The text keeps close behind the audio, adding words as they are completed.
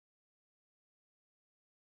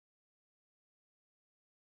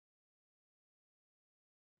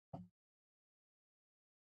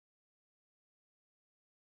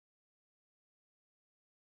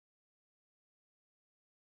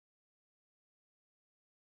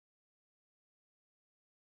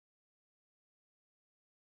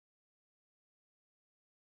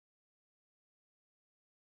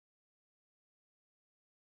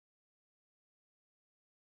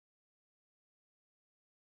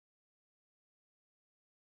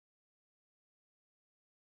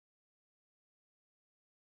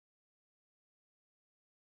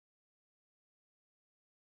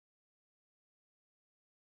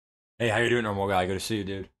Hey, how you doing, normal guy? Good to see you,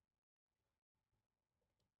 dude.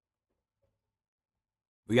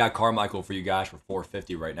 We got Carmichael for you guys for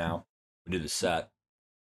 450 right now. We did the set.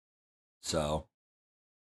 So,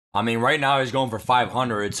 I mean, right now he's going for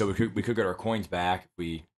 500, so we could get our coins back if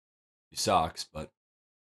he sucks, but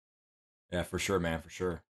yeah, for sure, man, for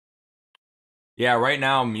sure. Yeah, right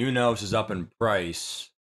now Munoz is up in price.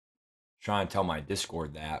 Trying to tell my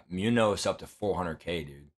Discord that Munoz up to 400k,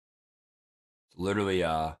 dude. It's literally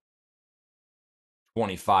a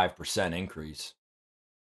 25% increase.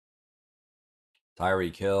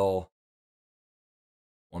 Tyreek Hill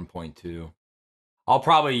 1.2. I'll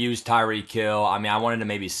probably use Tyreek Hill. I mean, I wanted to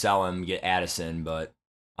maybe sell him, get Addison, but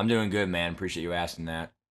I'm doing good, man. Appreciate you asking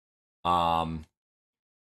that. Um,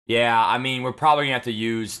 yeah, I mean, we're probably gonna have to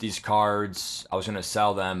use these cards. I was gonna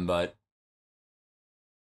sell them, but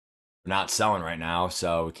we're not selling right now,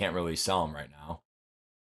 so we can't really sell them right now.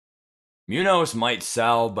 Munoz might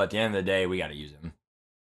sell, but at the end of the day, we gotta use him.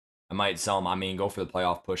 I might sell him. I mean, go for the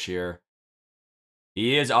playoff push here.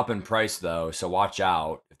 He is up in price though, so watch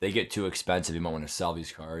out. If they get too expensive, you might want to sell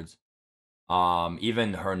these cards.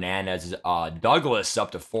 Even Hernandez, Douglas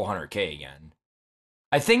up to 400k again.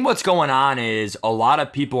 I think what's going on is a lot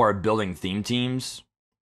of people are building theme teams.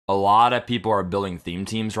 A lot of people are building theme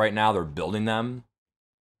teams right now. They're building them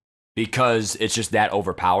because it's just that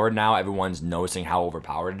overpowered now. Everyone's noticing how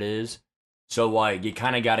overpowered it is. So, like, you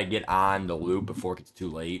kind of got to get on the loop before it gets too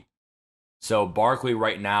late. So, Barkley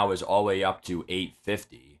right now is all the way up to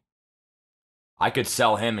 850. I could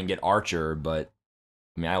sell him and get Archer, but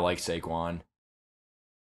I mean, I like Saquon.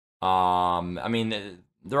 I mean,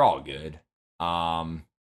 they're all good. Um,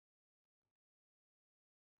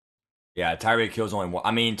 Yeah, Tyreek Hill's only one. I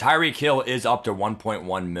mean, Tyreek Hill is up to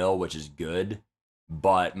 1.1 mil, which is good,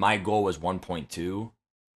 but my goal was 1.2.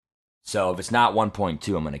 So if it's not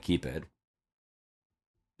 1.2, I'm gonna keep it.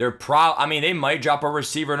 I mean, they might drop a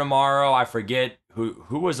receiver tomorrow. I forget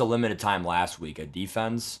who was a limited time last week. A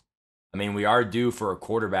defense. I mean, we are due for a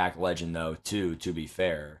quarterback legend though, too. To be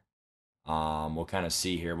fair, we'll kind of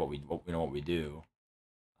see here what we do.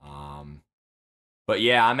 Um, but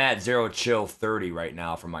yeah, I'm at zero chill 30 right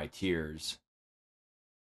now for my tiers.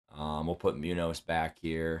 We'll put Munoz back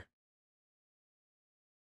here.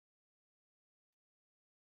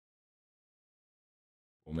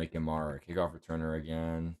 We'll make him our kickoff returner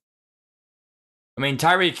again. I mean,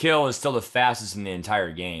 Tyreek Hill is still the fastest in the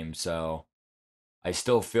entire game, so I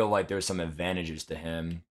still feel like there's some advantages to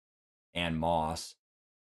him and Moss.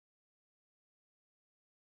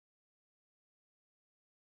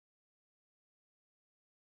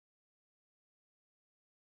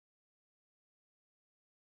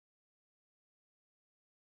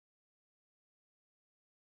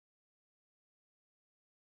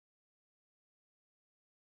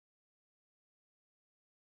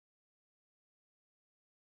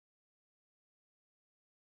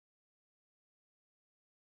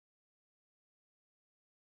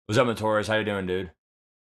 What's up, Notorious? How you doing, dude?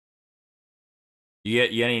 You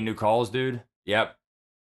get any new calls, dude? Yep.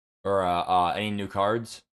 Or any new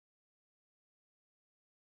cards?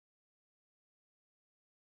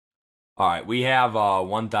 All right, we have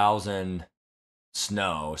 1,000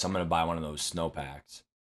 snow, so I'm gonna buy one of those snow packs.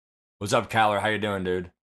 What's up, Kyler? How you doing,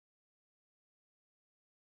 dude?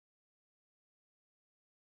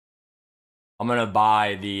 I'm gonna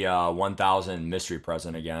buy the 1,000 mystery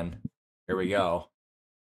present again. Here we go.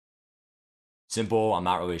 Simple. I'm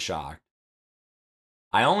not really shocked.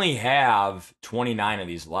 I only have 29 of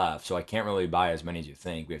these left, so I can't really buy as many as you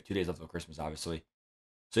think. We have 2 days left till Christmas, obviously.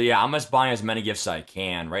 So yeah, I'm just buying as many gifts as I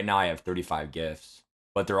can. Right now I have 35 gifts,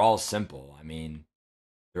 but they're all simple. I mean,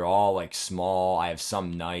 they're all like small. I have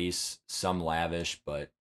some nice, some lavish, but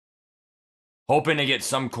hoping to get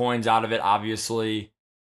some coins out of it, obviously.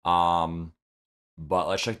 Um, but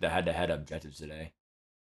let's check the head-to-head objectives today.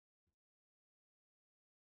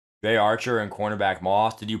 Jay Archer and cornerback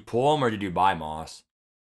Moss. Did you pull him or did you buy Moss?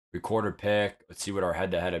 Recorder pick. Let's see what our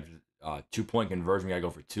head-to-head 2-point conversion. We gotta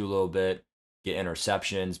go for two a little bit. Get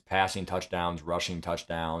interceptions, passing touchdowns, rushing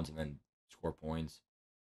touchdowns, and then score points.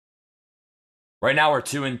 Right now we're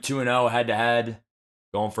 2-0 head-to-head.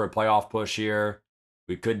 Going for a playoff push here.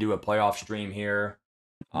 We could do a playoff stream here.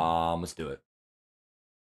 Let's do it.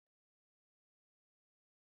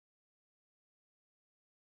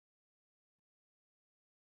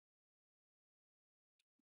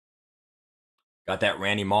 Got that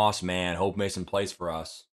Randy Moss, man. Hope Mason plays for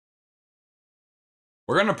us.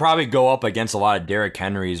 We're gonna probably go up against a lot of Derrick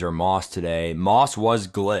Henrys or Moss today. Moss was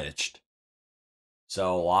glitched,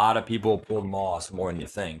 so a lot of people pulled Moss more than you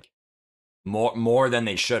think, more than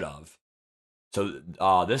they should have. So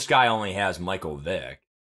this guy only has Michael Vick.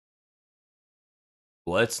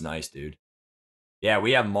 Blitz, nice, dude. Yeah,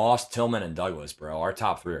 we have Moss, Tillman, and Douglas, bro. Our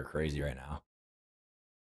top three are crazy right now.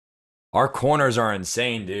 Our corners are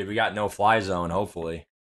insane, dude. We got no fly zone, hopefully.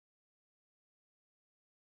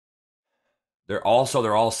 They're all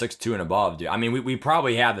 6'2" and above, dude. I mean, we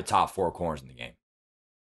probably have the top four corners in the game.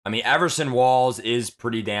 I mean, Everson Walls is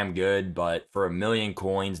pretty damn good, but for a million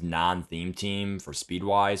coins non-theme team for speed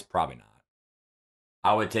wise, probably not.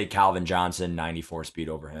 I would take Calvin Johnson 94 speed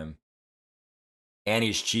over him. And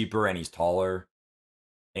he's cheaper and he's taller.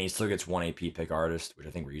 And he still gets 1 AP pick artist, which I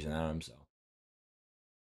think we're using on him, so.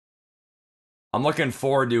 I'm looking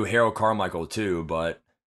forward to Harold Carmichael too, but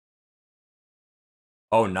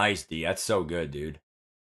oh nice D. That's so good, dude.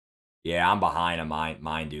 Yeah, I'm behind on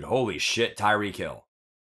mine, dude. Holy shit, Tyreek Hill.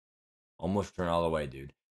 Almost turned all the way,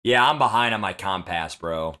 dude. Yeah, I'm behind on my compass,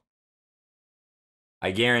 bro.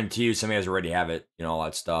 I guarantee you some of you guys already have it, all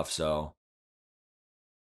that stuff, so.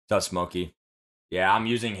 What's up, Smokey? Yeah, I'm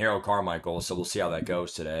using Harold Carmichael, so we'll see how that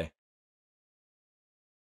goes today.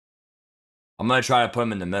 I'm going to try to put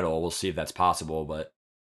him in the middle. We'll see if that's possible, but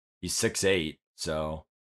he's 6'8", so.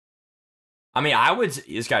 I mean,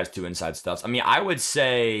 this guy's two inside stuffs. I mean, I would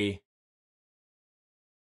say.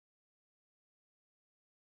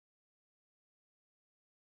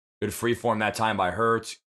 Good freeform that time by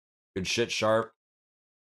Hurts. Good shit sharp.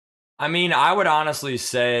 I mean, I would honestly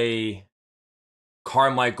say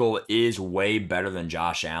Carmichael is way better than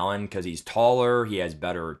Josh Allen because he's taller, he has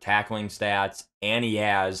better tackling stats, and he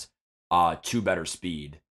has two better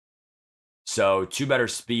speed. So two better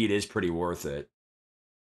speed is pretty worth it.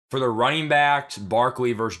 For the running backs,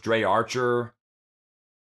 Barkley versus Dre Archer.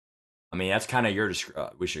 I mean, that's kind of your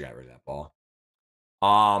we should have got rid of that ball.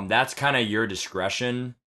 That's kind of your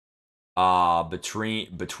discretion.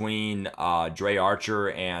 Between Dre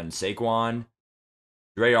Archer and Saquon.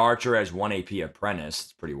 Dre Archer has 1 AP apprentice.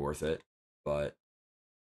 It's pretty worth it. But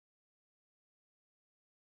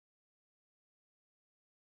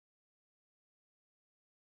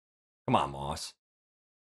come on, Moss.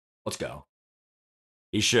 Let's go.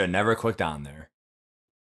 He should have never clicked on there.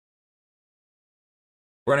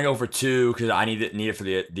 We're gonna go for 2 because I need it for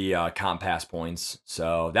the comp pass points.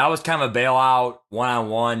 So that was kind of a bailout,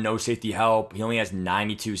 1-on-1, no safety help. He only has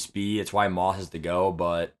 92 speed. That's why Moss has to go.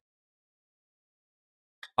 But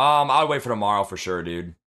I'll wait for tomorrow for sure,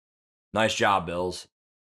 dude. Nice job, Bills.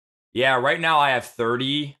 Yeah, right now I have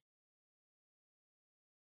 30.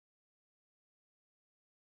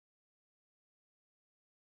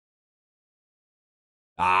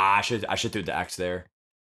 I should do the X there.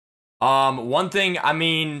 One thing, I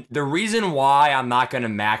mean, the reason why I'm not gonna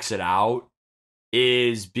max it out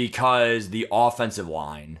is because the offensive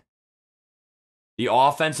line. The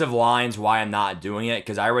offensive line's why I'm not doing it,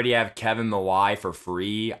 because I already have Kevin Mawai for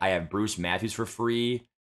free. I have Bruce Matthews for free.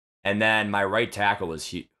 And then my right tackle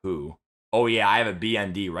is who? Oh yeah, I have a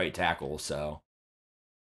BND right tackle, so.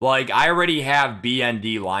 Like, I already have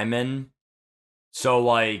BND linemen, so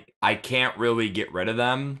like I can't really get rid of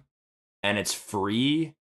them. And it's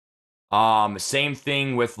free. Same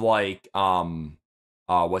thing with like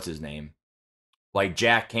what's his name? Like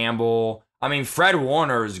Jack Campbell. I mean, Fred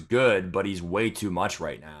Warner is good, but he's way too much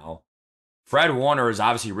right now. Fred Warner is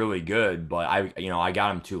obviously really good, but I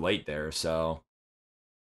got him too late there, so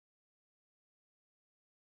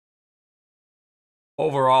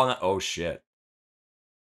overall, oh shit.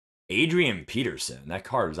 Adrian Peterson, that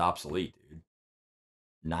card is obsolete, dude.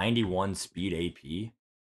 91 speed AP.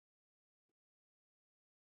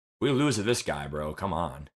 We lose to this guy, bro. Come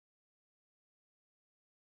on.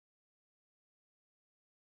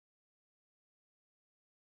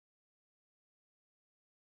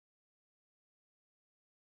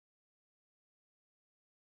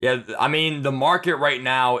 Yeah, I mean, the market right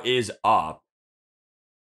now is up.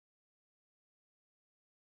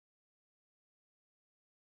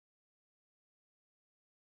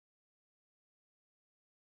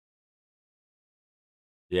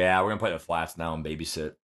 Yeah, we're gonna play the flats now and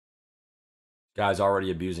babysit. Guy's already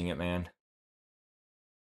abusing it, man.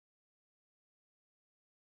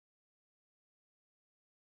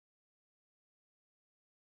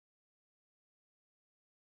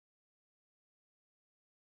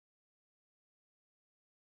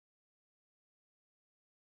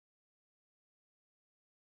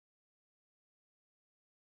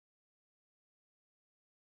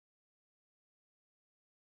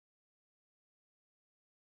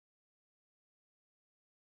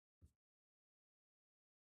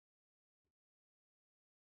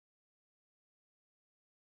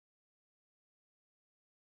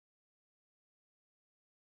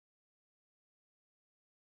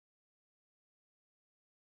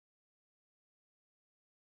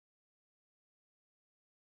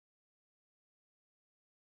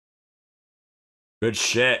 Good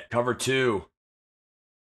shit. Cover 2.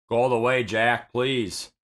 Go all the way, Jack,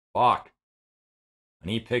 please. Fuck. I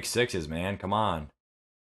need pick 6s, man. Come on.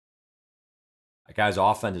 That guy's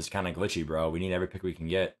offense is kind of glitchy, bro. We need every pick we can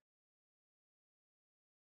get.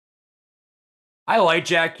 I like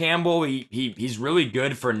Jack Campbell. He's really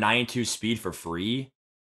good for 92 speed for free.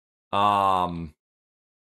 Also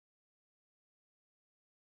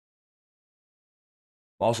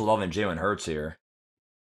loving Jalen Hurts here.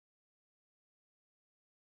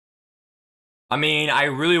 I mean, I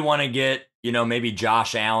really want to get, maybe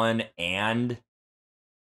Josh Allen and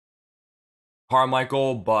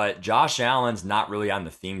Carmichael, but Josh Allen's not really on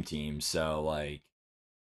the theme team, so like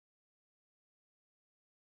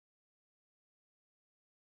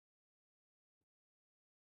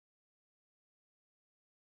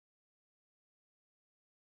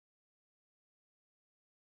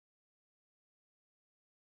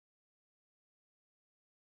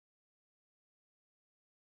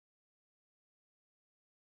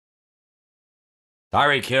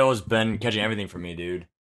Tyreek Hill has been catching everything for me, dude.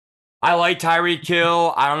 I like Tyreek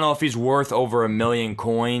Hill. I don't know if he's worth over 1,000,000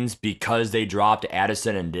 coins because they dropped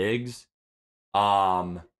Addison and Diggs.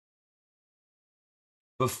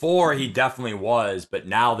 Before he definitely was, but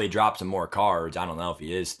now they dropped some more cards. I don't know if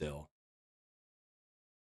he is still.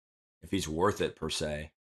 If he's worth it per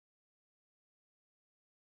se.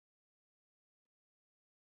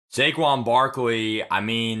 Saquon Barkley, I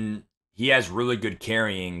mean, he has really good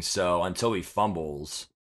carrying, so until he fumbles,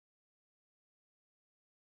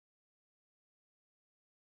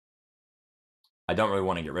 I don't really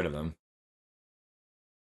want to get rid of him.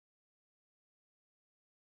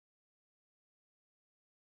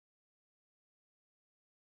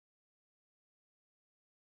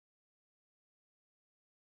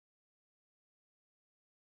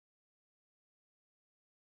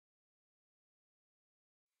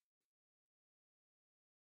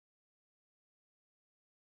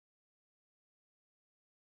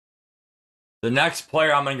 The next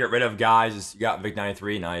player I'm gonna get rid of, guys, is you got Vic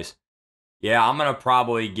 93, nice. Yeah, I'm gonna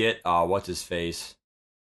probably get what's his face?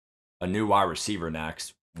 A new wide receiver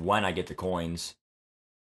next when I get the coins.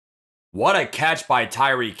 What a catch by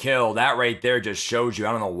Tyreek Hill. That right there just shows you,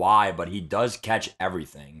 I don't know why, but he does catch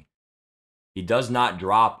everything. He does not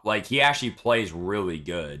drop. Like, he actually plays really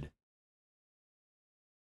good.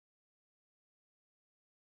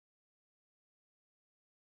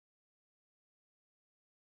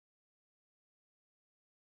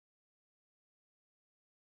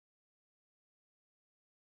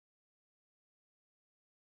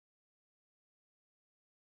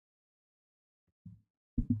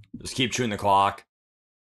 Just keep chewing the clock.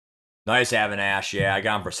 Nice Avanash. Yeah, I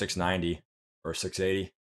got him for 690 or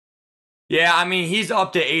 680. Yeah, I mean, he's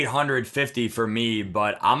up to 850 for me,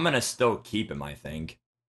 but I'm going to still keep him, I think.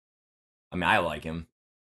 I mean, I like him.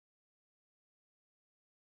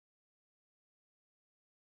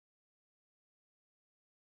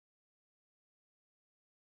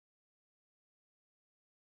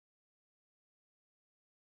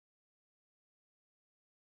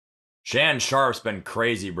 Shan Sharp's been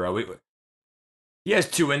crazy, bro. He has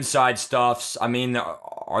 2 inside stuffs. I mean,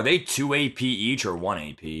 are they 2 AP each or 1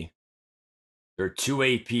 AP? They're 2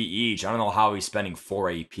 AP each. I don't know how he's spending 4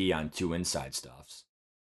 AP on 2 inside stuffs.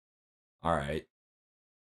 All right.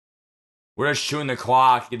 We're just chewing the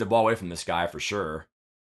clock. Get the ball away from this guy for sure.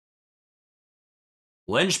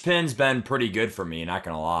 Lynchpin's been pretty good for me, not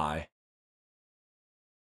going to lie.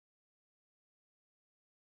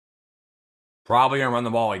 Probably going to run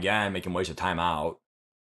the ball again, make him waste a timeout.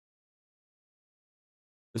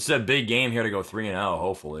 This is a big game here to go 3-0,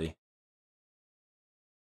 hopefully.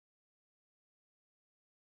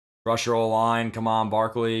 Rusher line, come on,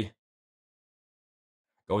 Barkley.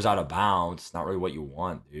 Goes out of bounds. Not really what you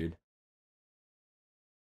want, dude.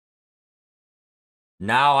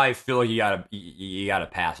 Now I feel like you gotta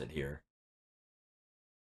pass it here.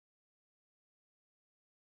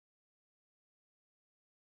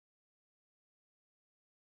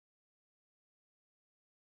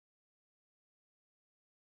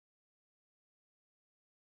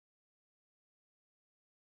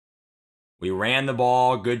 We ran the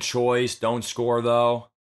ball. Good choice. Don't score, though.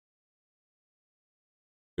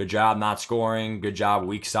 Good job not scoring. Good job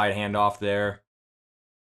weak side handoff there.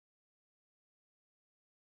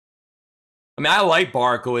 I mean, I like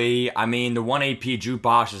Barkley. I mean, the 1 AP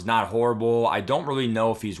jukebox is not horrible. I don't really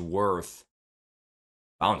know if he's worth.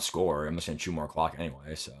 I don't score. I'm just going to chew more clock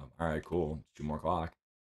anyway. So, all right, cool. Chew more clock.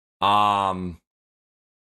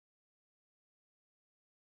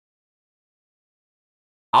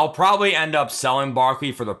 I'll probably end up selling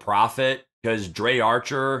Barkley for the profit because Dre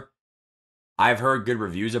Archer, I've heard good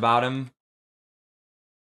reviews about him.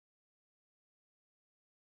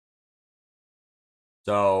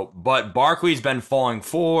 So, but Barkley's been falling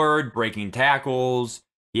forward, breaking tackles.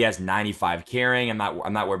 He has 95 carrying. I'm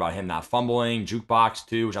not worried about him not fumbling. Jukebox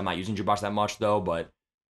too, which I'm not using Jukebox that much though, but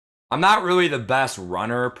I'm not really the best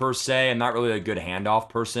runner per se. I'm not really a good handoff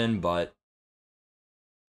person, but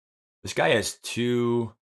this guy has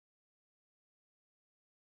two.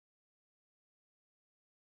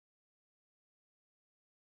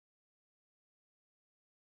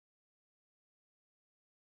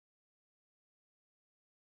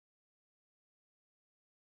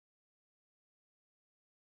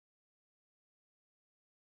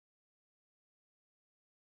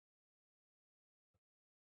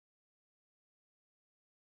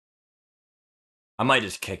 I might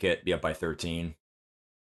just kick it, be up by 13.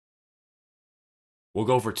 We'll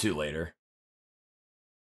go for 2 later.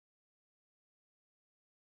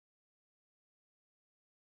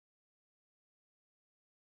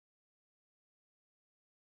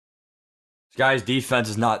 This guy's defense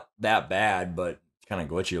is not that bad, but it's kind of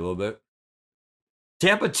glitchy a little bit.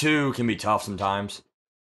 Tampa 2 can be tough sometimes.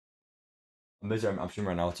 I'm busy. I'm streaming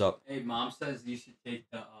right now. What's up? Hey, mom says you should take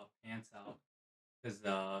the pants out because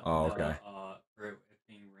okay. For it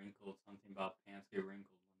being wrinkled, something about pants get wrinkled.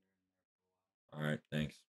 All right,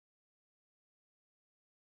 thanks.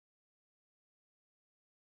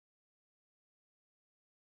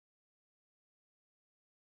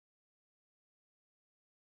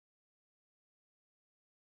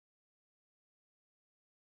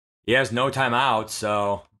 He has no timeout,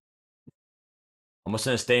 so I'm just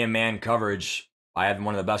gonna stay in man coverage. I have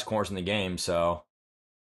one of the best corners in the game, so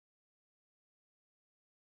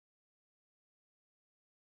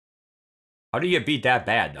how do you get beat that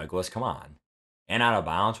bad, Douglas? Come on. And out of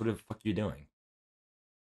bounds? What the fuck are you doing?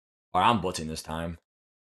 All right, I'm blitzing this time.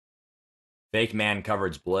 Fake man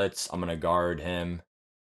coverage blitz. I'm gonna guard him.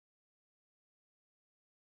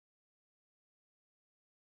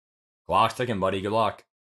 Clock's ticking, buddy. Good luck.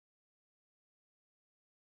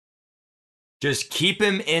 Just keep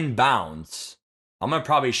him in bounds. I'm gonna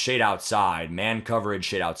probably shade outside. Man coverage,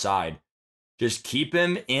 shade outside. Just keep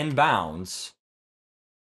him in bounds.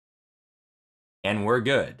 And we're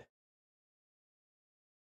good.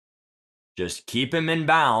 Just keep him in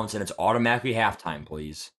bounds, and it's automatically halftime,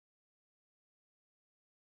 please.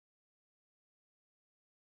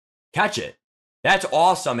 Catch it. That's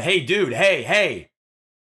awesome. Hey, dude. Hey.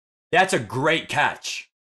 That's a great catch.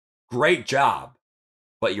 Great job.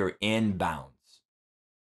 But you're in bounds.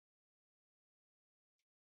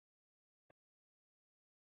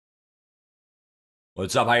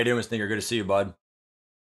 What's up? How you doing, Stinker? Good to see you, bud.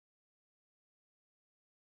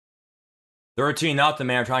 13-0,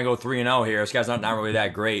 man. I'm trying to go 3-0 here. This guy's not really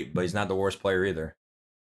that great, but he's not the worst player either.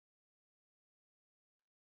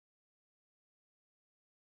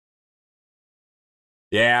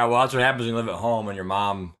 Yeah, well, that's what happens when you live at home and your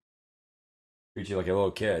mom treats you like a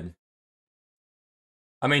little kid.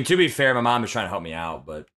 I mean, to be fair, my mom is trying to help me out,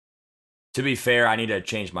 but to be fair, I need to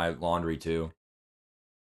change my laundry too.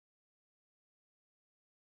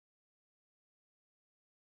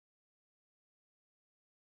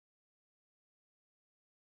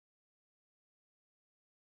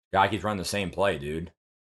 Guy keeps running the same play, dude.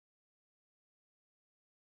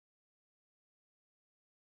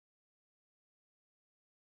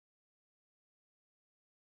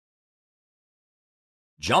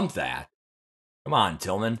 Jump that. Come on,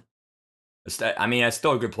 Tillman. I mean, that's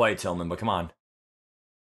still a good play, Tillman, but come on.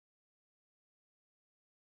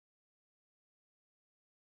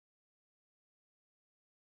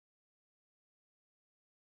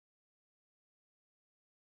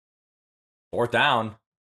 Fourth down.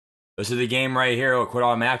 This is the game right here. I'll quit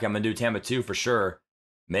automatically. I'm going to do Tampa 2 for sure.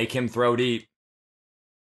 Make him throw deep.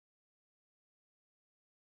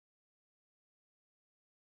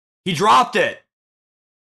 He dropped it.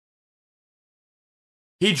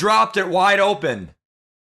 He dropped it wide open.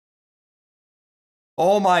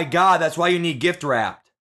 Oh my God, that's why you need gift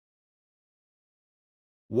wrapped.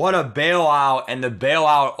 What a bailout, and the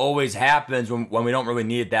bailout always happens when we don't really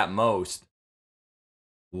need it that most.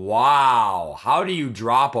 Wow, how do you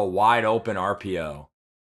drop a wide open RPO?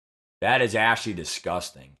 That is actually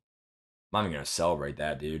disgusting. I'm not even going to celebrate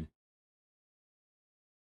that, dude.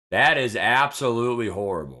 That is absolutely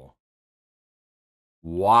horrible.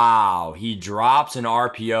 Wow, he drops an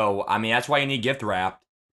RPO. I mean, that's why you need gift wrapped.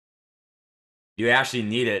 You actually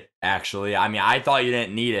need it, actually. I mean, I thought you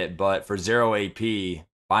didn't need it, but for 0 AP,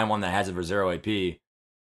 find one that has it for 0 AP.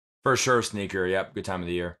 For sure, sneaker. Yep, good time of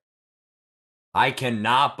the year. I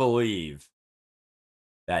cannot believe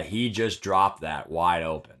that he just dropped that wide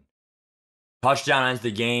open. Touchdown ends the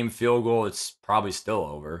game. Field goal, it's probably still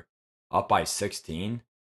over. Up by 16.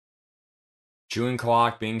 Chewing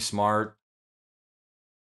clock, being smart.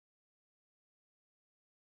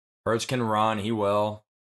 Hurts can run. He will.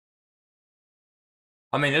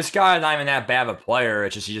 I mean, this guy's not even that bad of a player.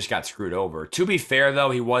 It's just he just got screwed over. To be fair,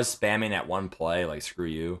 though, he was spamming that one play, like, screw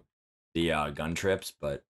you. The gun trips,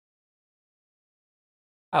 but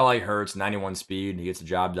I like Hurts. 91 speed. He gets the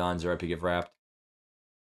job done. 0 IP gift wrapped.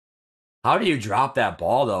 How do you drop that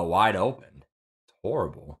ball, though, wide open? It's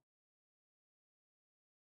horrible.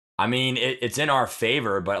 I mean, it's in our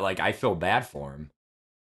favor, but, like, I feel bad for him.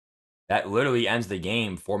 That literally ends the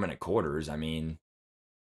game 4-minute quarters. I mean,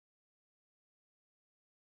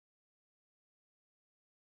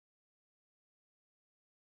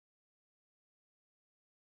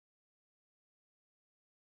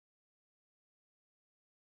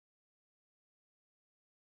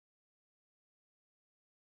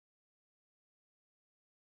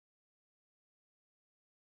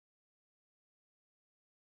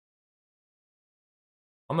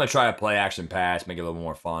 I'm going to try to play action pass, make it a little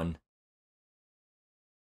more fun.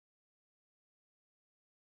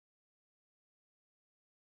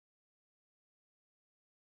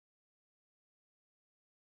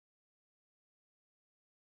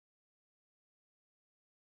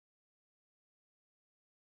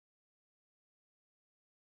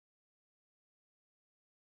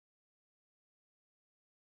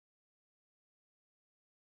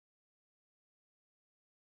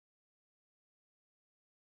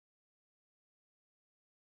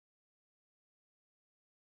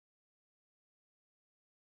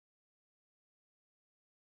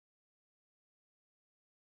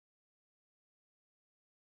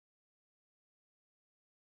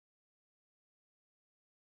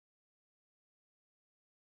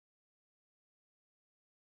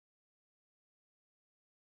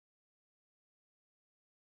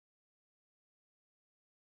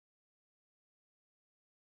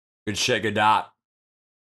 Good shit, good dot.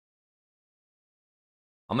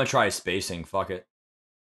 I'm going to try spacing. Fuck it.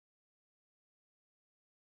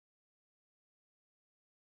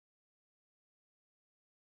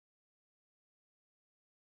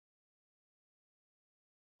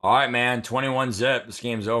 All right, man. 21 zip. This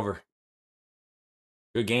game's over.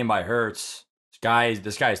 Good game by Hurts.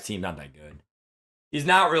 This guy's team not that good. He's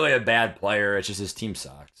not really a bad player. It's just his team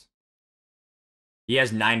sucks. He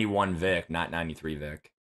has 91 Vic, not 93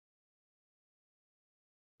 Vic.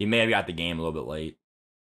 He may have got the game a little bit late.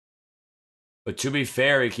 But to be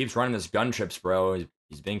fair, he keeps running this gun trips, bro.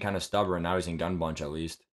 He's been kind of stubborn. Now he's in gun bunch at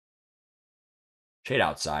least. Shade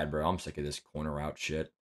outside, bro. I'm sick of this corner route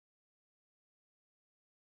shit.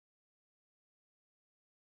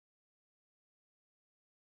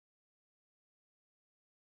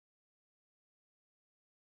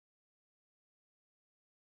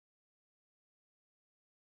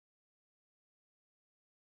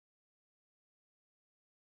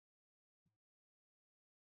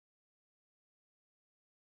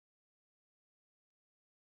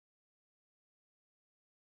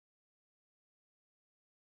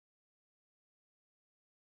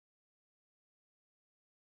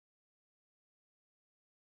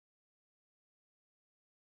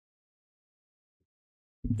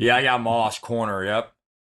 Yeah, I got Moss corner. Yep.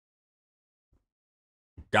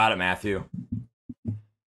 Got it, Matthew.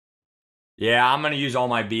 Yeah, I'm going to use all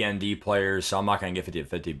my BND players, so I'm not going to get 50 to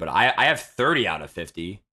 50. But I have 30 out of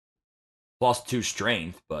 50. Plus 2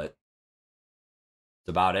 strength, but that's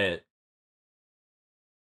about it.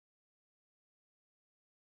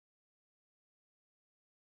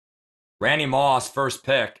 Randy Moss, first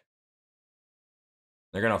pick.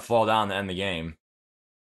 They're going to fall down to end the game.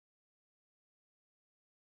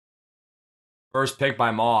 First pick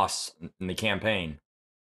by Moss in the campaign.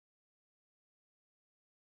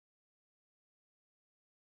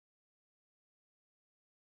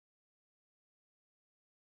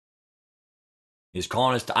 He's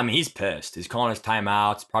calling his. I mean, he's pissed. He's calling his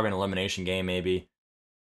timeouts. Probably an elimination game, maybe.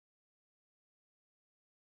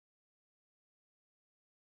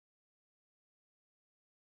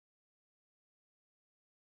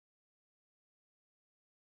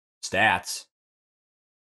 Stats.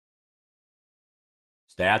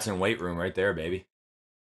 Stats and weight room right there, baby.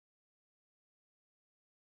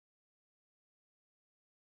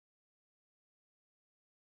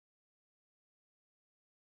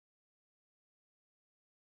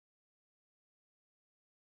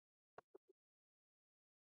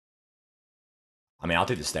 I mean, I'll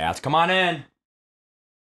take the stats. Come on in.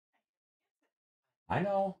 I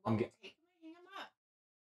know. I'm getting.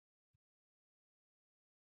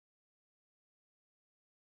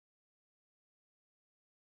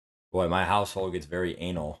 Boy, my household gets very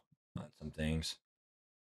anal on some things.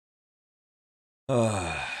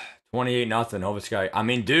 28-0. Hope this guy. I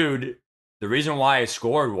mean, dude, the reason why I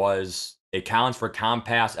scored was it counts for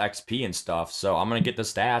Compass XP and stuff. So I'm gonna get the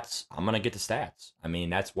stats. I'm gonna get the stats. I mean,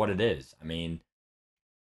 that's what it is. I mean,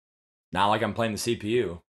 not like I'm playing the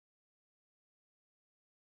CPU.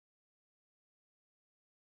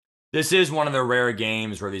 This is one of the rare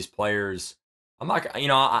games where these players. I'm not.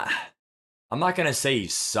 I'm not gonna say he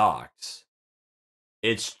sucks.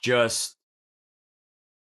 It's just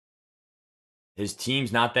his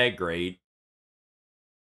team's not that great.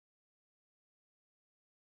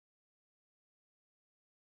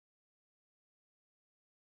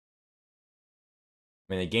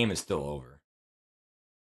 I mean, the game is still over.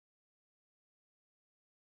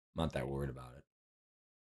 I'm not that worried about it.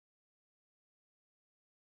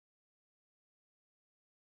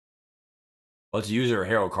 Let's use our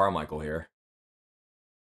Harold Carmichael here.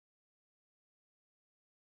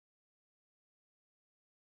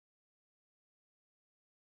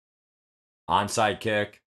 Onside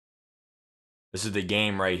kick. This is the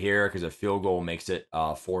game right here because a field goal makes it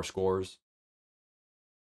 4 scores.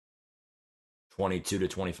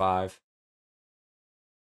 22-25.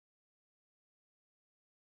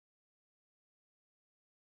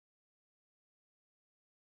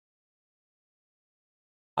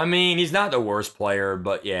 I mean, he's not the worst player,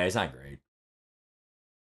 but yeah, he's not great.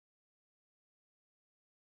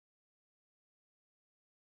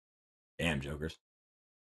 Damn, Jokers.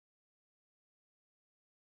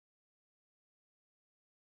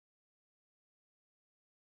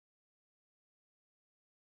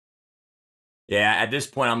 Yeah, at this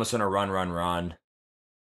point, I'm just gonna run.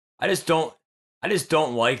 I just don't. I just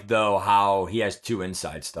don't like though how he has 2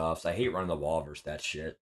 inside stuffs. I hate running the wall versus that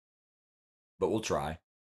shit. But we'll try.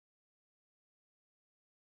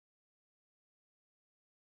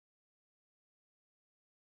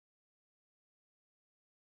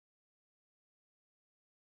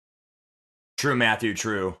 True, Matthew.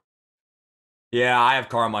 True. Yeah, I have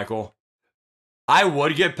Carmichael. I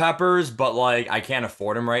would get Peppers, but like I can't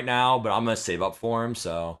afford him right now. But I'm gonna save up for him.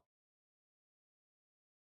 So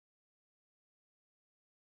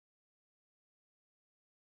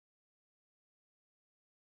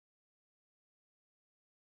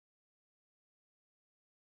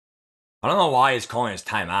I don't know why he's calling his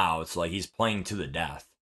timeouts. Like he's playing to the death.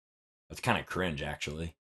 That's kind of cringe,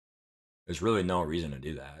 actually. There's really no reason to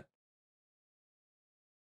do that.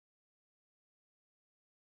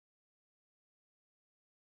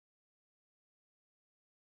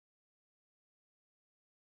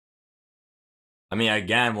 I mean,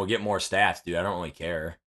 again, we'll get more stats, dude. I don't really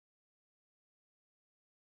care.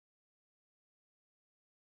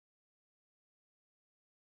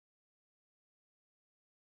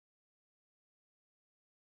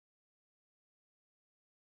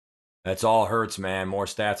 That's all hurts, man. More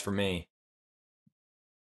stats for me.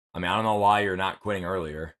 I mean, I don't know why you're not quitting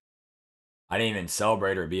earlier. I didn't even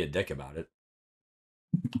celebrate or be a dick about it.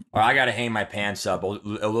 All right, I gotta hang my pants up. It'll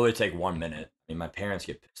literally take 1 minute. I mean, my parents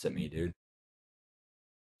get pissed at me, dude.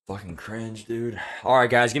 Fucking cringe, dude. All right,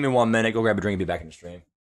 guys, give me 1 minute. Go grab a drink and be back in the stream.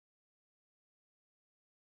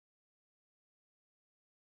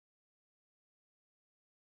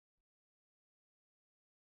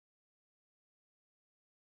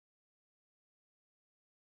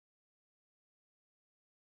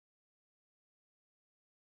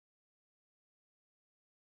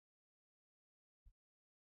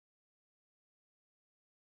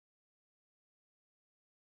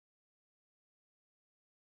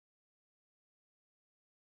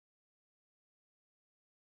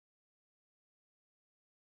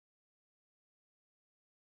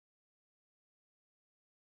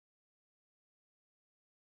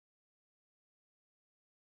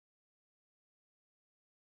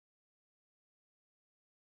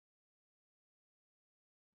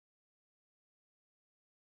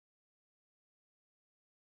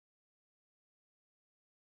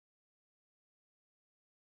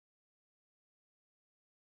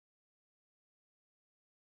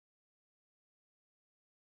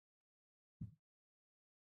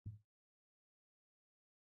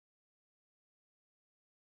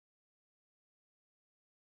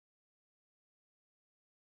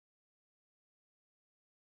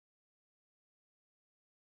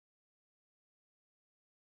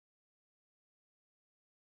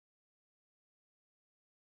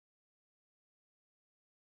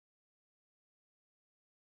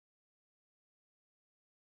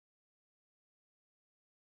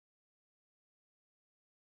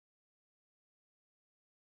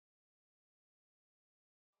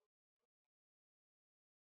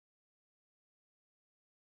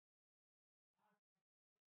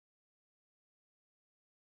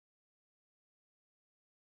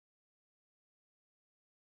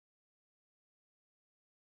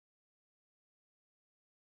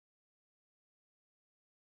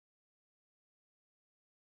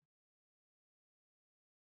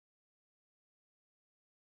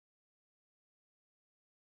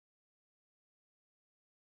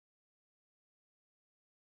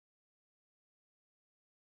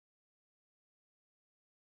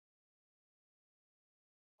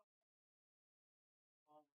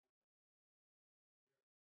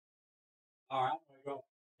 All right, I'm gonna go.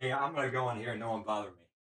 Yeah, I'm gonna go in here. No one bother me.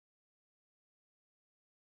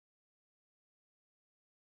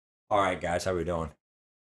 All right, guys, how we doing?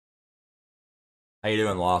 How you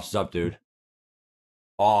doing, Lost? What's up, dude?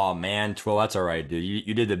 Oh man, Twill, that's all right, dude.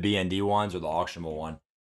 You did the BND ones or the auctionable one?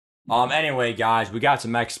 Anyway, guys, we got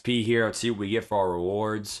some XP here. Let's see what we get for our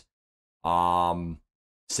rewards. Um,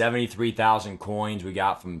 73,000 coins we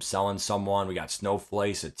got from selling someone. We got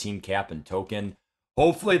Snowflakes, a team captain token.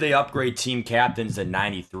 Hopefully, they upgrade team captains to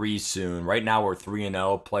 93 soon. Right now, we're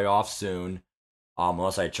 3-0. Playoffs soon.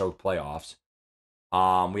 Unless I choke playoffs.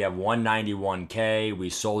 We have 191K. We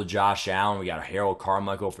sold Josh Allen. We got a Harold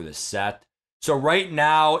Carmichael for the set. So right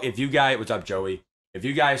now, if you guys, what's up, Joey? If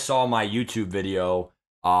you guys saw my YouTube video,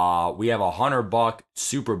 we have $100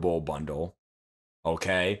 Super Bowl bundle.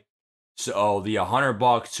 Okay, so the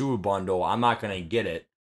 $100 Super bundle, I'm not gonna get it,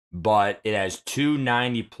 but it has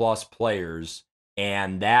 290 plus players,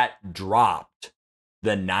 and that dropped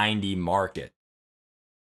the 90 market.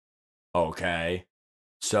 Okay,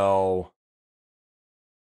 so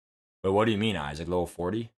but what do you mean, Isaac? Level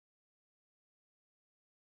 40?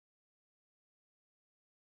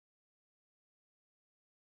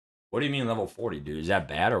 What do you mean level 40, dude? Is that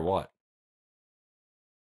bad or what?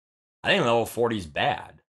 I think level 40 is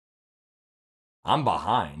bad. I'm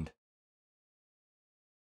behind.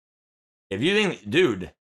 If you think,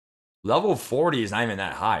 dude, level 40 is not even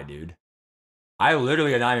that high, dude. I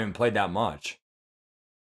literally have not even played that much.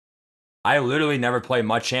 I literally never played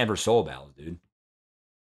much champ or soul battles, dude.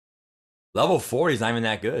 Level 40 is not even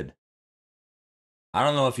that good. I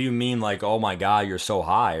don't know if you mean like, oh my god, you're so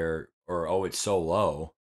high, or oh, it's so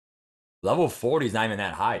low. Level 40 is not even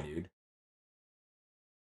that high, dude.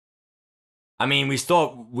 I mean, we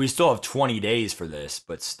still have 20 days for this,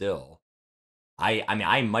 but still. I mean,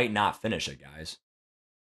 I might not finish it, guys.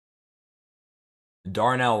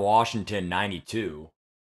 Darnell Washington 92.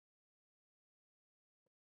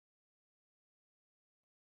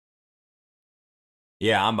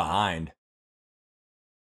 Yeah, I'm behind.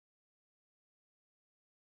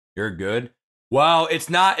 You're good. Well, it's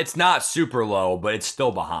not super low, but it's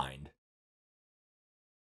still behind.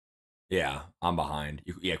 Yeah, I'm behind.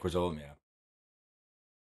 Yeah, Quizzo, yeah.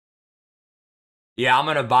 Yeah, I'm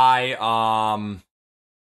gonna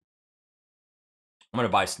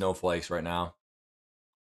buy snowflakes right now.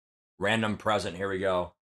 Random present, here we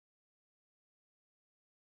go.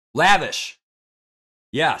 Lavish.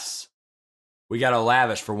 Yes. We got a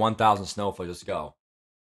lavish for 1,000 snowflakes. Let's go.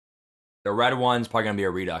 The red one's probably gonna be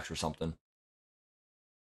a redux or something.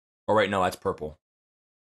 Oh wait, no, that's purple.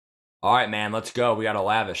 All right, man, let's go. We got a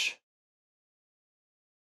lavish.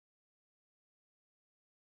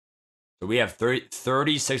 So we have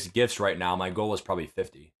 36 gifts right now. My goal is probably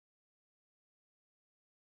 50.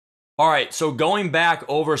 All right, so going back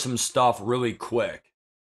over some stuff really quick.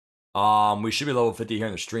 We should be level 50 here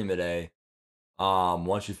in the stream today.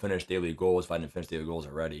 Once we finish daily goals, if I didn't finish daily goals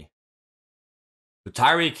already. So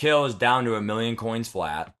Tyreek Hill is down to 1,000,000 coins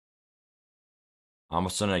flat. I'm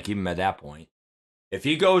still gonna keep him at that point. If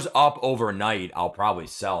he goes up overnight, I'll probably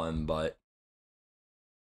sell him, but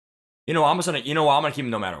I'm just gonna I'm gonna keep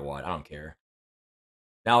him no matter what. I don't care.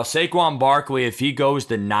 Now Saquon Barkley, if he goes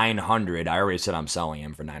to 900, I already said I'm selling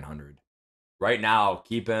him for 900. Right now,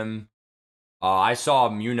 keep him. I saw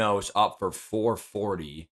Munoz up for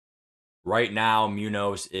 440. Right now,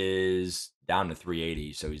 Munoz is down to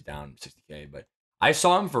 380, so he's down 60K. But I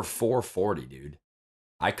saw him for 440, dude.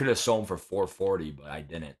 I could have sold him for 440, but I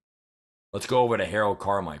didn't. Let's go over to Harold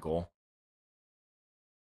Carmichael.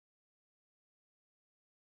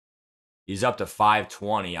 He's up to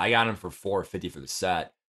 520. I got him for 450 for the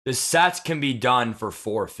set. The sets can be done for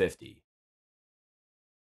 450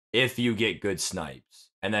 if you get good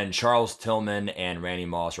snipes. And then Charles Tillman and Randy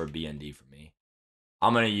Moss are BND for me.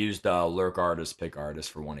 I'm going to use the lurk artist, pick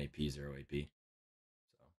artist for 1 AP, 0 AP.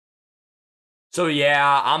 So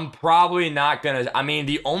yeah, I'm probably not going to. I mean,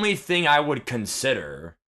 the only thing I would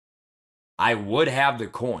consider, I would have the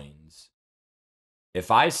coins. If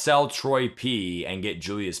I sell Troy P and get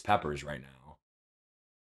Julius Peppers right now,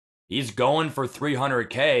 he's going for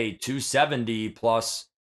 300K, 270 plus.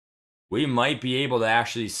 We might be able to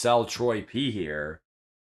actually sell Troy P here.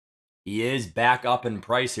 He is back up in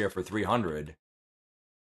price here for 300.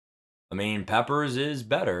 I mean, Peppers is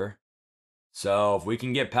better. So if we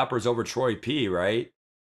can get Peppers over Troy P, right?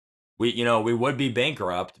 We would be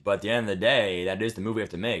bankrupt, but at the end of the day, that is the move we have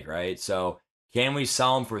to make, right? So can we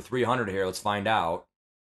sell him for 300 here? Let's find out.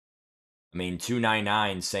 I mean,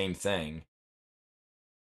 299, same thing.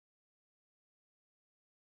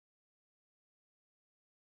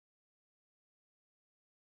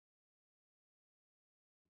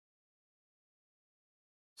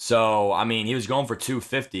 So, I mean, he was going for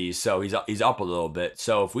 250, so he's up a little bit.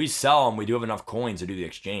 So if we sell him, we do have enough coins to do the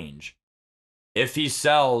exchange. If he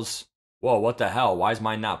sells, whoa, what the hell? Why is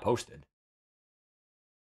mine not posted?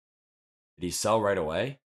 Did he sell right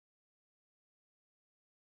away?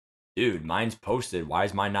 Dude, mine's posted. Why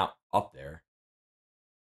is mine not up there?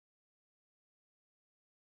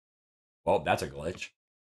 Well, that's a glitch.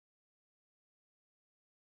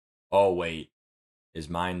 Oh, wait. Is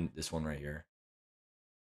mine this one right here?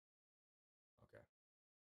 Okay.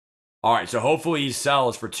 All right, so hopefully he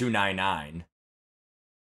sells for 299.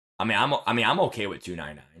 I'm okay with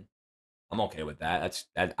 299. I'm okay with that. That's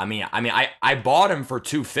that. I bought him for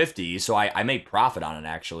 250, so I made profit on it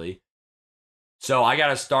actually. So I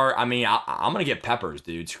gotta start. I'm gonna get Peppers,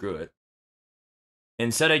 dude. Screw it.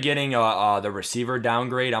 Instead of getting the receiver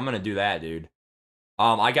downgrade, I'm gonna do that, dude.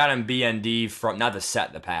 I got him BND from not the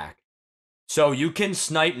set, the pack. So you can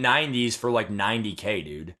snipe 90s for like 90K,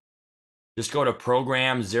 dude. Just go to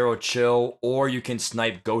program, zero chill, or you can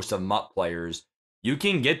snipe Ghost of Mutt players. You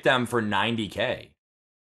can get them for 90K.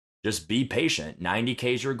 Just be patient.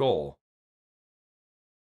 90K is your goal.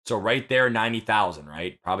 So right there, 90,000,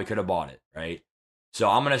 right? Probably could have bought it, right? So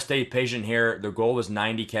I'm going to stay patient here. The goal was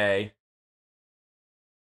 90K.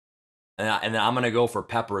 And then I'm going to go for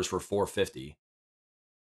Peppers for 450.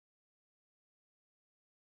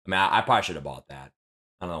 I probably should have bought that.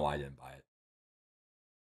 I don't know why I didn't buy it.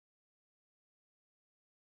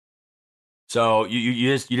 So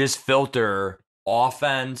you just filter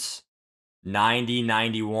offense 90,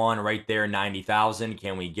 91 right there, 90,000.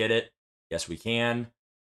 Can we get it? Yes, we can.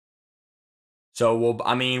 So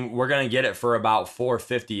we're gonna get it for about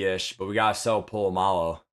 450-ish, but we gotta sell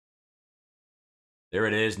Polamalu. There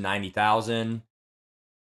it is, 90,000.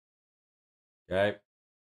 Okay.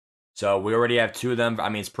 So we already have two of them.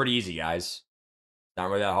 It's pretty easy, guys. Not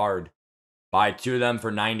really that hard. Buy two of them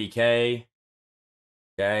for 90K.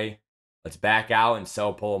 Okay. Let's back out and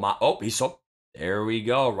sell Polamalu. Oh, he sold. There we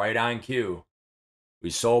go. Right on cue. We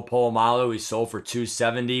sold Polamalu. We sold for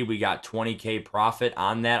 270. We got 20K profit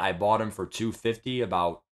on that. I bought him for 250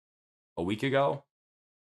 about a week ago.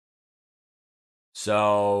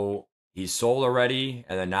 So he's sold already,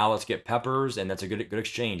 and then now let's get Peppers, and that's a good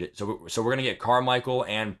exchange. So we're gonna get Carmichael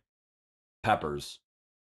and Peppers.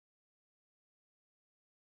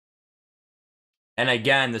 And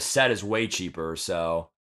again, the set is way cheaper, so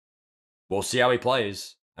we'll see how he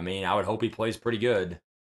plays. I would hope he plays pretty good.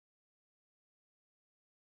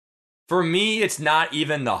 For me, it's not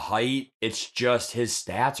even the height, it's just his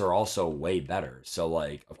stats are also way better. So,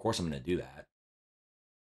 like, of course I'm going to do that.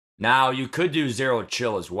 Now, you could do zero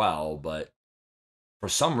chill as well, but for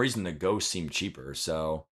some reason the ghosts seem cheaper,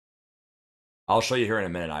 so I'll show you here in a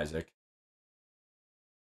minute, Isaac,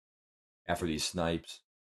 after these snipes.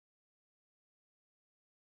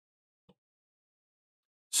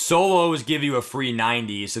 Solos give you a free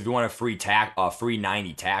 90, so if you want a free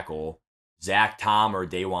 90 tackle, Zach Tom or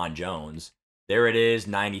Dawan Jones, there it is,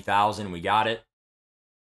 90,000. We got it.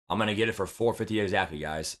 I'm gonna get it for 450 exactly,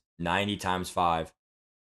 guys. 90 times 5.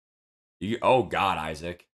 Oh God,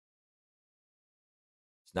 Isaac,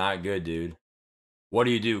 it's not good, dude. What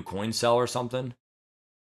do? Coin sell or something?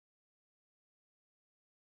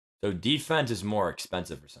 So defense is more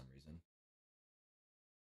expensive for some reason.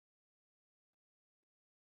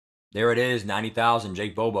 There it is, 90,000.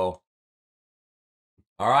 Jake Bobo.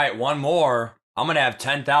 All right, one more. I'm gonna have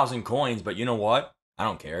 10,000 coins, but you know what? I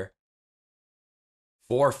don't care.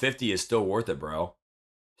 450 is still worth it, bro.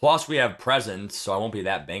 Plus, we have presents, so I won't be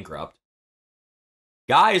that bankrupt.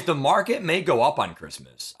 Guys, the market may go up on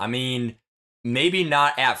Christmas. Maybe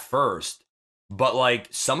not at first, but like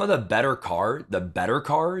some of the better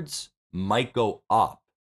cards might go up.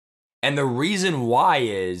 And the reason why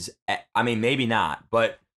is, maybe not,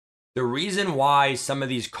 but the reason why some of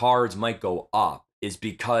these cards might go up is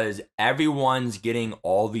because everyone's getting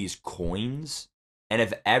all these coins. And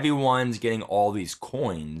if everyone's getting all these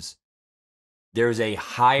coins, there's a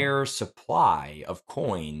higher supply of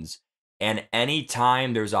coins, and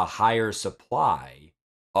anytime there's a higher supply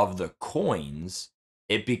of the coins,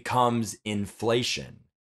 it becomes inflation.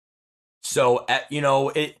 So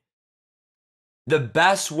the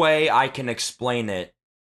best way I can explain it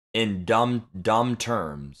in dumb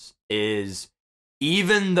terms is,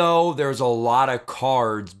 even though there's a lot of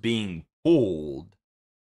cards being pulled,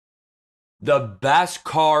 the best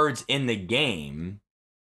cards in the game,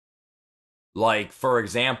 like, for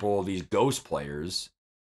example, these ghost players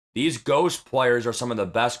are some of the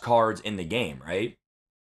best cards in the game, right?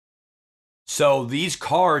 So these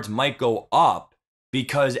cards might go up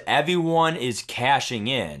because everyone is cashing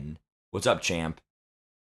in. What's up, champ?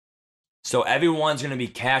 So everyone's going to be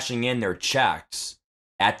cashing in their checks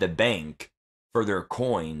at the bank for their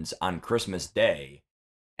coins on Christmas Day.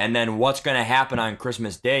 And then what's going to happen on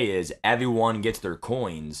Christmas Day is everyone gets their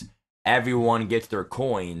coins. Everyone gets their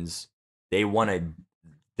coins. They want to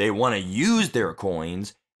use their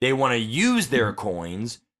coins. They want to use their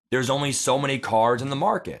coins. There's only so many cards in the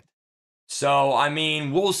market. So, I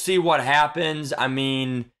mean, we'll see what happens. I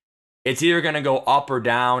mean, it's either going to go up or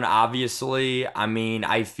down, obviously. I mean,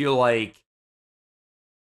 I feel like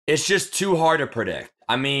it's just too hard to predict.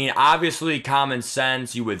 I mean, obviously, common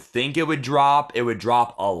sense, you would think it would drop. It would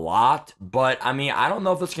drop a lot. But, I mean, I don't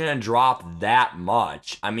know if it's going to drop that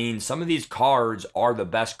much. I mean, some of these cards are the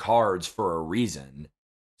best cards for a reason.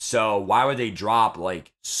 So, why would they drop,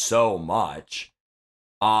 like, so much?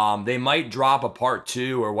 They might drop a part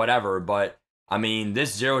 2 or whatever, but I mean,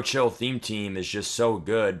 this Zero Chill theme team is just so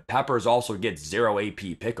good. Peppers also gets 0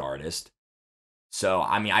 AP pick artist. So,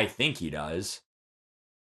 I mean, I think he does.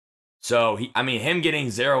 So, I mean, him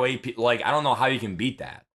getting 0 AP, like, I don't know how you can beat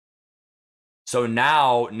that. So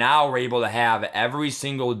now we're able to have every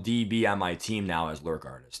single DB on my team now as lurk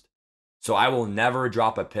artist. So I will never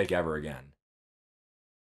drop a pick ever again.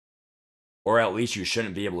 Or at least you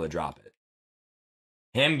shouldn't be able to drop it.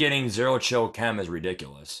 Him getting 0 chill chem is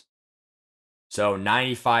ridiculous. So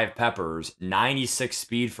 95 peppers, 96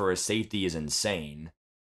 speed for a safety is insane.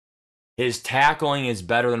 His tackling is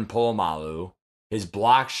better than Polomalu. His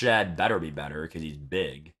block shed better be better because he's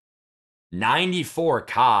big. 94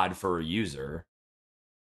 COD for a user.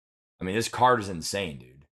 I mean, this card is insane,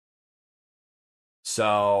 dude.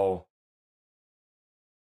 So,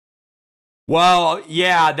 well,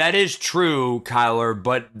 yeah, that is true, Kyler,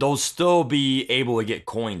 but they'll still be able to get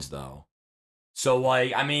coins, though. So,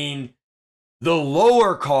 like, I mean, the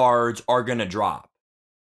lower cards are going to drop.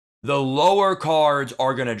 The lower cards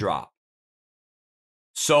are going to drop.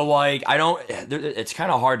 So, like, I don't, it's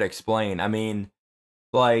kind of hard to explain. I mean,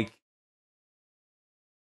 like,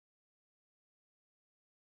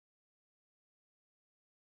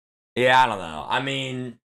 yeah, I don't know. I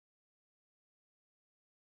mean,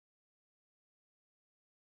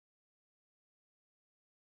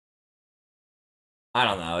 I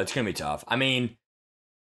don't know. It's going to be tough. I mean,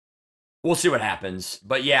 we'll see what happens.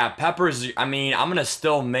 But yeah, Peppers, I mean, I'm going to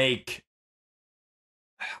still make,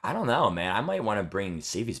 I don't know, man. I might want to bring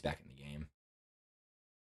Savies back in the game.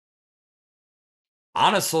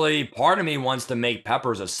 Honestly, part of me wants to make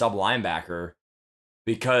Peppers a sub linebacker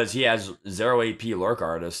because he has 0 AP lurk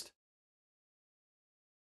artist.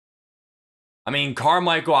 I mean,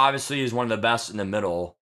 Carmichael obviously is one of the best in the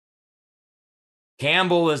middle.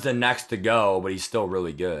 Campbell is the next to go, but he's still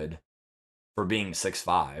really good for being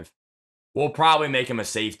 6'5". We'll probably make him a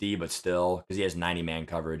safety, but still, because he has 90 man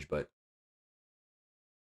coverage. But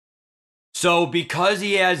so because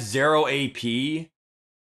he has 0 AP,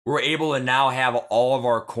 we're able to now have all of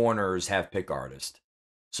our corners have pick artist.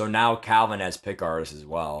 So now Calvin has pick artist as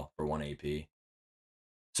well for 1 AP.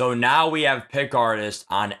 So now we have pick artist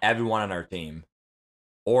on everyone on our team.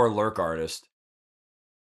 Or lurk artist.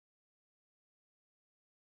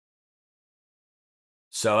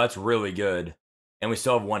 So that's really good. And we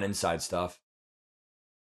still have 1 inside stuff.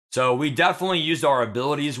 So we definitely used our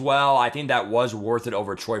abilities well. I think that was worth it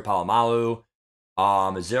over Troy Polamalu.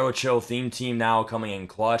 Zero Chill theme team now coming in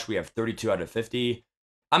clutch. We have 32 out of 50.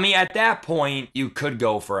 I mean, at that point, you could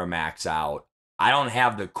go for a max out. I don't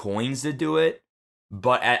have the coins to do it.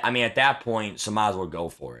 But, at that point, so might as well go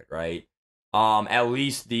for it, right? At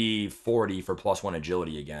least the 40 for +1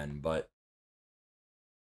 agility again. But,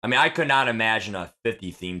 I mean, I could not imagine a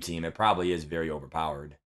 50 theme team. It probably is very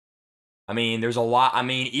overpowered. I mean, there's a lot. I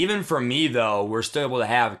mean, even for me, though, we're still able to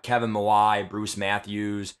have Kevin Mawai, Bruce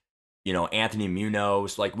Matthews, Anthony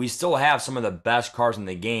Munoz. Like, we still have some of the best cards in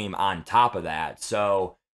the game on top of that.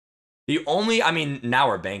 So, now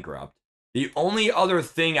we're bankrupt. The only other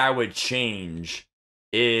thing I would change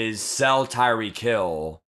is sell Tyreek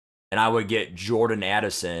Hill, and I would get Jordan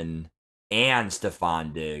Addison and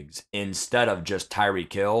Stephon Diggs instead of just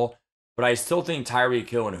Tyreek Hill. But I still think Tyreek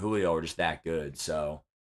Hill and Julio are just that good, so.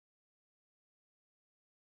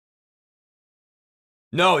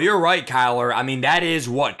 No, you're right, Kyler. I mean, that is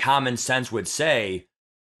what common sense would say.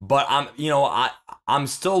 But I'm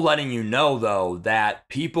still letting you know though that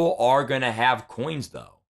people are gonna have coins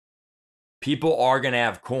though. People are gonna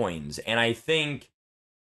have coins, and I think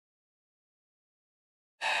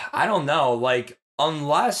I don't know, like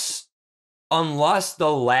unless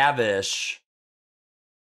the lavish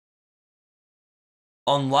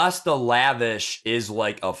is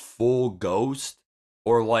like a full ghost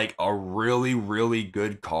or like a really, really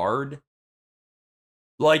good card,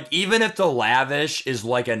 Like, even if the lavish is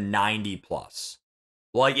like a 90 plus.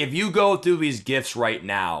 Like, if you go through these gifts right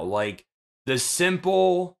now, like, the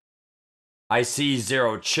simple, I see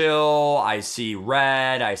zero chill, I see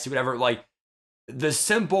red, I see whatever. Like, the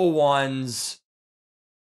simple ones,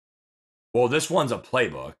 well, this one's a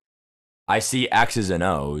playbook. I see X's and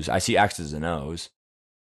O's. I see X's and O's.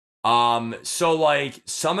 So like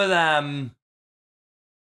some of them,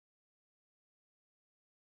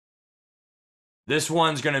 this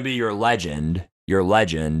one's gonna be your legend,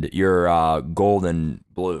 your golden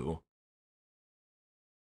blue.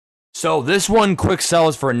 So this one quick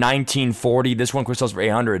sells for 1940. This one quick sells for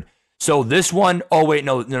 800. So this one, oh wait,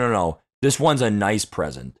 no. This one's a nice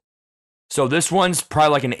present. So this one's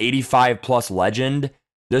probably like an 85 plus legend.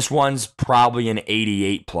 This one's probably an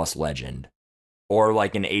 88 plus legend. Or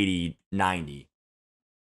like an 80, 90.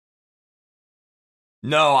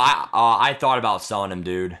 No, I thought about selling him,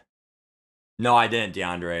 dude. No, I didn't,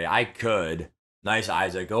 DeAndre. I could. Nice,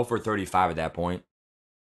 Isaac. Go for 35 at that point.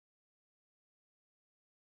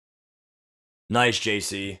 Nice,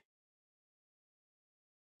 JC.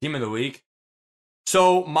 Team of the week.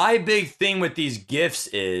 So my big thing with these gifts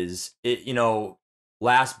is,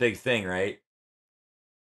 last big thing, right?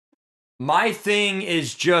 My thing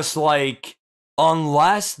is just like,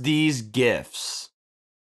 unless these gifts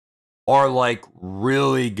are like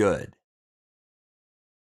really good,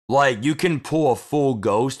 like you can pull a full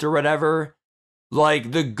ghost or whatever,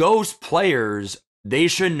 like the ghost players, they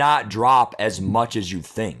should not drop as much as you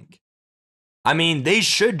think. I mean, they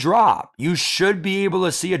should drop. You should be able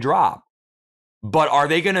to see a drop. But are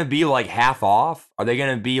they going to be like half off? Are they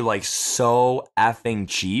going to be like so effing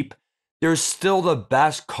cheap? They're still the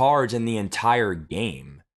best cards in the entire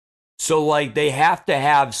game. So like they have to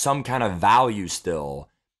have some kind of value still.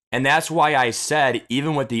 And that's why I said,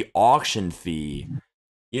 even with the auction fee,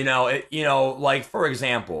 like for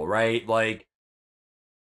example, right? Like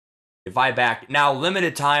if I back now,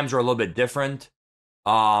 limited times are a little bit different.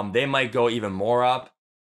 They might go even more up.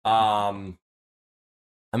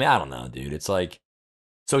 I mean, I don't know, dude. It's like,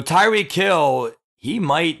 so Tyreek Hill, he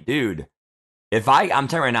might, dude. I'm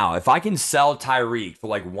telling you right now, if I can sell Tyreek for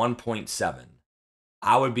like 1.7,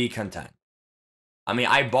 I would be content. I mean,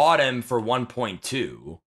 I bought him for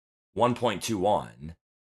 1.2, 1.21.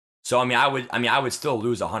 So I would still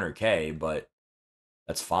lose 100K, but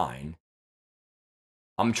that's fine.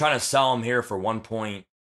 I'm trying to sell him here for 1.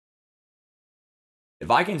 If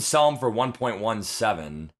I can sell him for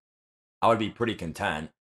 1.17, I would be pretty content.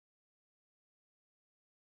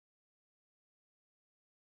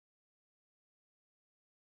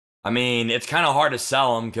 I mean, it's kind of hard to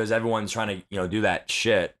sell them because everyone's trying to, do that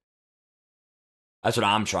shit. That's what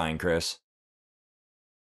I'm trying, Chris.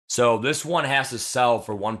 So this one has to sell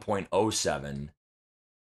for 1.07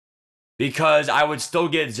 because I would still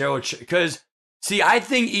get zero. Because, see, I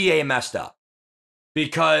think EA messed up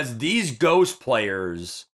because these ghost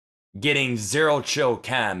players getting zero chill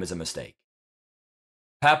chem is a mistake.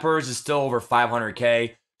 Peppers is still over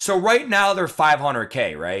 500K. So right now they're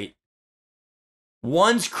 500K, right?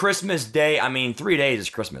 Once Christmas Day, 3 days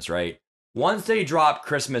is Christmas, right? Once they drop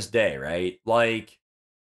Christmas Day, right? Like,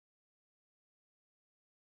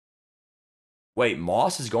 wait,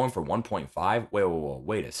 Moss is going for 1.5?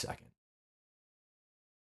 Wait a second.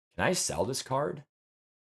 Can I sell this card?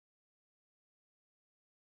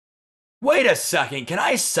 Wait a second, can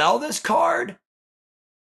I sell this card?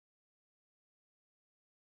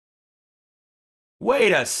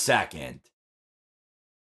 Wait a second.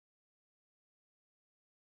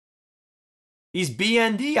 He's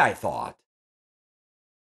BND, I thought.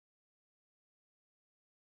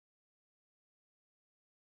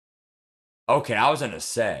 Okay, I was gonna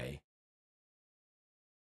say.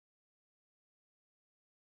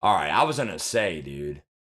 Alright, I was gonna say, dude.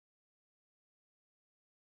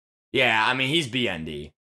 Yeah, he's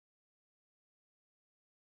BND.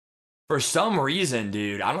 For some reason,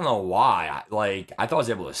 dude, I don't know why. I thought I was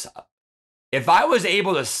able to sell. If I was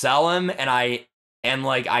able to sell him and I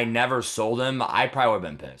never sold him, I probably would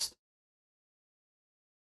have been pissed.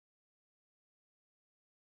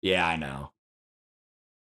 Yeah, I know.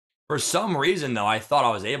 For some reason, though, I thought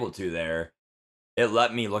I was able to there. It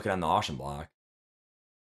let me look it on the auction block.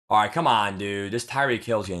 All right, come on, dude. This Tyreek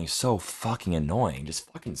Hill's getting so fucking annoying.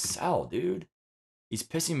 Just fucking sell, dude. He's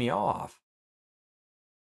pissing me off.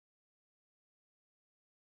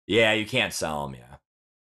 Yeah, you can't sell him, yeah.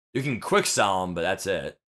 You can quick sell him, but that's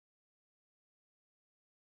it.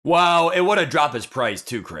 Well, it would have dropped his price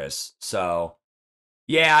too, Chris. So,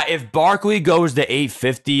 yeah, if Barkley goes to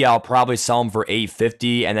 850, I'll probably sell him for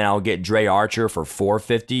 850, and then I'll get Dre Archer for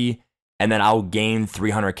 450, and then I'll gain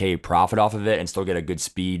 300K profit off of it and still get a good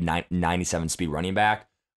speed, 97 speed running back.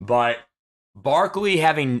 But Barkley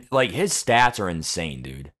having, like, his stats are insane,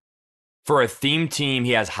 dude. For a theme team,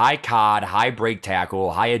 he has high COD, high break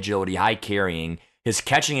tackle, high agility, high carrying. His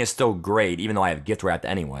catching is still great, even though I have gift wrapped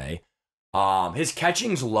anyway. His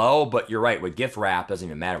catching's low, but you're right. With gift wrap, doesn't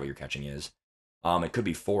even matter what your catching is. It could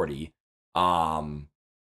be 40.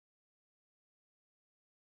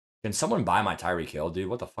 Can someone buy my Tyreek Hill, dude?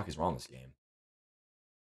 What the fuck is wrong with this game?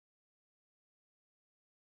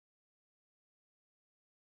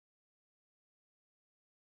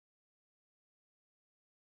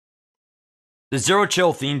 The Zero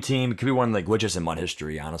Chill theme team could be one of the glitches in MUD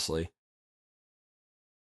history, honestly.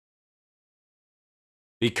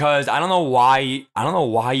 Because I don't know why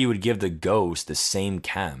you would give the ghost the same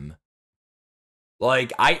chem.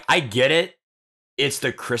 Like, I get it. It's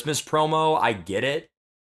the Christmas promo. I get it.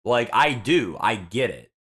 Like, I get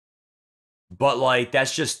it. But, like,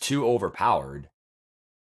 that's just too overpowered.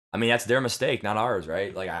 I mean, that's their mistake, not ours,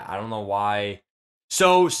 right? Like, I don't know why.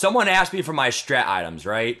 So, someone asked me for my strat items,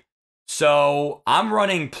 right? So, I'm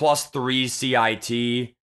running +3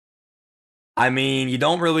 CIT. I mean, you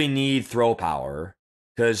don't really need throw power,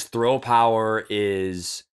 because throw power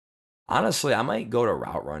is, honestly, I might go to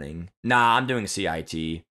route running. Nah, I'm doing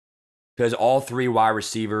CIT, because all 3 wide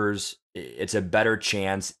receivers, it's a better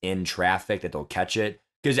chance in traffic that they'll catch it.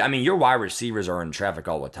 Because, I mean, your wide receivers are in traffic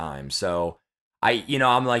all the time. So,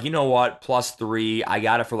 I'm like, you know what? +3, I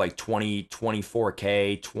got it for like 20,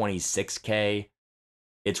 24K, 26K.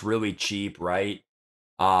 It's really cheap, right?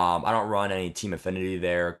 I don't run any team affinity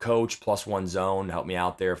there. Coach +1 zone, help me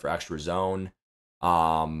out there for extra zone.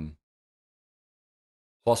 +1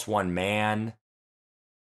 man.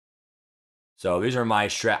 So these are my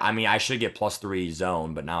strat. I mean, I should get +3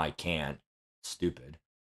 zone, but now I can't. Stupid.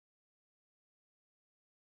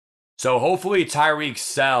 So hopefully Tyreek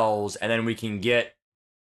sells, and then we can get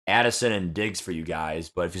Addison and Diggs for you guys.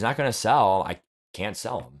 But if he's not going to sell, I can't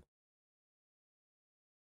sell him.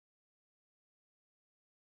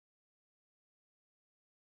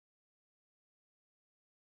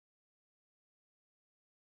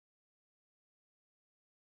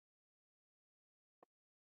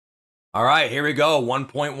 All right, here we go.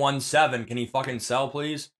 1.17. Can he fucking sell,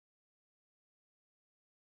 please?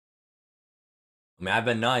 I mean, I've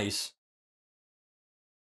been nice.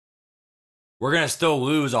 We're gonna still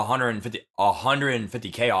lose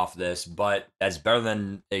 150K off this, but that's better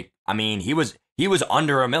than. I mean, he was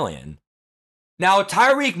under $1 million. Now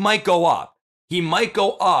Tyreek might go up. He might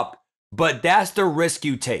go up, but that's the risk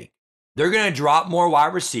you take. They're gonna drop more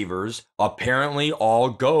wide receivers. Apparently, all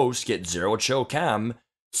ghosts get zero chill chem.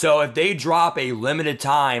 So if they drop a limited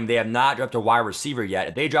time, they have not dropped a wide receiver yet.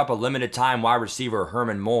 If they drop a limited time wide receiver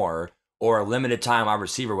Herman Moore or a limited time wide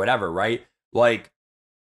receiver, whatever, right? Like,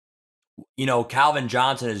 Calvin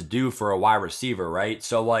Johnson is due for a wide receiver, right?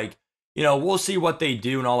 So, like, we'll see what they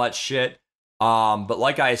do and all that shit. But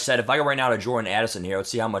like I said, if I go right now to Jordan Addison here, let's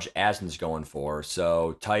see how much Addison's going for.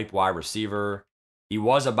 So, type wide receiver. He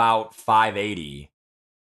was about 580.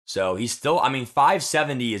 So, he's still, I mean,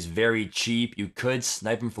 570 is very cheap. You could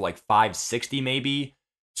snipe him for like 560 maybe.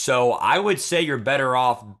 So, I would say you're better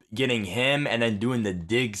off getting him and then doing the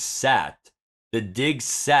dig set. The dig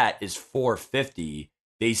set is 450.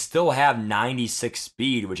 They still have 96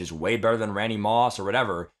 speed, which is way better than Randy Moss or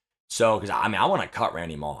whatever. So, because I mean, I want to cut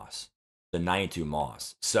Randy Moss, the 92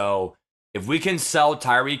 Moss. So, if we can sell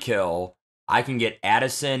Tyreek Hill, I can get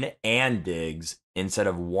Addison and Diggs instead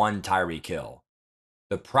of one Tyreek Hill.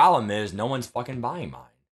 The problem is no one's fucking buying mine.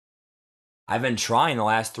 I've been trying the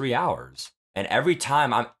last 3 hours, and every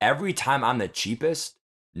time I'm the cheapest,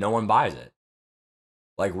 no one buys it.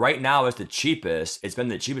 Like right now, it's the cheapest. It's been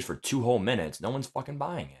the cheapest for 2 whole minutes. No one's fucking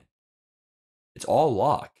buying it. It's all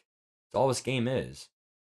luck. It's all this game is.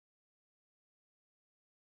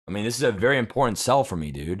 I mean, this is a very important sell for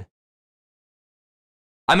me, dude.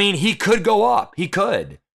 I mean, he could go up. He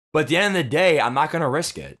could. But at the end of the day, I'm not going to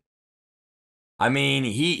risk it. I mean,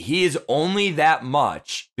 he is only that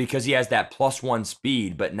much because he has that +1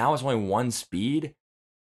 speed, but now it's only 1 speed.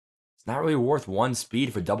 It's not really worth 1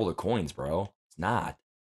 speed for double the coins, bro. It's not.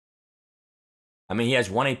 I mean, he has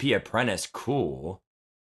 1 AP apprentice. Cool.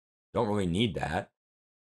 Don't really need that.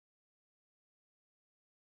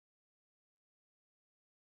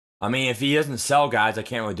 I mean, if he doesn't sell, guys, I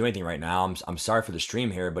can't really do anything right now. I'm sorry for the stream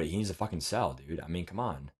here, but he needs to fucking sell, dude. I mean, come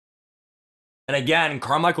on. And again,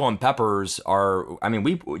 Carmichael and Peppers are. I mean,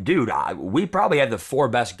 we probably have the 4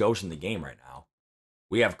 best ghosts in the game right now.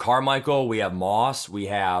 We have Carmichael, we have Moss, we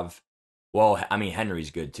have. Well, I mean,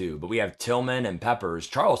 Henry's good too, but we have Tillman and Peppers.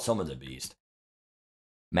 Charles Tillman's a beast.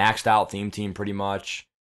 Maxed out theme team pretty much.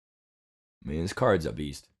 I mean, this card's a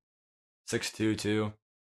beast. 6-2 too.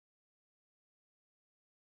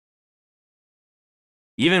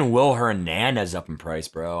 Even Will Hernandez up in price,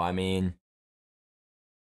 bro. I mean,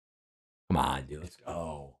 come on, dude. Let's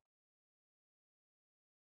go.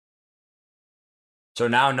 So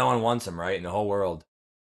now no one wants him, right? In the whole world.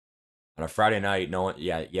 On a Friday night, no one,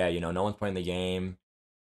 no one's playing the game.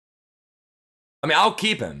 I mean, I'll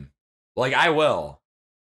keep him. Like, I will.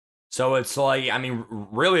 So it's like, I mean,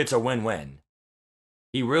 really, it's a win-win.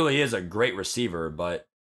 He really is a great receiver, but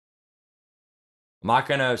I'm not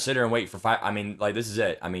gonna sit here and wait for 5. I mean, like, this is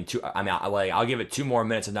it. I mean, I'll give it 2 more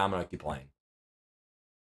minutes and now I'm gonna keep playing.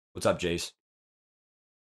 What's up, Jace?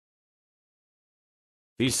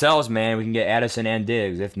 If he sells, man, we can get Addison and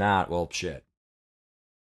Diggs. If not, well, shit.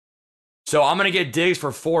 So I'm gonna get Diggs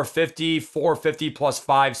for 450 plus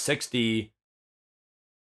 560.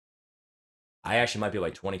 I actually might be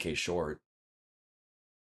like 20K short.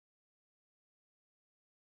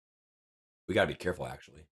 We gotta be careful,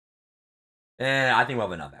 actually. I think we'll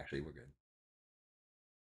have enough, actually. We're good.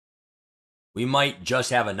 We might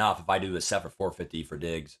just have enough if I do the set for 450 for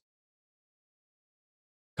Diggs.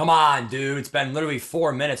 Come on, dude. It's been literally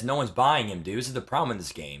 4 minutes. No one's buying him, dude. This is the problem in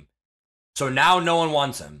this game. So now no one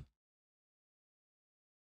wants him.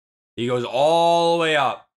 He goes all the way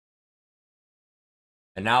up.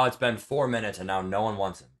 And now it's been 4 minutes and now no one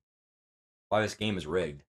wants him. Why this game is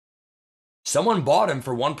rigged. Someone bought him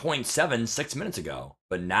for 1.7 6 minutes ago.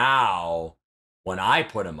 But now, when I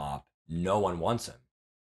put him up, no one wants him.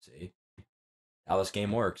 See? How this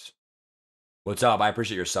game works. What's up? I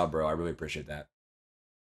appreciate your sub, bro. I really appreciate that.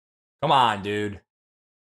 Come on, dude.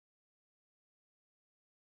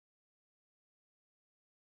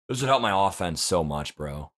 This would help my offense so much,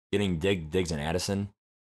 bro. Getting Diggs and Addison.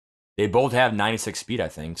 They both have 96 speed, I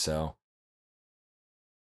think, so.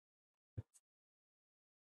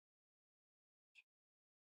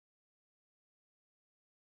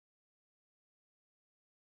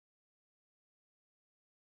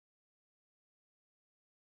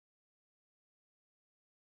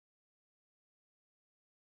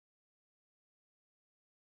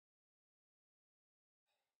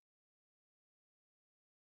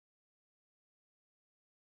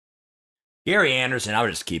 Gary Anderson, I would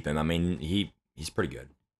just keep him. I mean, he's pretty good.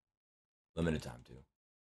 Limited time, too.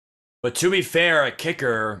 But to be fair, a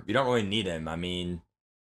kicker, you don't really need him. I mean,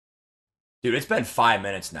 dude, it's been 5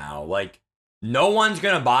 minutes now. Like, no one's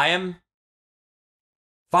going to buy him.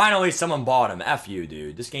 Finally, someone bought him. F you,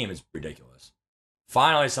 dude. This game is ridiculous.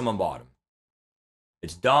 Finally, someone bought him.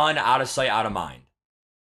 It's done, out of sight, out of mind.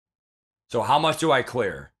 So how much do I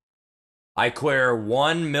clear? I clear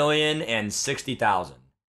 1,060,000.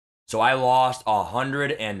 So I lost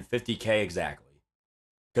 150K exactly.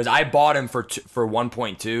 Because I bought him for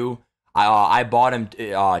 1.2. I bought him.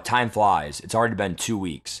 Time flies. It's already been 2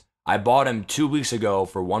 weeks. I bought him 2 weeks ago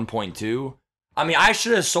for 1.2. I mean, I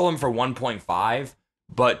should have sold him for 1.5.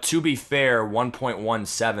 But to be fair,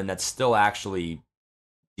 1.17. That's still actually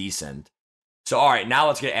decent. So all right, now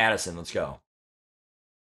let's get Addison. Let's go.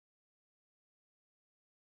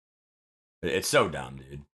 It's so dumb,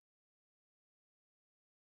 dude.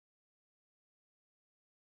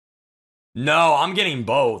 No, I'm getting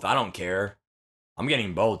both. I don't care. I'm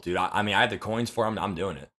getting both, dude. I mean, I have the coins for him. I'm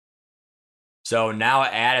doing it. So now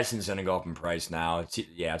Addison's going to go up in price now. It's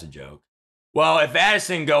a joke. Well, if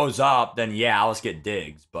Addison goes up, then yeah, let's get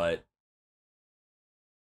Diggs. But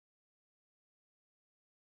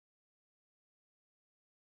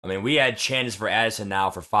I mean, we had chances for Addison now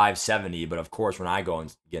for 570. But of course, when I go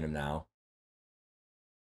and get him now.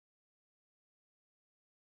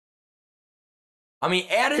 I mean,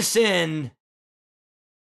 Addison,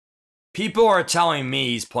 people are telling me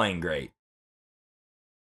he's playing great.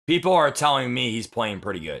 People are telling me he's playing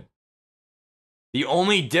pretty good. The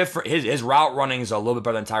only difference, his route running is a little bit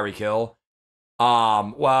better than Tyreek Hill.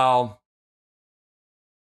 Well,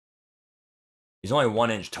 he's only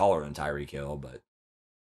 1 inch taller than Tyreek Hill, but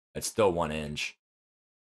it's still 1 inch.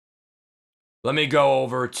 Let me go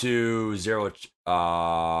over to 0.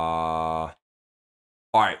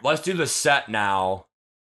 All right, let's do the set now.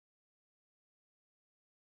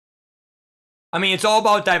 I mean, it's all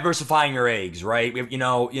about diversifying your eggs, right? You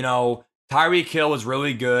know, Tyreek Hill was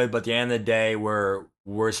really good, but at the end of the day, we're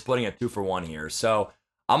splitting a 2-for-1 here. So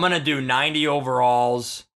I'm gonna do 90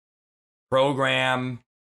 overalls. Program.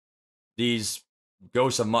 These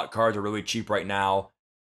Ghosts of Mutt cards are really cheap right now.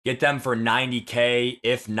 Get them for 90K,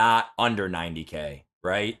 if not under 90K,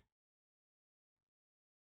 right?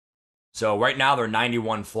 So right now they're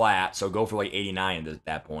 91 flat, so go for like 89 at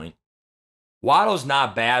that point. Waddle's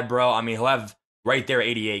not bad, bro. I mean, he'll have Right there,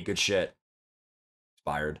 88. Good shit.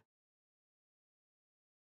 Expired.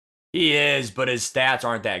 He is, but his stats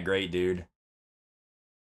aren't that great, dude.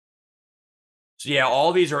 So yeah,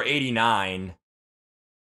 all these are 89.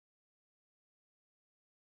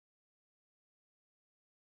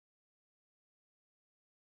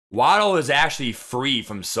 Waddle is actually free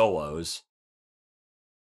from solos.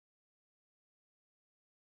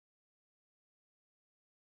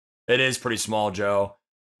 It is pretty small, Joe.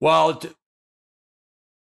 Well,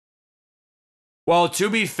 to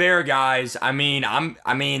be fair, guys, I mean,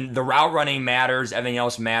 the route running matters, everything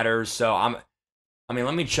else matters. So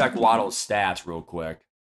let me check Waddle's stats real quick.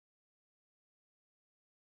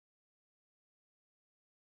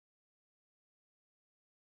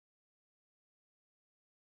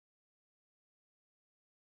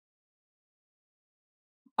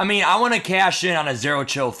 I mean, I want to cash in on a zero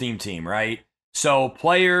chill theme team, right? So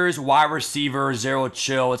players, wide receiver, zero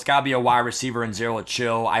chill. It's gotta be a wide receiver and zero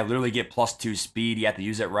chill. I literally get +2 speed. You have to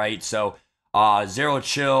use it right. So zero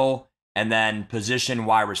chill and then position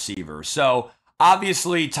wide receiver. So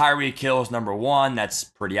obviously Tyreek Hill is number one. That's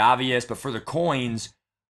pretty obvious. But for the coins,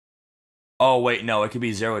 oh wait, no, it could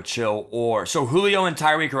be zero chill or so Julio and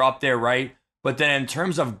Tyreek are up there, right? But then in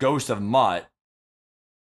terms of Ghost of Mutt,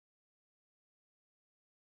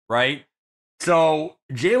 right? So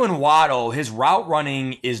Jalen Waddle, his route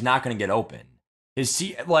running is not going to get open.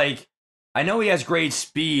 I know he has great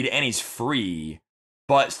speed and he's free,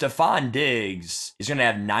 but Stephon Diggs is going to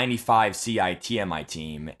have 95 CIT on my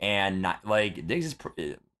team, and Diggs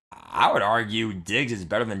is. I would argue Diggs is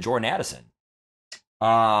better than Jordan Addison.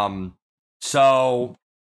 So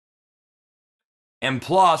and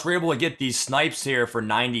plus we're able to get these snipes here for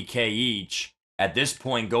 90K each. At this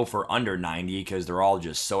point, go for under 90 because they're all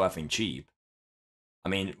just so effing cheap. I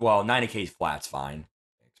mean, well, 90K flat's fine.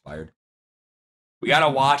 Expired. We gotta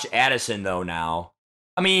watch Addison though now.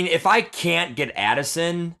 I mean, if I can't get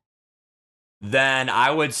Addison, then I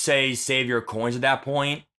would say save your coins at that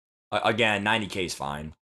point. Again, 90K is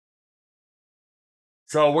fine.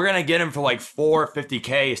 So we're gonna get him for like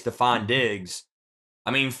 450K, Stephon Diggs.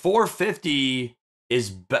 I mean, 450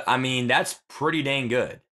 is, I mean, that's pretty dang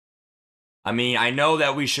good. I mean, I know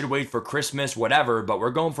that we should wait for Christmas, whatever, but we're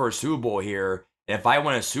going for a Super Bowl here. And if I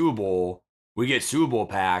win a Super Bowl, we get Super Bowl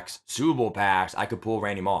packs. Super Bowl packs, I could pull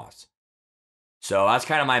Randy Moss. So that's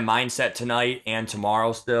kind of my mindset tonight and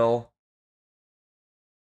tomorrow still.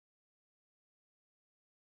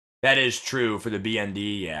 That is true for the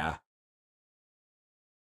BND, yeah.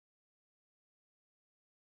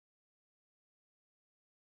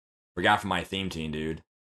 Forgot for my theme team, dude.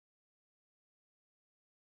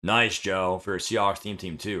 Nice, Joe, for Seahawks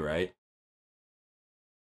team too, right?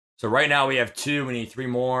 So right now we have two. We need three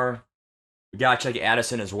more. We gotta check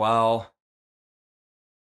Addison as well.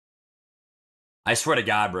 I swear to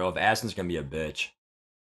God, bro, if Addison's gonna be a bitch.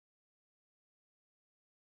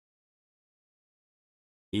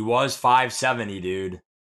 He was 570, dude.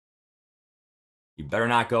 You better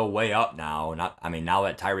not go way up now. Now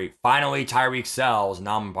that Tyreek sells,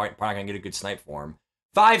 now I'm probably not gonna get a good snipe for him.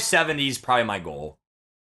 570 is probably my goal.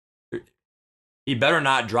 He better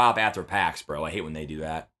not drop after packs, bro. I hate when they do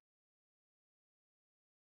that.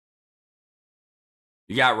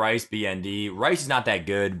 You got Rice, BND. Rice is not that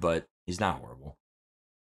good, but he's not horrible.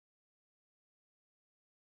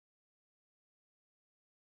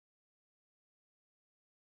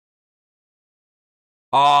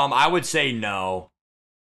 I would say no.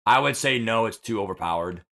 I would say no, it's too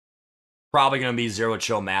overpowered. Probably gonna be zero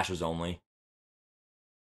chill masters only.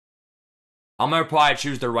 I'm gonna probably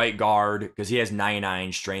choose the right guard because he has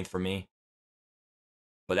 99 strength for me.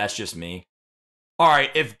 But that's just me.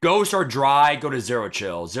 Alright, if ghosts are dry, go to zero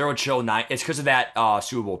chill. Zero chill 9. It's because of that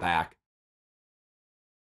Super Bowl pack.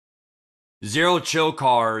 Zero chill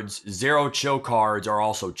cards are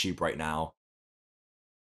also cheap right now.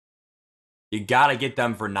 You gotta get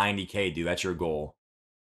them for 90K, dude. That's your goal.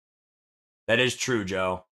 That is true,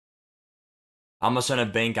 Joe. I'm gonna send a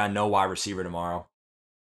bank on no wide receiver tomorrow.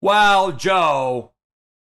 Well, Joe,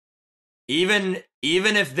 even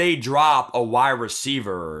if they drop a wide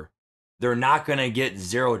receiver, they're not gonna get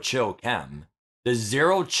zero chill chem. The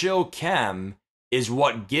zero chill chem is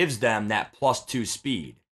what gives them that +2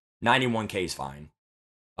 speed. 91K is fine.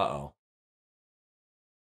 Uh-oh. All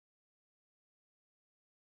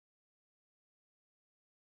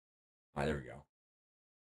right, there we go.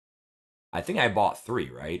 I think I bought 3,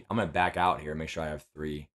 right? I'm going to back out here and make sure I have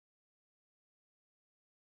 3.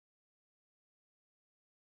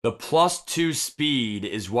 The +2 speed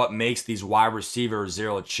is what makes these wide receivers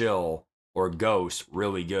zero chill or ghost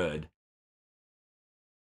really good.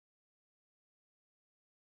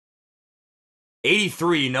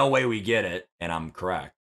 83, no way we get it, and I'm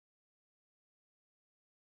correct.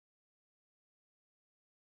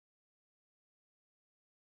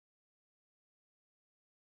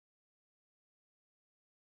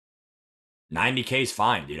 $90K is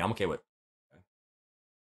fine, dude. I'm okay with.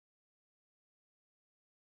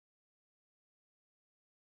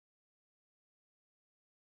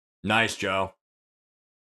 Nice, Joe.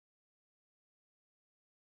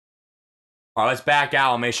 All right, let's back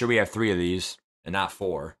out and make sure we have 3 of these and not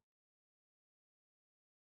 4.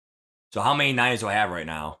 So how many 90s do I have right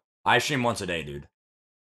now? I stream once a day, dude.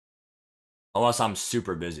 Unless I'm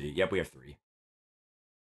super busy. Yep, we have 3.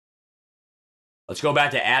 Let's go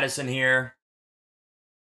back to Addison here.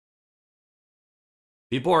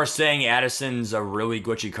 People are saying Addison's a really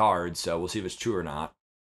glitchy card, so we'll see if it's true or not.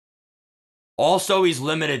 Also, he's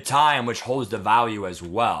limited time, which holds the value as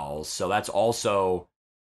well, so that's also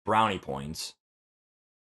brownie points.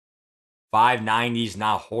 590 is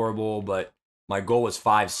not horrible, but my goal was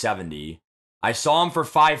 570. I saw him for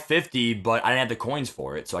 550, but I didn't have the coins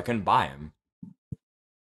for it, so I couldn't buy him.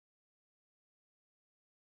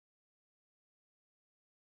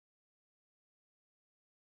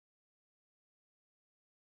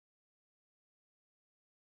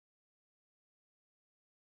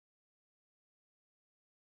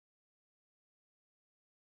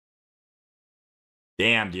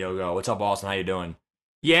 Damn, Diogo. What's up, Austin? How you doing?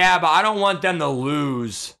 Yeah, but I don't want them to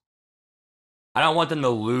lose. I don't want them to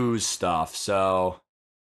lose stuff, so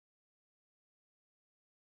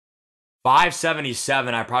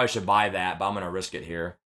 577, I probably should buy that, but I'm going to risk it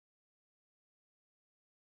here.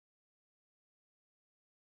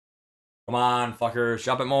 Come on, fucker.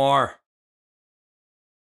 Shop it more.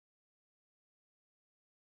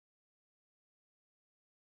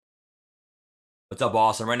 What's up,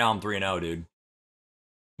 Austin? Right now I'm 3-0, dude.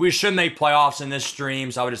 We should make playoffs in this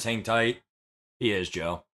stream, so I would just hang tight. He is,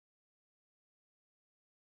 Joe.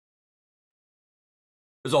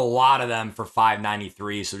 There's a lot of them for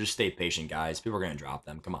 593, so just stay patient, guys. People are going to drop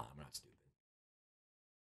them. Come on, I'm not stupid.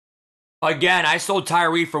 Again, I sold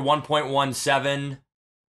Tyree for 1.17.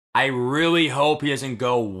 I really hope he doesn't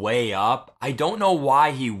go way up. I don't know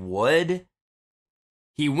why he would.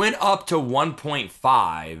 He went up to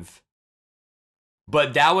 1.5,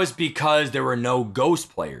 but that was because there were no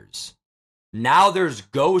ghost players. Now there's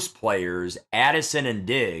ghost players, Addison and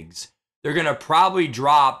Diggs. They're going to probably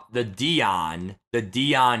drop the Dion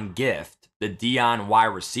gift, the Dion wide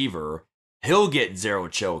receiver. He'll get 0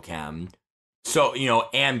 chill chem. So,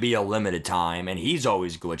 and be a limited time, and he's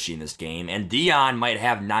always glitchy in this game. And Dion might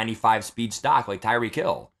have 95 speed stock like Tyreek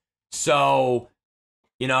Hill. So,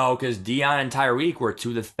 because Dion and Tyreek were 2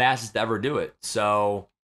 of the fastest to ever do it. So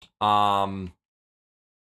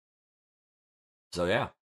yeah.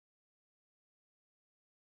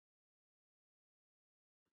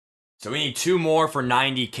 So we need 2 more for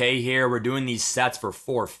 90K here. We're doing these sets for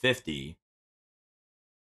 450.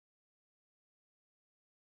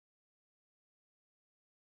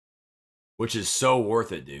 Which is so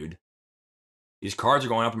worth it, dude. These cards are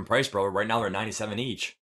going up in price, bro. Right now they're 97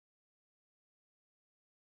 each.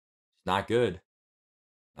 It's not good.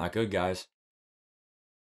 Not good, guys.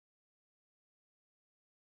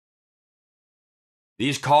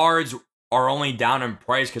 These cards are only down in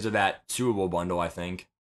price because of that Super Bowl bundle, I think.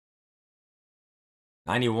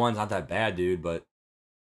 91's not that bad, dude, but...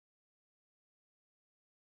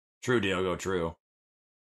 True, Diogo, true.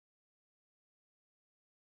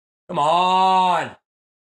 Come on!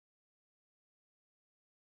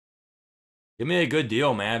 Give me a good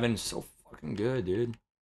deal, man. I've been so fucking good, dude.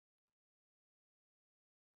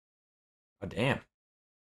 God damn.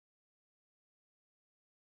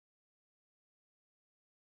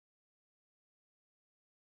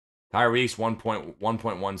 Tyreek's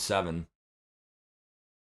 1.17.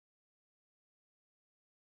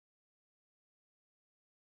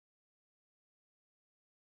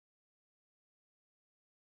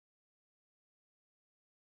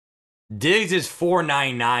 Diggs is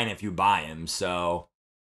 499 if you buy him, so.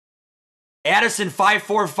 Addison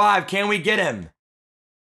 545, can we get him?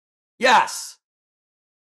 Yes.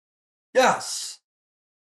 Yes.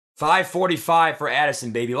 545 for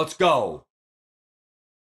Addison, baby. Let's go.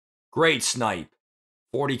 Great snipe.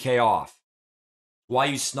 40K off. Why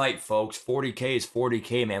you snipe, folks? 40K is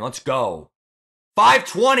 40K, man. Let's go.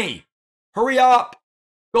 520. Hurry up.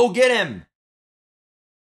 Go get him.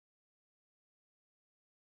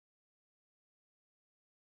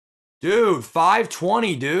 Dude,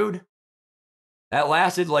 520, dude. That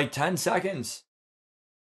lasted like 10 seconds.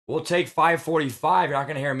 We'll take 545. You're not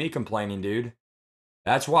going to hear me complaining, dude.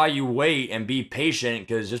 That's why you wait and be patient,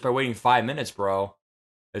 because just by waiting 5 minutes, bro.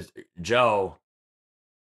 Joe,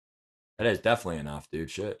 That is definitely enough,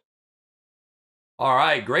 dude. Shit. All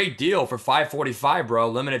right, great deal for 545, bro.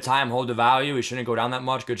 Limited time, hold the value. We shouldn't go down that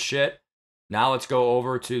much. Good shit. Now let's go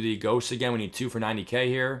over to the ghosts again. We need 2 for 90K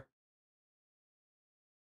here.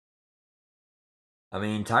 I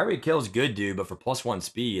mean, Tyreek Hill's good, dude, but for +1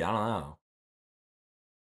 speed, I don't know.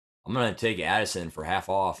 I'm going to take Addison for half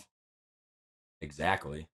off.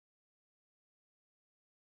 Exactly.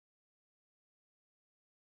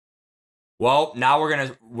 Well, now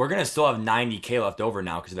we're gonna still have 90K left over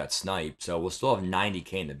now because of that snipe. So we'll still have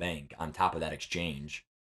 90K in the bank on top of that exchange.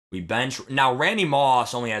 We bench now. Randy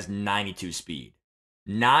Moss only has 92 speed.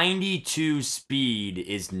 92 speed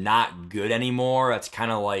is not good anymore. That's kind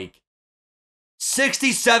of like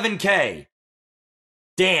 67K.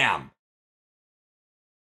 Damn.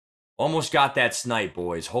 Almost got that snipe,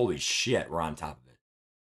 boys. Holy shit, we're on top of it.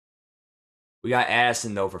 We got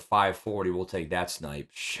Addison though for 540. We'll take that snipe.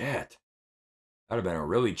 Shit. That would have been a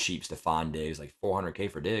really cheap Stephon Diggs, like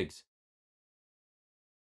 400K for Diggs.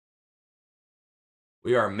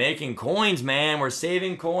 We are making coins, man. We're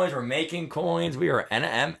saving coins. We're making coins. We are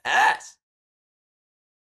NMS.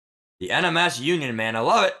 The NMS Union, man. I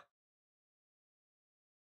love it.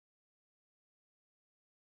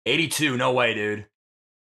 82. No way, dude.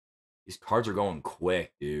 These cards are going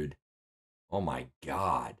quick, dude. Oh my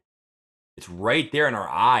God. It's right there in our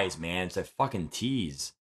eyes, man. It's a fucking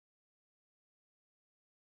tease.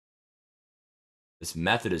 This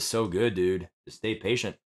method is so good, dude. Just stay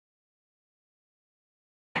patient.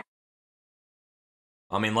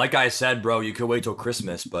 I mean, like I said, bro, you could wait till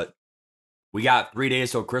Christmas, but we got 3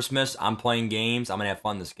 days till Christmas. I'm playing games. I'm going to have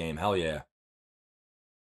fun this game. Hell yeah.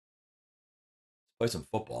 Let's play some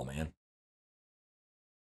football, man.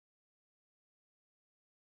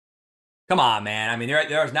 Come on, man. I mean,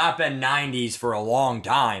 there's not been 90s for a long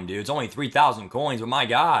time, dude. It's only 3,000 coins, but my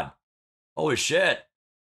God. Holy shit.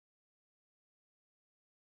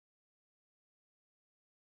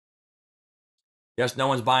 Guess no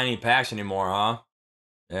one's buying any packs anymore, huh?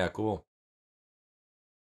 Yeah, cool.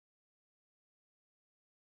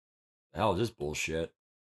 The hell is this bullshit?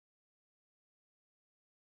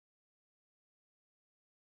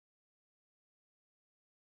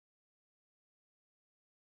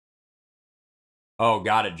 Oh,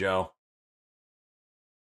 got it, Joe.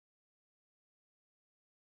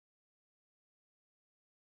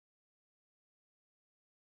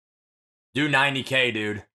 Do 90K,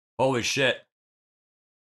 dude. Holy shit.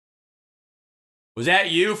 Was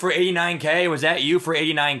that you for 89K? Was that you for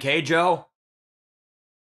 89K, Joe?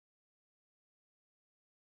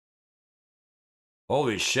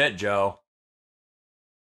 Holy shit, Joe.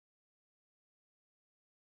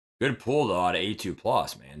 Good pull, though, out of 82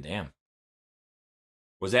 plus, man. Damn.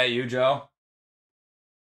 Was that you, Joe?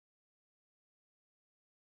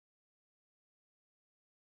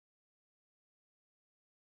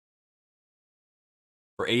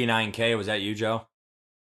 For 89K, was that you, Joe?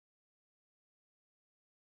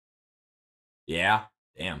 Yeah?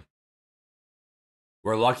 Damn.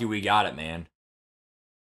 We're lucky we got it, man.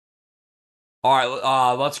 All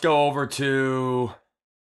right, let's go over to...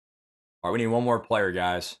 All right, we need one more player,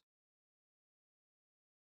 guys.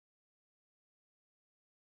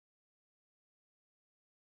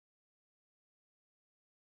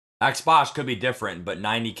 Xbox could be different, but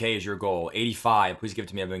 90K is your goal. 85. Please give it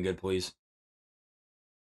to me. I've been good, please.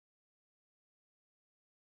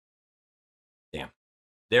 Damn.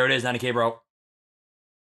 There it is, 90K, bro.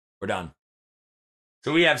 We're done.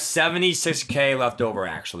 So we have 76K left over,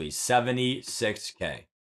 actually. 76K.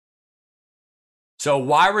 So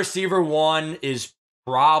wide receiver 1 is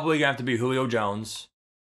probably going to have to be Julio Jones.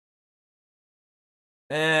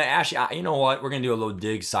 Actually, you know what? We're going to do a little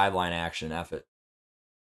dig sideline action. F it.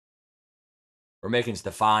 We're making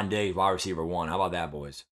Stephon Diggs wide receiver 1. How about that,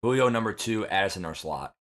 boys? Julio number 2, Addison our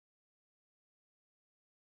slot.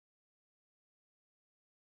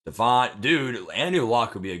 Stephon, dude, Andrew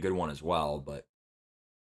Luck would be a good one as well, but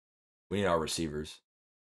we need our receivers.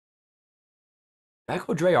 Did I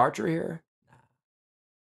go Dre Archer here?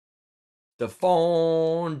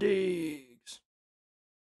 Stephon Diggs.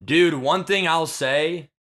 Dude, one thing I'll say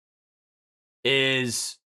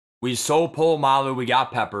is we sold Polamalu, we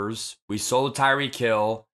got Peppers. We sold Tyreek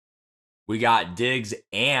Hill. We got Diggs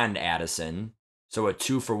and Addison. So a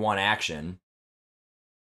 2-for-1 action.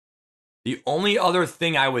 The only other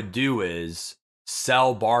thing I would do is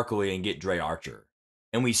sell Barkley and get Dre Archer.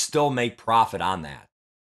 And we still make profit on that.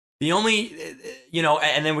 The only,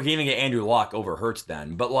 and then we can even get Andrew Luck over Hurts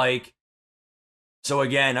then. But like, so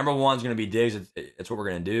again, number 1 is going to be Diggs. It's what we're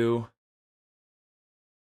going to do.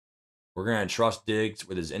 We're going to trust Diggs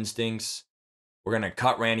with his instincts. We're going to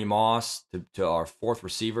cut Randy Moss to our 4th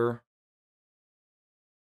receiver.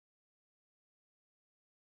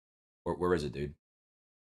 Where is it, dude?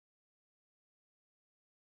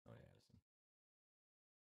 Oh,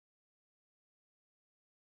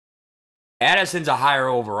 yeah. Addison's a higher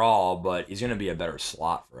overall, but he's gonna be a better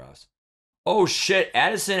slot for us. Oh shit,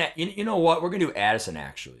 Addison. You know what? We're gonna do Addison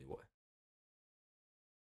actually.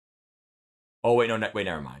 Oh wait, no, wait,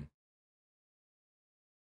 never mind.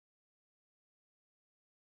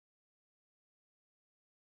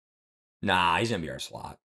 Nah, he's gonna be our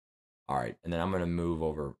slot. All right, and then I'm gonna move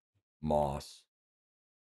over Moss.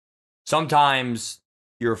 Sometimes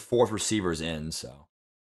your fourth receiver's in, so.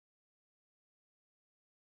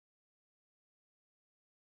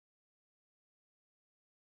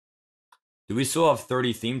 Do we still have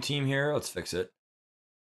 30 theme team here? Let's fix it.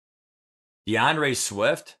 DeAndre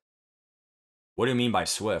Swift? What do you mean by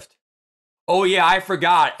Swift? Oh yeah, I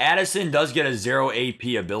forgot. Addison does get a 0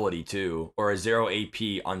 AP ability too, or a 0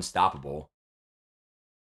 AP unstoppable.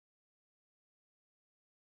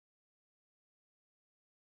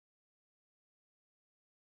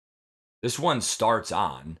 This one starts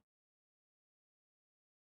on.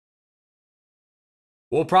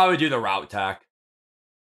 We'll probably do the route tech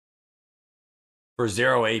for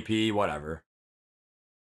 0 AP, whatever.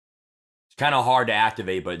 It's kind of hard to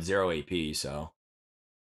activate, but it's 0 AP, so.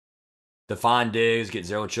 Stephon Diggs get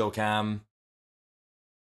 0 chill chem.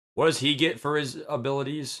 What does he get for his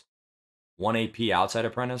abilities? 1 AP outside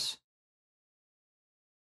apprentice.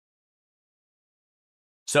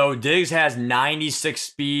 So Diggs has 96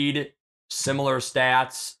 speed, similar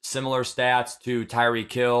stats to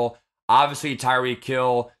Tyreek Hill. Obviously, Tyreek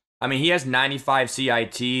Hill, I mean, he has 95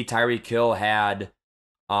 CIT. Tyreek Hill had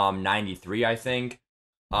 93, I think.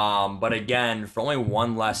 But again, for only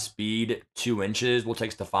one less speed, 2 inches, we'll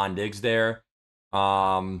take Stephon Diggs there.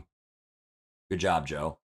 Good job,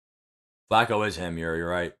 Joe. Flacco is him. You're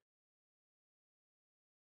right.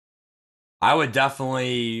 I would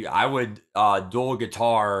dual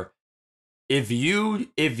guitar. If you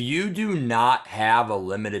do not have a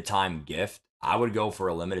limited time gift, I would go for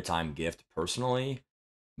a limited time gift personally,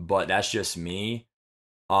 but that's just me.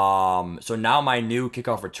 So now my new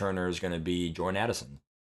kickoff returner is gonna be Jordan Addison.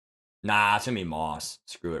 Nah, it's gonna be Moss.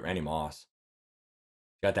 Screw it, Randy Moss.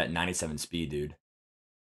 Got that 97 speed, dude.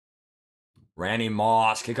 Randy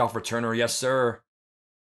Moss, kickoff returner, yes sir.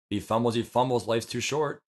 He fumbles, life's too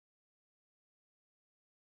short.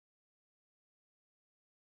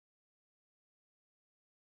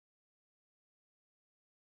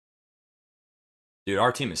 Dude,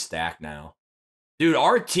 our team is stacked now. Dude,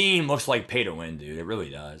 our team looks like pay to win, dude. It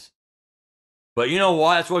really does. But you know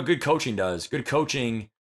what? That's what good coaching does. Good coaching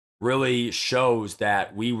really shows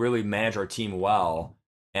that we really manage our team well.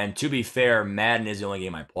 And to be fair, Madden is the only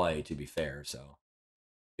game I play, to be fair. So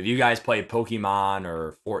if you guys play Pokemon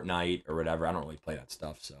or Fortnite or whatever, I don't really play that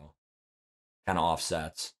stuff. So kind of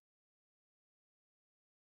offsets.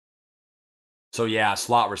 So yeah,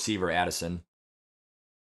 slot receiver Addison.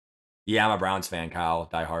 Yeah, I'm a Browns fan, Kyle.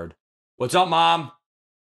 Die hard. What's up, Mom?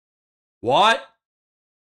 What?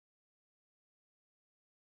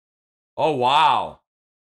 Oh, wow.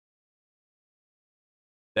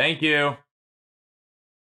 Thank you.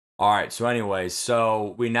 All right. So, anyways,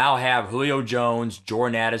 so we now have Julio Jones,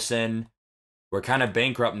 Jordan Addison. We're kind of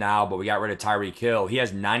bankrupt now, but we got rid of Tyreek Hill. He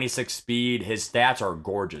has 96 speed. His stats are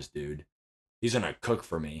gorgeous, dude. He's going to cook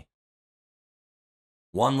for me.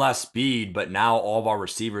 One less speed, but now all of our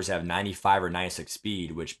receivers have 95 or 96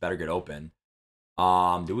 speed, which better get open.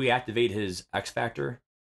 Do we activate his X Factor?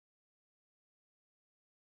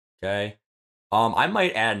 Okay. I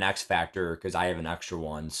might add an X Factor because I have an extra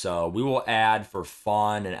one. So we will add for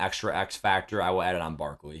fun an extra X Factor. I will add it on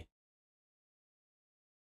Barkley.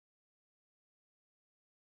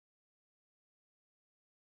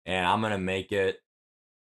 And I'm going to make it.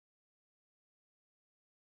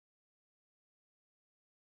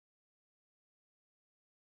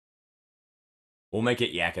 We'll make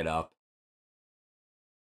it Yak It Up.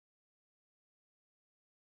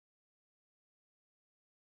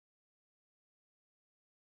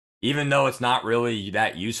 Even though it's not really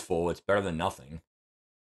that useful, it's better than nothing.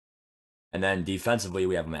 And then defensively,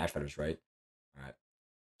 we have match fighters, right? All right.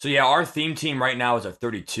 So yeah, our theme team right now is at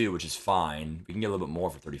 32, which is fine. We can get a little bit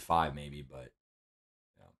more for 35, maybe, but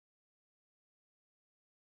yeah.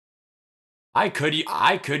 I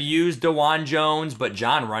could use DeJuan Jones, but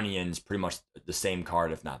John Runyon's pretty much the same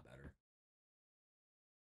card, if not better.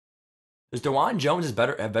 Does DeJuan Jones have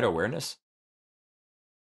better awareness?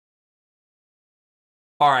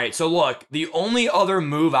 All right, so look, the only other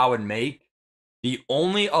move I would make, is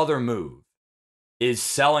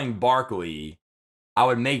selling Barkley. I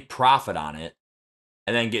would make profit on it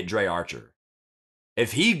and then get Dre Archer.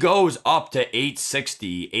 If he goes up to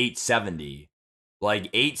 860, 870, like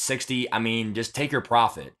 860, I mean, just take your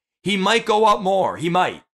profit. He might go up more. He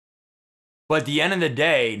might. But at the end of the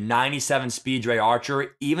day, 97 speed Dre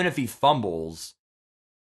Archer, even if he fumbles,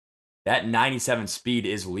 that 97 speed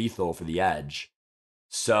is lethal for the edge.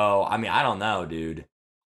 So, I mean, I don't know, dude.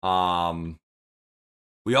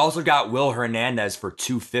 We also got Will Hernandez for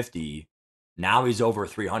 250. Now he's over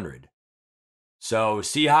 300. So,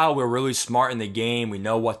 see how we're really smart in the game. We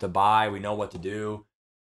know what to buy. We know what to do.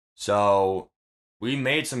 So, we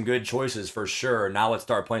made some good choices for sure. Now let's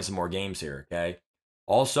start playing some more games here, okay?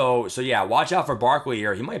 Also, so yeah, watch out for Barkley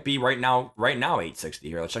here. He might be right now 860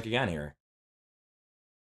 here. Let's check again here.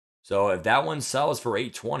 So if that one sells for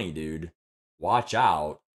 820, dude, watch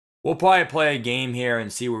out. We'll probably play a game here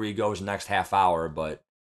and see where he goes next half hour, but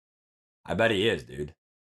I bet he is, dude.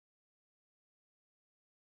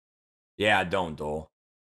 Yeah, don't, Dole.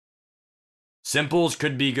 Simples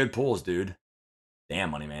could be good pulls, dude.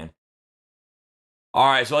 Damn, money, man. All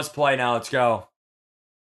right, so let's play now. Let's go.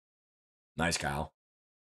 Nice, Kyle.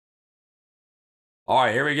 All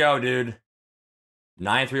right, here we go, dude.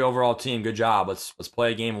 9-3 overall team. Good job. Let's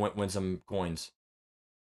play a game and win some coins.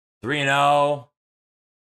 3-0.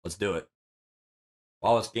 Let's do it.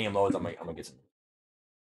 While this game loads, I'm gonna get some.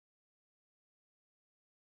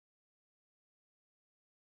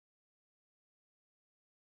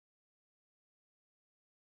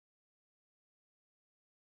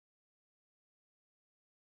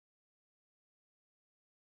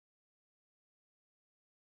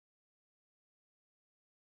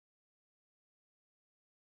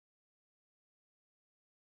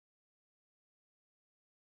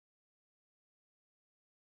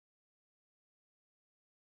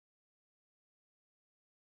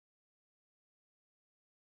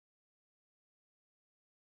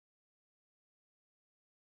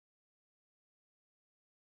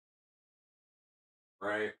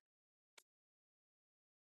 Right.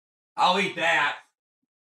 I'll eat that.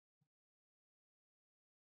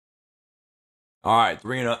 All right,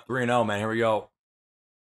 3-0, man. Here we go.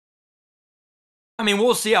 I mean,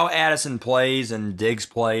 we'll see how Addison plays and Diggs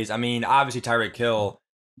plays. I mean, obviously Tyreek Hill,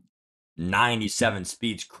 97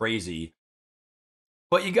 speed's crazy.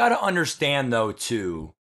 But you got to understand, though,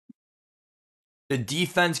 too, the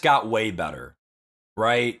defense got way better,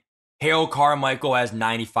 right? Harold Carmichael has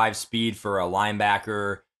 95 speed for a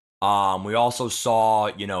linebacker. We also saw,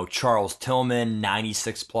 Charles Tillman,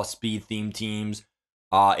 96 plus speed theme teams.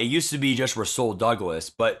 It used to be just Rasul Douglas,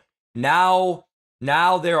 but now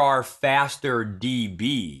there are faster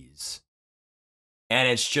DBs. And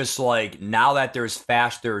it's just like, now that there's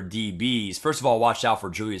faster DBs, first of all, watch out for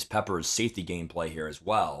Julius Pepper's safety gameplay here as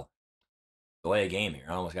well. Delay a game here. I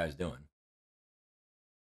don't know what this guy's doing.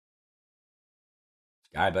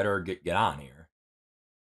 This guy better get on here.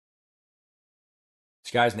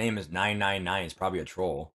 This guy's name is 999. He's probably a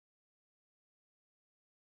troll.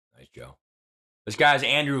 Nice, Joe. This guy's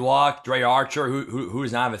Andrew Luck, Dre Archer, who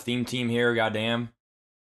does not have a theme team here, goddamn.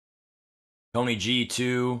 Tony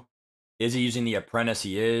G2. Is he using the apprentice?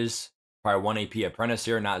 He is. Probably 1 AP apprentice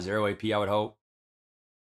here, not 0 AP, I would hope.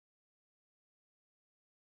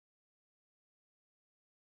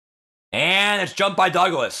 And it's jumped by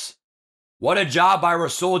Douglas. What a job by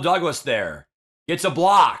Rasul Douglas there. Gets a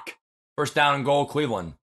block. First down and goal,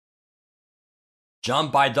 Cleveland.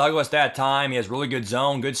 Jump by Douglas that time. He has really good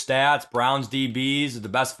zone, good stats. Browns DBs is the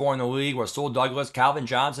best four in the league. Rasul Douglas, Calvin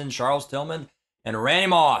Johnson, Charles Tillman, and Randy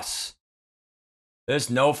Moss. This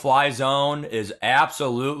no-fly zone is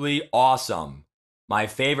absolutely awesome. My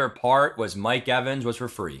favorite part was Mike Evans was for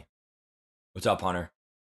free. What's up, Hunter?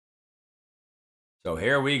 So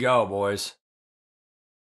here we go, boys.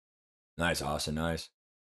 Nice, Austin, nice.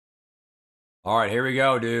 All right, here we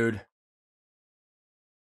go, dude.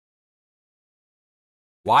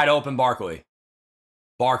 Wide open Barkley.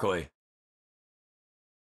 Barkley.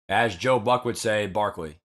 As Joe Buck would say,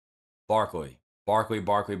 Barkley. Barkley. Barkley,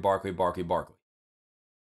 Barkley, Barkley, Barkley, Barkley.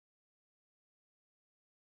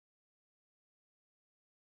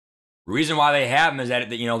 Reason why they have him is that,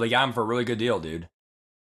 they got him for a really good deal, dude.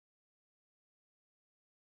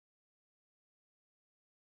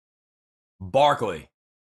 Barkley.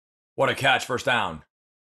 What a catch, first down.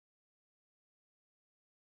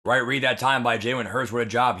 Right, read that time by Jalen Hurts. What a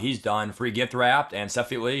job he's done. Free gift wrapped and set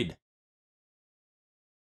feet lead.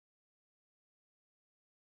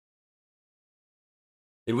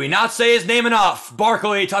 Did we not say his name enough?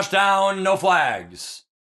 Barkley, touchdown, no flags.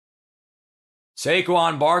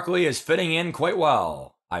 Saquon Barkley is fitting in quite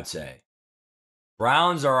well, I'd say.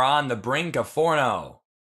 Browns are on the brink of 4-0.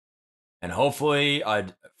 And hopefully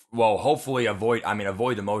avoid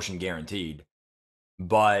demotion guaranteed.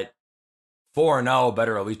 but 4-0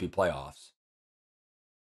 better at least be playoffs.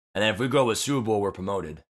 And then if we go with Super Bowl, we're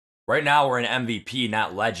promoted. Right now we're in MVP,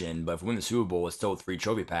 not legend, but if we win the Super Bowl, it's still 3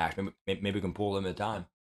 trophy packs. Maybe we can pull them at a time.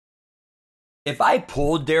 If I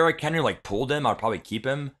pulled Derrick Henry, like pulled him, I'd probably keep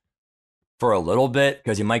him for a little bit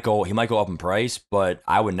because he might go up in price, but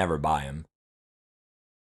I would never buy him.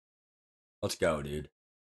 Let's go, dude.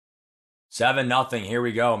 7-0. Here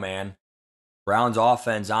we go, man. Browns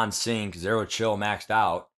offense on sync, 0 chill maxed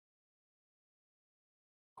out.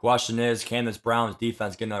 Question is, can this Browns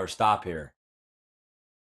defense get another stop here?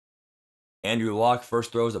 Andrew Luck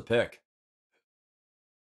first throws a pick.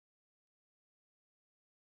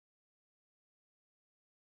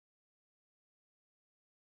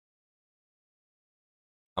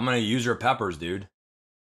 I'm gonna use your peppers, dude.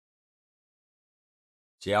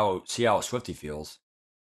 See how Swifty feels.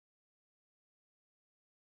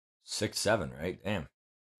 6-7, right? Damn.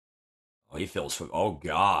 Oh, he feels Swift. Oh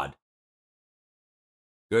God.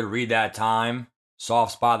 Good read that time.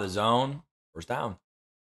 Soft spot of the zone. First down.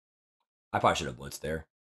 I probably should have blitzed there.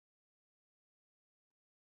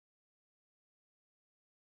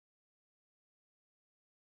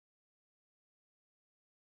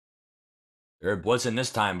 They're blitzing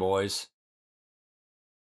this time, boys.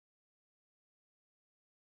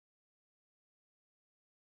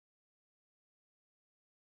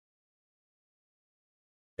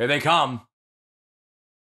 Here they come.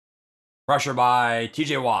 Pressure by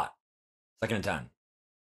TJ Watt. 2nd and 10.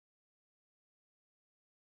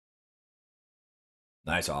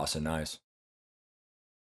 Nice, Austin. Nice.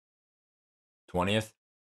 20th.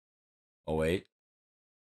 Oh, wait.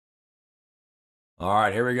 All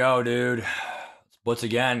right, here we go, dude. Let's blitz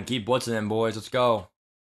again. Keep blitzing him, boys. Let's go.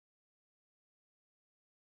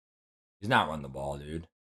 He's not running the ball, dude.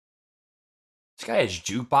 This guy has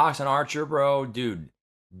jukebox and Archer, bro. Dude,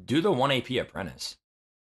 do the 1 AP apprentice.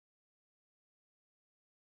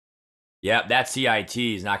 Yep, that CIT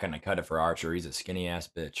is not going to cut it for Archer. He's a skinny ass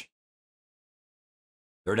bitch.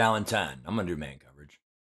 3rd down and 10. I'm going to do man coverage.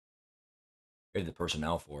 Get the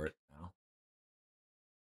personnel for it. No.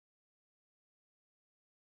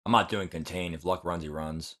 I'm not doing contain. If Luck runs, he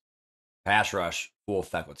runs. Pass rush, full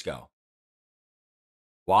effect. Let's go.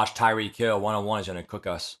 Watch Tyreek Hill. 1-on-1 is going to cook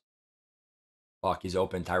us. Fuck, he's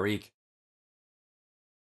open. Tyreek.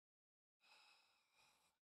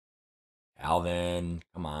 Calvin,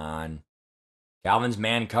 come on. Calvin's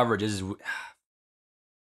man coverage is.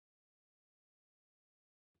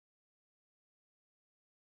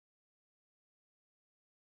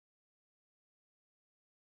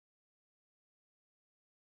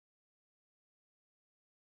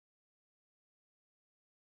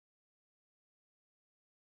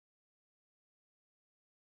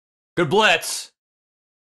 Good blitz.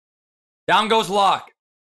 Down goes Luck.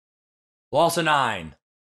 Loss of 9.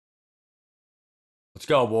 Let's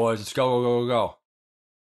go, boys. Let's go, go, go, go.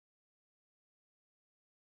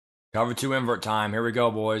 Cover 2 invert time. Here we go,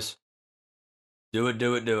 boys. Do it,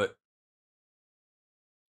 do it, do it.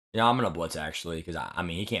 Yeah, I'm going to blitz, actually, because, I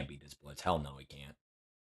mean, he can't beat this blitz. Hell no, he can't.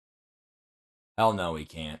 Hell no, he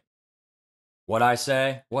can't. What I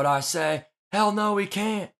say? What I say? Hell no, he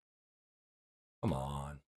can't. Come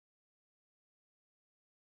on.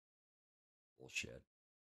 Bullshit.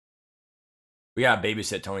 We got to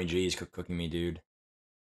babysit Tony G. He's cooking me, dude.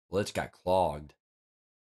 Blitz got clogged.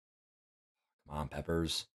 Come on,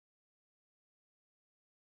 Peppers.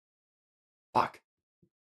 Fuck.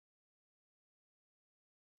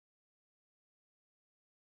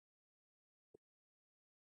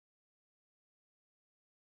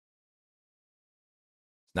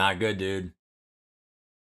 It's not good, dude.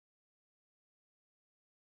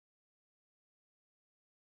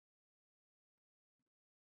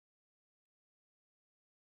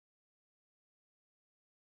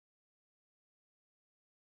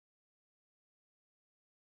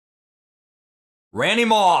 Randy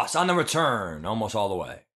Moss on the return. Almost all the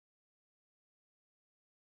way.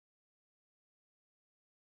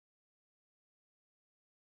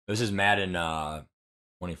 This is Madden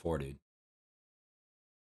 24, dude.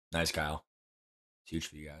 Nice, Kyle. It's huge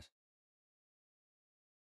for you guys.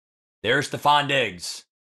 There's Stephon Diggs.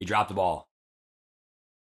 He dropped the ball.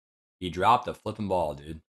 He dropped the flipping ball,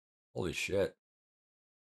 dude. Holy shit.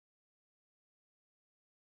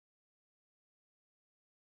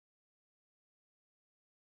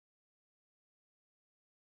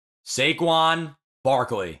 Saquon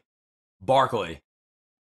Barkley. Barkley.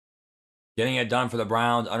 Getting it done for the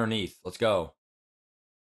Browns underneath. Let's go.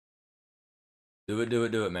 Do it, do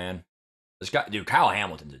it, do it, man. This guy, dude, Kyle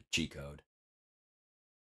Hamilton's a cheat code.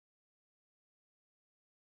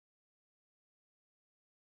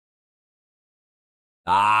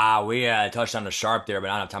 Ah, we touched on the sharp there, but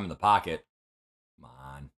not enough time in the pocket. Come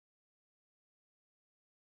on.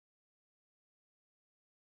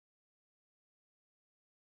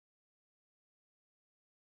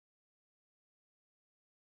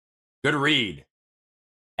 Good read.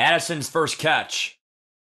 Addison's first catch.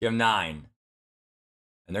 Give him 9.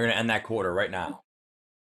 And they're going to end that quarter right now.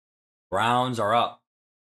 Browns are up.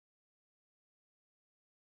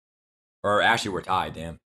 Or actually, we're tied,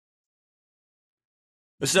 damn.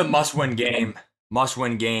 This is a must-win game.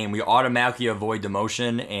 Must-win game. We automatically avoid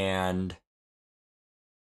demotion and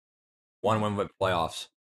one win with playoffs.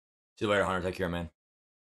 See you later, Hunter. Take care, man.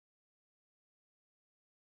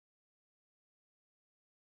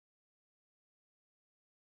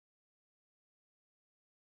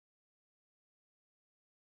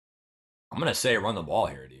 I'm going to say run the ball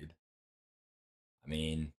here, dude. I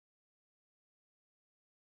mean,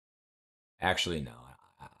 actually, no.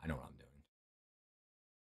 I know what I'm doing.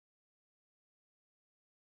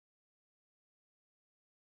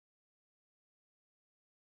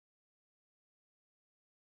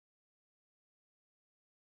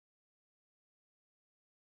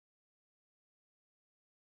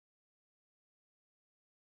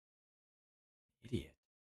 Idiot.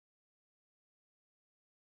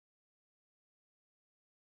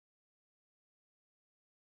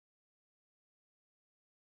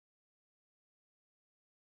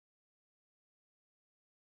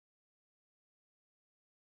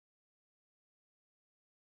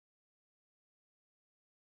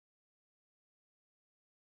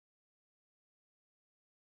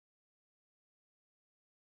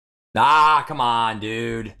 Ah, come on,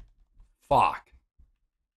 dude. Fuck.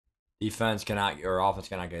 Defense cannot, or offense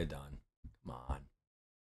cannot get it done. Come on.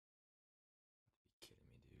 You kidding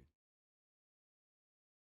me, dude?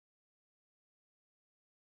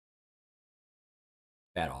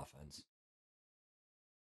 Bad offense.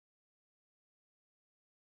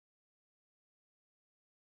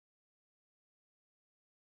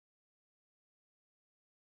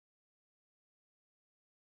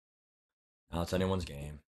 Now it's anyone's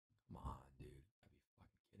game. Come on, dude. Are you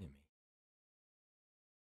fucking kidding me?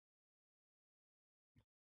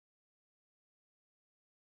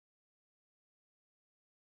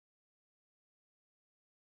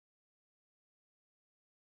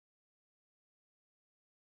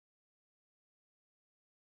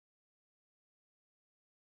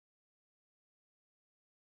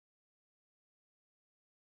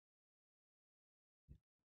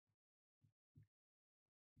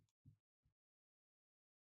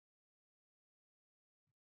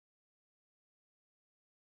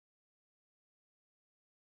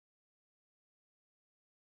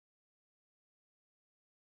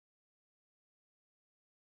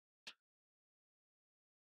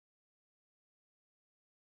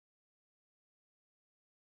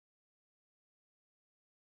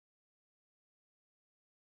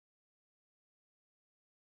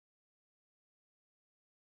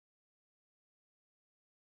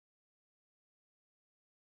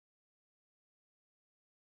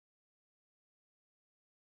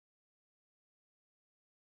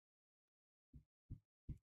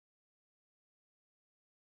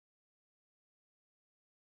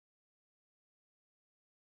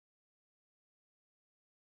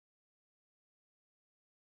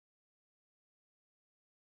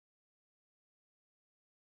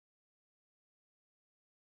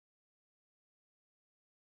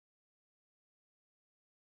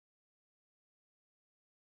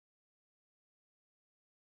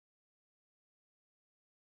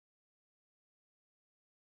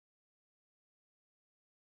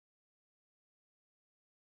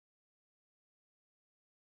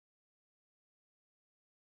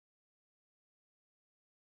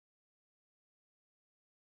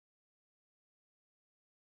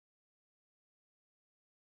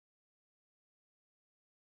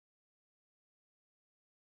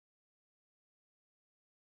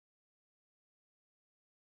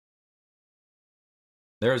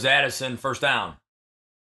 There's Addison, first down.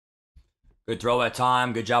 Good throw that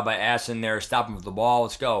time. Good job by Addison there. Stopping with the ball.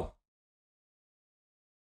 Let's go.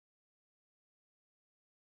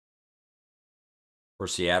 For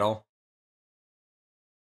Seattle.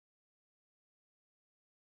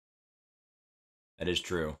 That is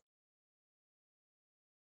true.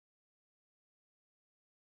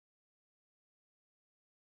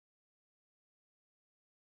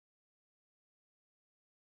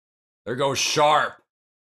 There goes Sharp.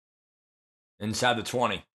 Inside the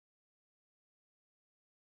 20.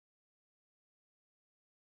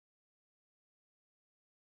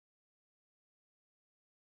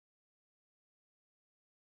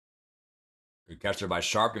 Good catch there by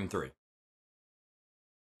Sharp. Give him 3.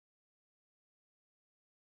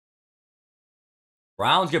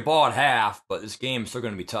 Browns get ball at half, but this game's still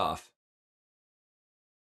going to be tough.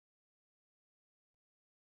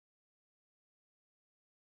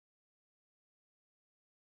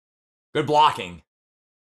 Good blocking.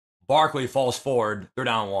 Barkley falls forward. They're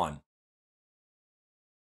down 1.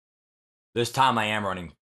 This time I am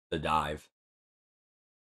running the dive.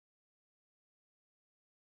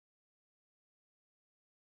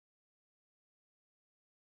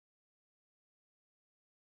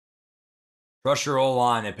 Trust your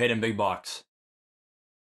O-line. They paid him big bucks.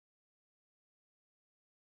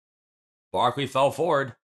 Barkley fell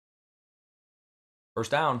forward.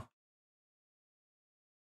 First down.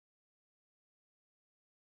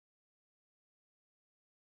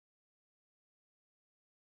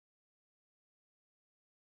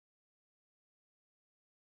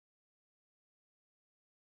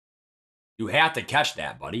 You have to catch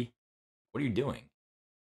that, buddy. What are you doing?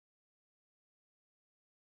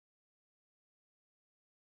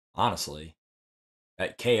 Honestly,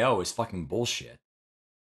 that KO is fucking bullshit.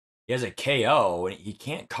 He has a KO and he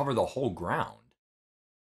can't cover the whole ground.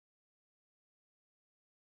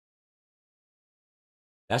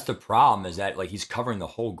 That's the problem, is that like he's covering the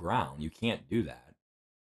whole ground. You can't do that.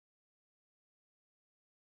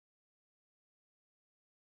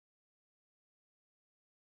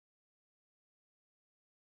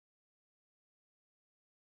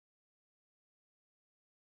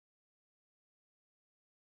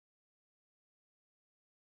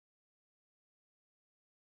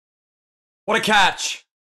 What a catch!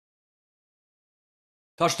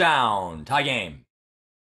 Touchdown. Tie game.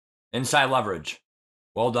 Inside leverage.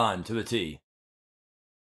 Well done to the T.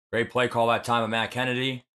 Great play call that time of Matt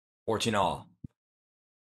Kennedy. 14-all.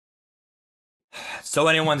 Still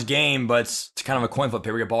anyone's game, but it's kind of a coin flip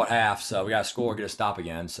here. We get ball at half, so we got to score, get a stop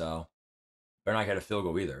again. So better not get a field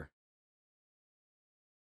goal either.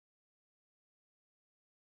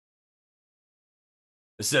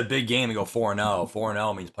 This is a big game to go 4-0.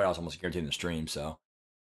 4-0 means playoffs almost guaranteed in the stream. So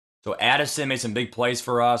Addison made some big plays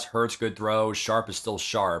for us. Hurts, good throws. Sharp is still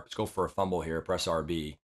sharp. Let's go for a fumble here. Press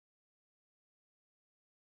RB.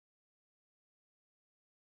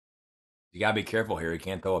 You got to be careful here. You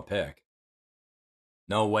can't throw a pick.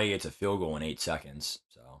 No way it's a field goal in 8 seconds.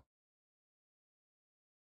 So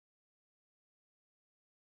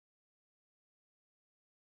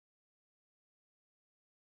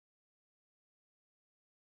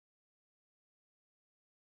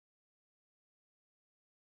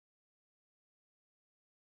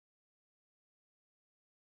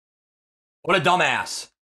what a dumbass.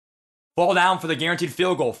 Fall down for the guaranteed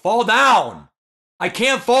field goal. Fall down. I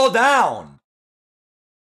can't fall down.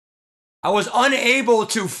 I was unable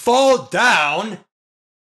to fall down.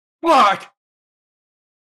 Fuck.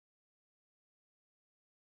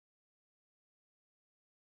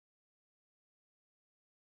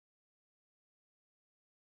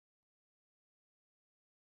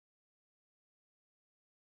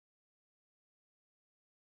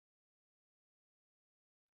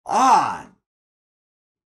 On.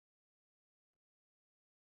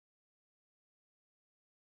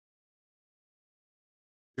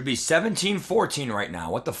 Should be 17-14 right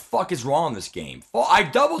now. What the fuck is wrong in this game? I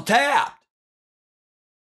double tapped.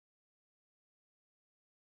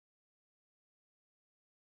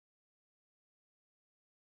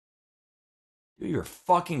 Do your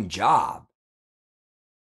fucking job.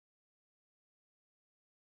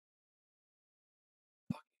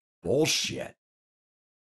 Bullshit.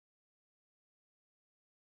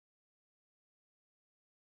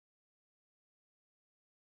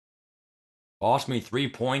 Cost me 3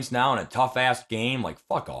 points now in a tough-ass game. Like,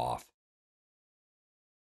 fuck off.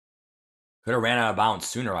 Could have ran out of bounds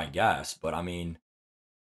sooner, I guess. But, I mean...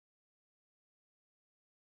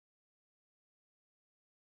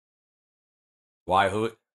 Why,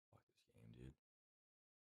 who...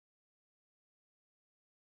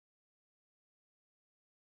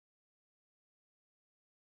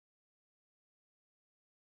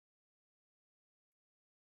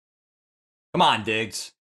 Come on,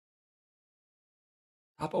 Diggs.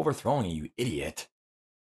 Stop overthrowing it, you idiot.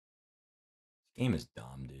 This game is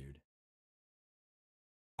dumb, dude.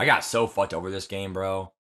 I got so fucked over this game,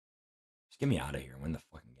 bro. Just get me out of here and win the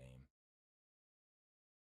fucking game.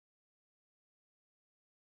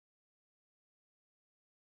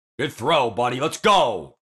 Good throw, buddy. Let's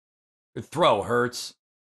go. Good throw, Hurts.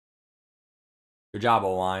 Good job,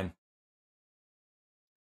 O-line.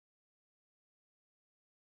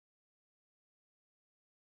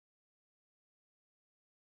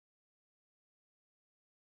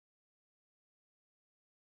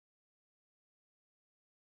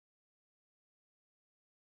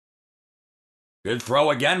 Good throw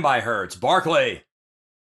again by Hurts. Barkley.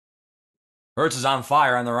 Hurts is on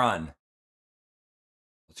fire on the run.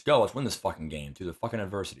 Let's go. Let's win this fucking game through the fucking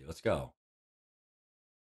adversity. Let's go.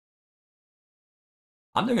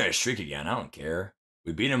 I'm doing a streak again. I don't care.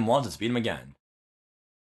 We beat him once. Let's beat him again.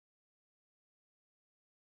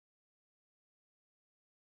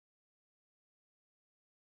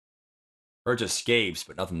 Hurts escapes,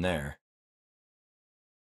 but nothing there.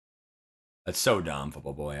 That's so dumb,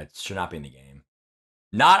 football boy. It should not be in the game.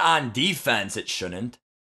 Not on defense, it shouldn't.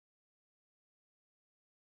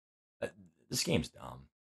 This game's dumb.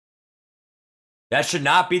 That should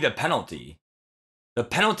not be the penalty. The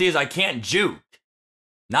penalty is I can't juke.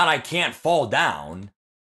 Not I can't fall down.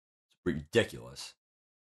 It's ridiculous.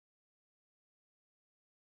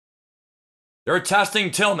 They're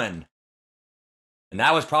testing Tillman. And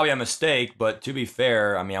that was probably a mistake, but to be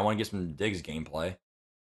fair, I mean, I want to get some Diggs gameplay.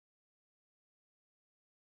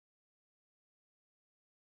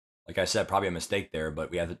 Like I said, probably a mistake there,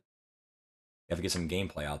 but we have to get some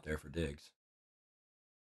gameplay out there for Diggs.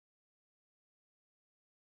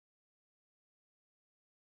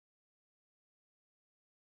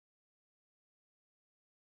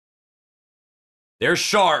 There's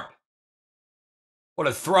Sharp. What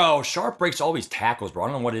a throw. Sharp breaks all these tackles, bro. I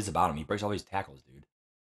don't know what it is about him. He breaks all these tackles, dude.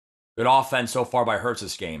 Good offense so far by Hurts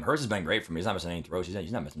this game. Hurts has been great for me. He's not missing any throws.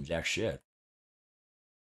 He's not missing jack shit.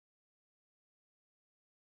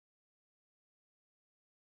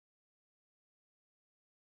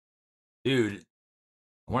 Dude,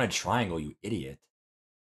 I want a triangle, you idiot.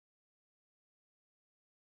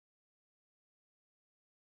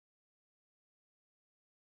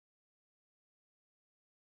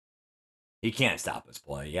 He can't stop this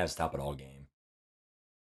play. He has to stop it all game.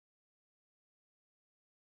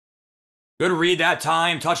 Good read that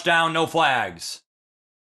time. Touchdown, no flags.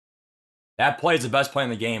 That play is the best play in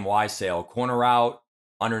the game. Why, Sale? Corner route,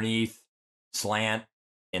 underneath, slant,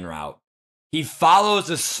 in route. He follows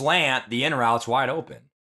the slant. The in route's wide open.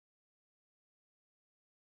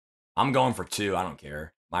 I'm going for 2. I don't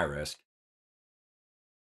care. My risk.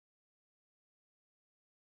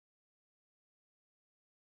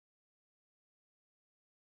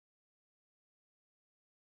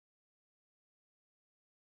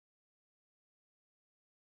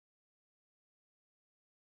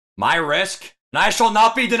 My risk, and I shall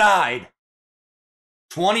not be denied.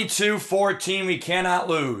 22-14, we cannot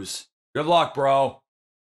lose. Good luck, bro.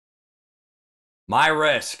 My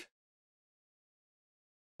risk. If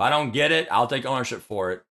I don't get it, I'll take ownership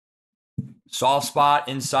for it. Soft spot,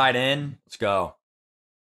 inside in. Let's go.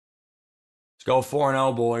 Let's go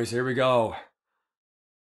 4-0, boys. Here we go.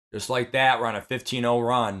 Just like that, we're on a 15-0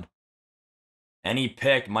 run. Any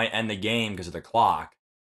pick might end the game because of the clock.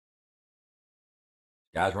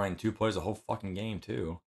 Guys running 2 plays the whole fucking game,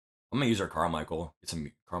 too. I'm going to use our Carmichael. Get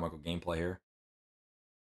some Carmichael gameplay here.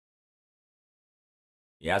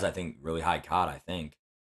 He has, I think, really high COD, I think.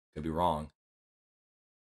 Could be wrong.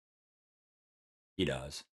 He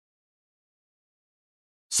does.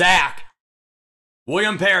 Sack!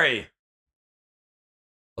 William Perry.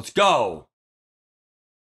 Let's go.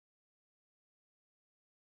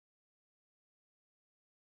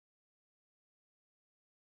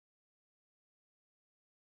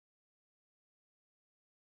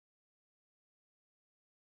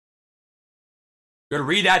 Good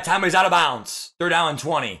read that time. He's out of bounds. 3rd down and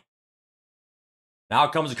 20. Now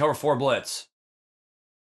comes the cover 4 blitz.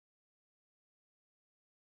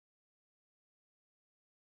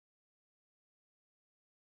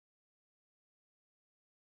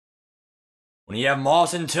 When you have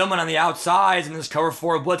Moss and Tillman on the outsides in this cover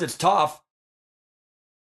 4 blitz, it's tough.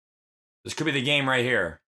 This could be the game right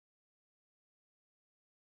here.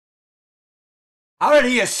 How did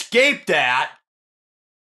he escape that?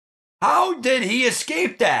 How did he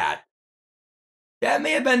escape that? That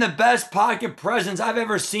may have been the best pocket presence I've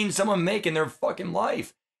ever seen someone make in their fucking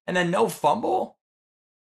life. And then no fumble?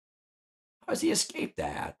 How does he escape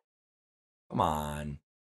that? Come on.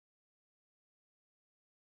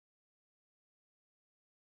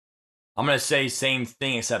 I'm going to say same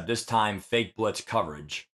thing, except this time fake blitz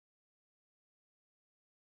coverage.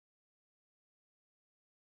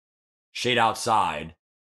 Shade outside.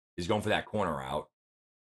 He's going for that corner route.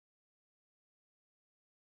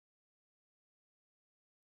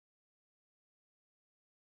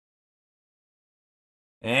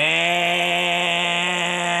 And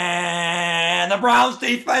the Browns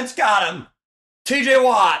defense got him. TJ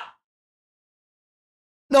Watt.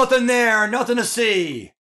 Nothing there. Nothing to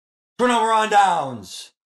see. Turnover on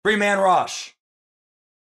downs. 3-man rush.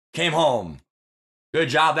 Came home. Good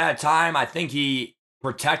job that time. I think he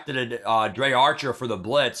protected Dre Archer for the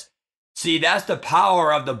blitz. See, that's the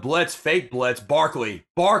power of the blitz, fake blitz. Barkley.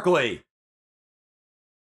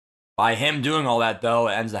 By him doing all that, though,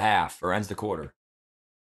 it ends the half or ends the quarter.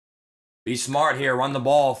 Be smart here. Run the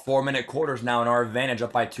ball. 4-minute quarters now in our advantage,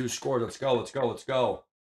 up by 2 scores. Let's go. Let's go. Let's go.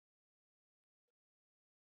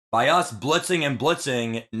 By us blitzing and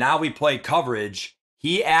blitzing, now we play coverage.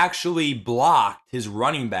 He actually blocked his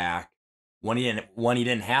running back when he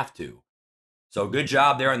didn't have to. So good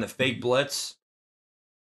job there in the fake blitz.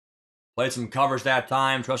 Played some coverage that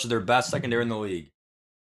time. Trusted their best secondary in the league.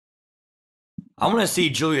 I want to see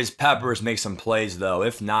Julius Peppers make some plays, though.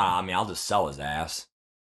 If not, I mean, I'll just sell his ass.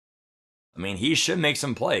 I mean, he should make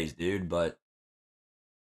some plays, dude, but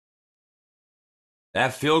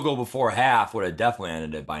that field goal before half would have definitely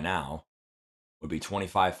ended it by now. Would be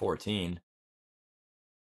 25-14.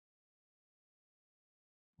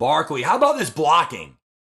 Barkley, how about this blocking?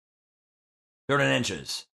 13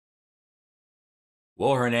 inches.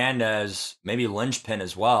 Will Hernandez, maybe linchpin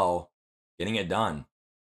as well, getting it done.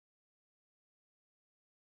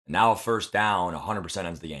 Now a first down, 100%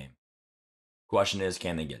 ends the game. Question is,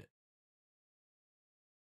 can they get it?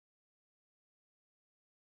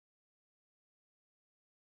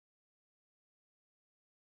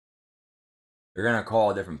 They're going to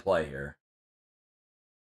call a different play here.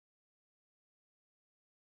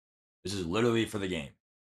 This is literally for the game.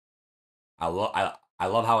 I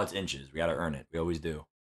love how it's inches. We got to earn it. We always do.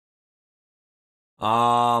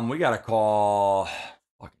 We got to call...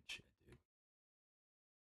 Fucking shit, dude.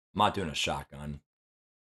 I'm not doing a shotgun.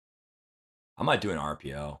 I might do an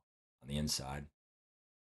RPO on the inside.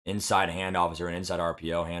 Inside handoff. Is there an inside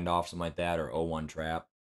RPO handoff, something like that, or 0-1 trap?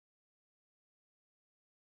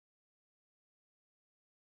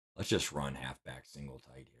 Let's just run halfback single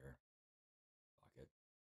tight here. Fuck it.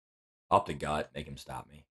 Up the gut. Make him stop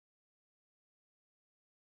me.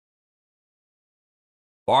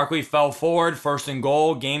 Barkley fell forward. First and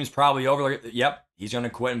goal. Game's probably over. Yep. He's going to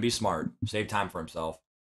quit and be smart. Save time for himself.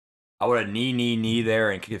 I would have knee there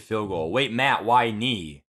and kick a field goal. Wait, Matt, why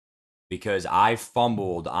knee? Because I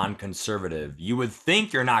fumbled on conservative. You would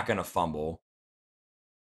think you're not going to fumble.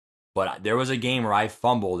 But there was a game where I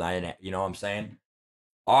fumbled. I didn't, you know what I'm saying?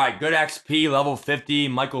 All right, good XP, level 50.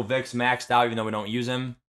 Michael Vick's maxed out, even though we don't use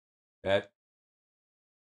him. Okay.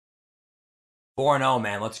 4-0,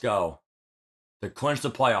 man. Let's go. To clinch the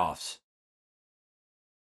playoffs.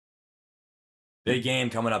 Big game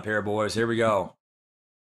coming up here, boys. Here we go.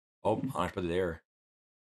 Oh, unexpected error.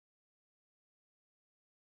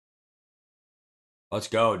 Let's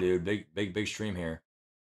go, dude. Big stream here.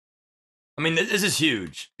 I mean, this is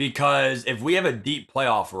huge because if we have a deep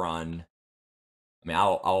playoff run, I mean,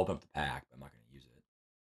 I'll open up the pack, but I'm not going to use it.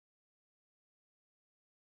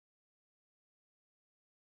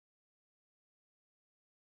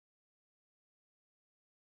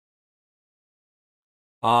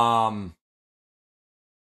 I'm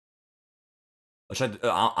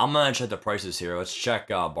gonna check the prices here. Let's check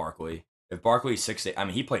Barkley. If Barkley's 6, I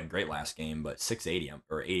mean, he played great last game, but 680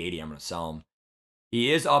 or 880, I'm gonna sell him.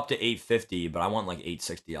 He is up to 850, but I want like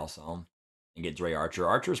 860. I'll sell him and get Dre Archer.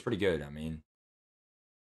 Archer's pretty good. I mean,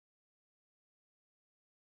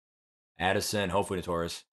 Addison, hopefully the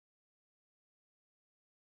Taurus.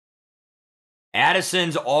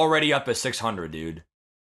 Addison's already up at 600, dude.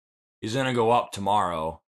 He's gonna go up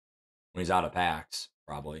tomorrow when he's out of packs,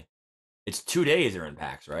 probably. It's 2 days they're in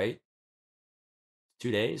packs, right?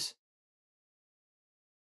 2 days?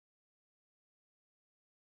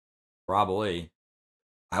 Probably.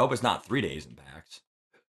 I hope it's not 3 days in packs.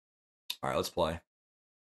 All right, let's play.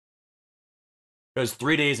 Because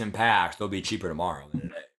 3 days in packs, they'll be cheaper tomorrow than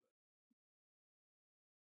today.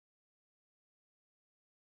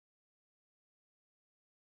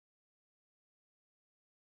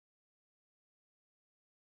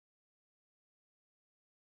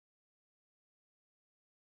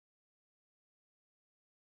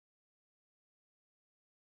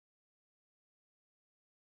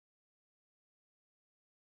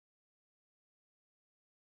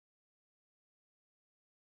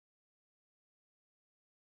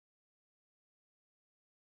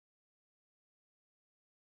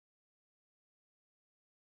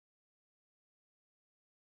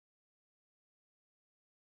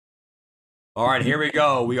 All right, here we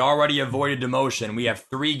go. We already avoided demotion. We have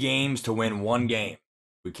 3 games to win 1 game.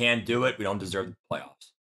 We can't do it. We don't deserve the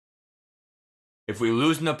playoffs. If we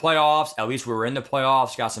lose in the playoffs, at least we're in the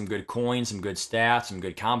playoffs. Got some good coins, some good stats, some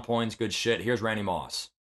good comp points, good shit. Here's Randy Moss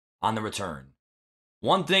on the return.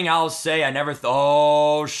 One thing I'll say, I never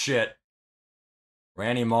oh, shit.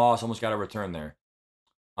 Randy Moss almost got a return there.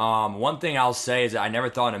 One thing I'll say is that I never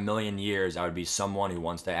thought in a million years I would be someone who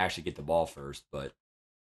wants to actually get the ball first, but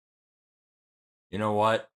you know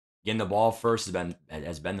what? Getting the ball first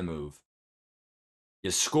has been the move.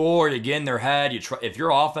 You score, you get in their head. If your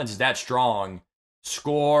offense is that strong,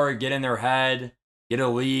 score, get in their head, get a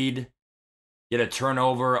lead, get a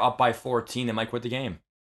turnover up by 14, they might quit the game.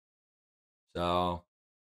 So,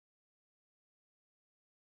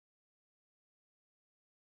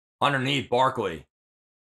 underneath, Barkley.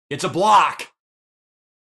 It's a block.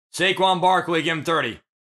 Saquon Barkley, give him 30.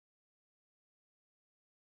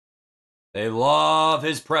 They love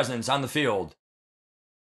his presence on the field.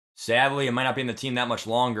 Sadly, it might not be in the team that much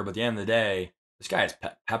longer, but at the end of the day, this guy has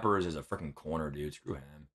Peppers as a freaking corner, dude. Screw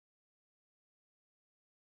him.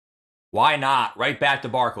 Why not? Right back to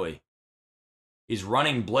Barkley. He's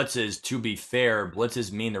running blitzes. To be fair,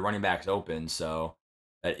 blitzes mean the running back's open, so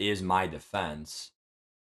that is my defense.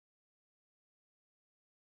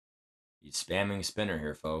 He's spamming spinner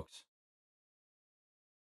here, folks.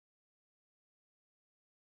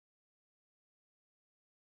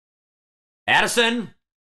 Addison,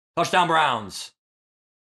 touchdown Browns.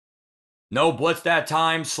 No blitz that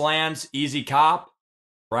time. Slants, easy cop.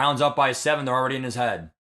 Browns up by 7. They're already in his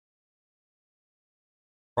head.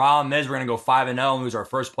 Problem is, we're going to go 5-0 and lose our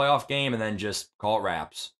first playoff game and then just call it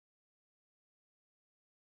wraps.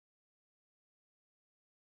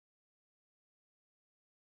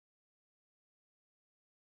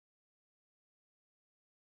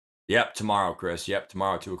 Yep, tomorrow, Chris. Yep,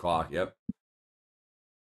 tomorrow, 2 o'clock. Yep.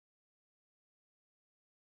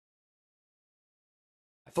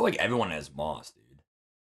 I feel like everyone has Moss, dude.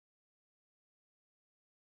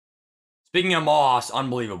 Speaking of Moss,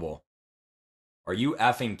 unbelievable. Are you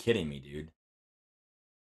effing kidding me, dude?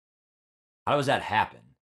 How does that happen?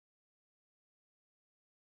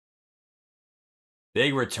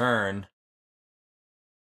 Big return.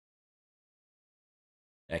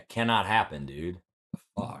 That cannot happen, dude. The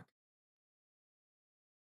fuck?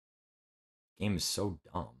 Game is so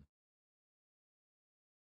dumb.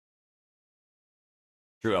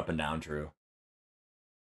 True, up and down, true.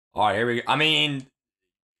 All right, here we go. I mean,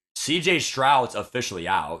 CJ Stroud's officially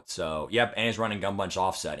out, so yep, and he's running gun bunch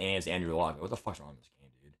offset, and it's Andrew Luck. What the fuck's wrong with this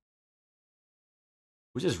game, dude?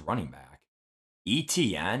 Who's his running back?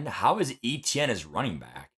 ETN? How is ETN his running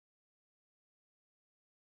back?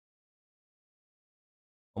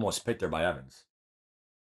 Almost picked there by Evans.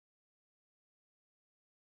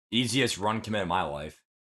 Easiest run commit of my life.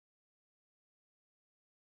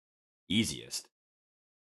 Easiest.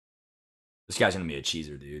 This guy's gonna be a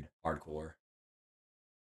cheeser, dude. Hardcore.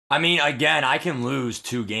 I mean, again, I can lose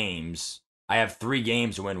 2 games. I have 3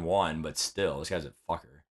 games to win 1, but still, this guy's a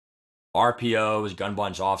fucker. RPOs, gun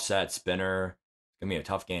bunch offset, spinner. It's gonna be a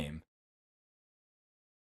tough game.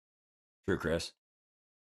 True, Chris.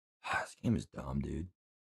 This game is dumb, dude.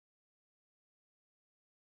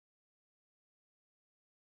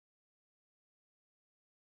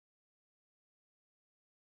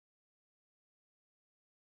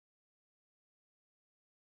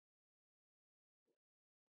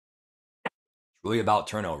 It's really about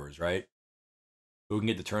turnovers, right? Who can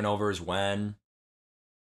get the turnovers when?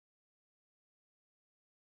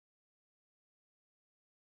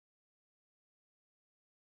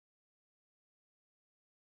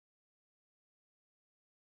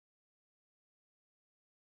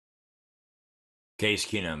 Case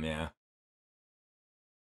Keenum, yeah.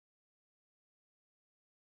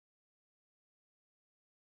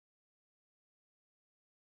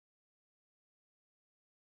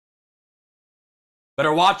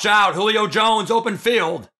 Better watch out. Julio Jones, open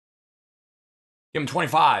field. Give him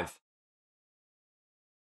 25.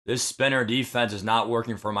 This spinner defense is not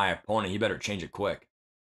working for my opponent. He better change it quick.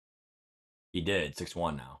 He did.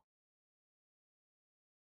 6-1 now.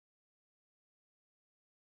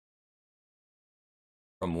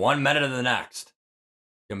 From 1 minute to the next.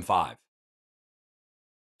 Give him 5.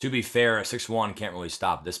 To be fair, a 6-1 can't really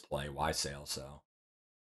stop this play. Why sale, so.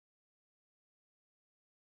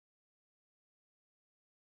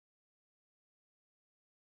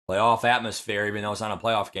 Playoff atmosphere, even though it's not a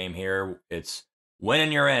playoff game here. It's win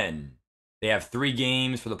and you're in. They have 3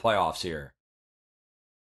 games for the playoffs here.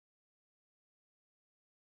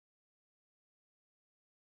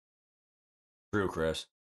 True, Chris.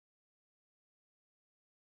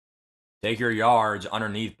 Take your yards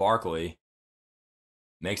underneath Barkley.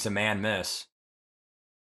 Makes a man miss.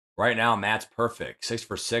 Right now, Matt's perfect. 6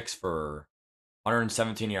 for 6 for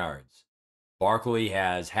 117 yards. Barkley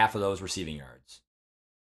has half of those receiving yards.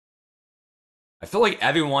 I feel like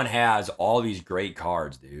everyone has all these great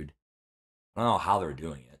cards, dude. I don't know how they're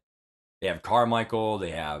doing it. They have Carmichael. They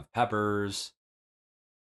have Peppers.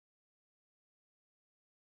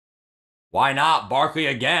 Why not Barkley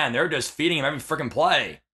again? They're just feeding him every freaking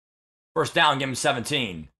play. First down, give him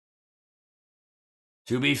 17.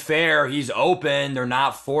 To be fair, he's open. They're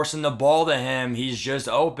not forcing the ball to him. He's just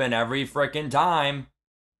open every freaking time.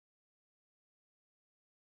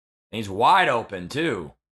 And he's wide open,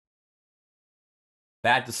 too.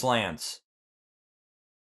 Back to slants.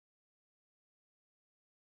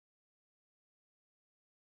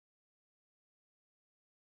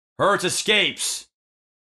 Hurts escapes.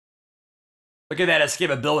 Look at that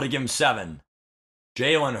escapability. Give him 7.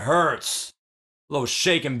 Jalen Hurts. A little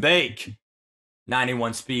shake and bake.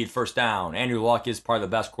 91 speed, first down. Andrew Luck is probably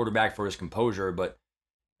the best quarterback for his composure, but at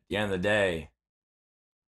the end of the day,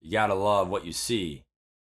 you gotta love what you see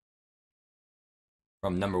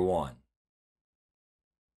from number 1.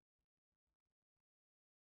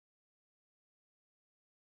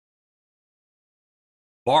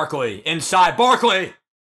 Barkley, inside. Barkley!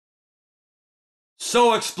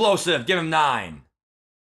 So explosive. Give him 9.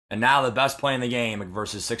 And now the best play in the game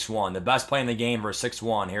versus 6-1. The best play in the game versus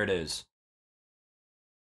 6-1. Here it is.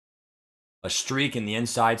 A streak in the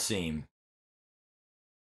inside seam.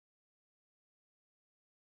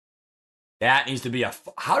 That needs to be a...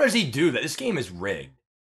 How does he do that? This game is rigged.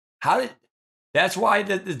 How did... That's why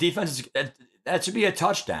the defense is... That should be a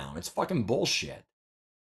touchdown. It's fucking bullshit.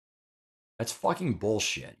 That's fucking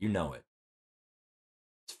bullshit. You know it.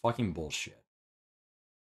 It's fucking bullshit.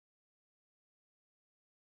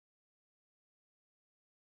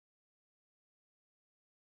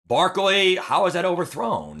 Barkley, how is that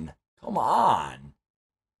overthrown? Come on.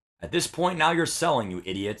 At this point, now you're selling, you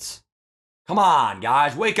idiots. Come on,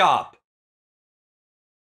 guys, wake up.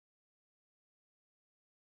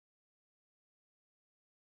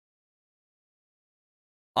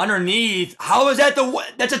 Underneath, how is that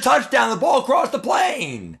that's a touchdown? The ball crossed the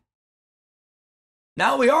plane.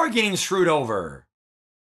 Now we are getting screwed over.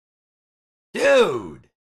 Dude.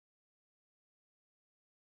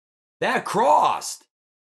 That crossed.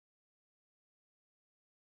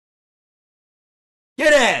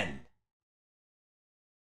 Get in.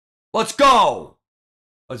 Let's go.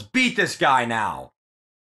 Let's beat this guy now.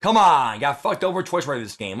 Come on. Got fucked over twice right in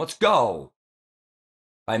this game. Let's go.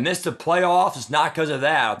 If I missed the playoffs, it's not because of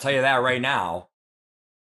that. I'll tell you that right now.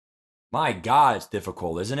 My God, it's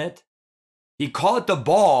difficult, isn't it? He caught the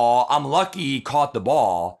ball. I'm lucky he caught the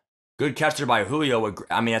ball. Good catch there by Julio.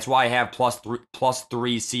 I mean, that's why I have plus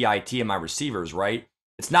three CIT in my receivers, right?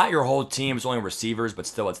 It's not your whole team. It's only receivers, but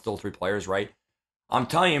still, it's still 3 players, right? I'm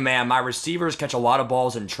telling you, man, my receivers catch a lot of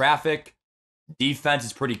balls in traffic. Defense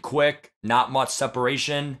is pretty quick. Not much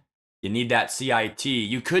separation. You need that CIT.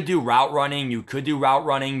 You could do route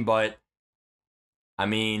running. But, I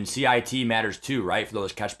mean, CIT matters too, right? For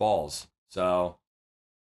those catch balls. So,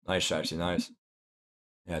 nice, actually, nice.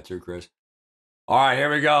 Yeah, true, Chris. All right, here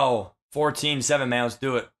we go. 14-7, man. Let's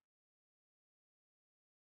do it.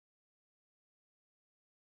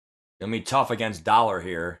 Gonna be tough against Dollar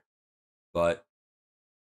here, but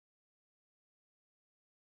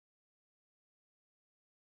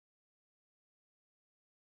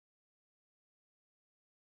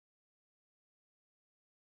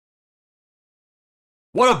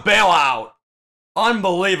what a bailout!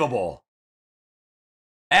 Unbelievable.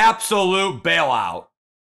 Absolute bailout.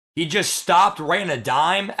 He just stopped right in a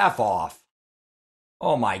dime. F off.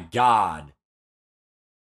 Oh my God.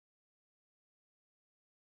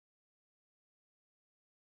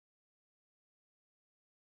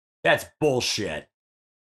 That's bullshit.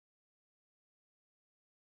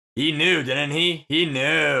 He knew, didn't he? He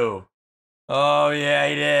knew. Oh, yeah,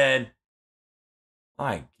 he did.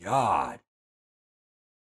 My God.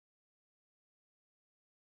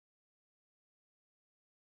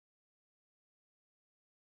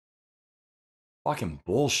 Fucking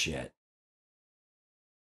bullshit.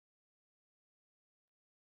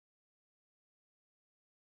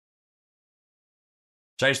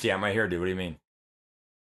 Shiesty, I'm right here, dude. What do you mean?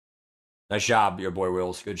 Nice job, your boy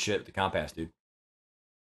Wills. Good shit with the compass, dude.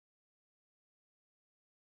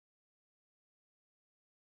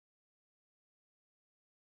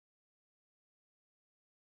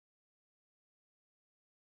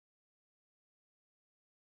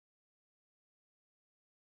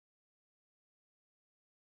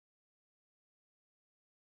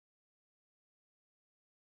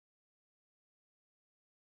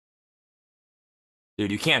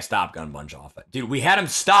 Dude, you can't stop Gun Bunch off it. Dude, we had him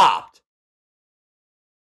stopped.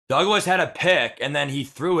 Douglas had a pick, and then he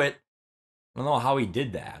threw it. I don't know how he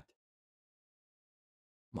did that.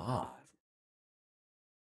 Come on.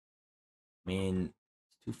 I mean,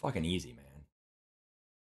 it's too fucking easy, man.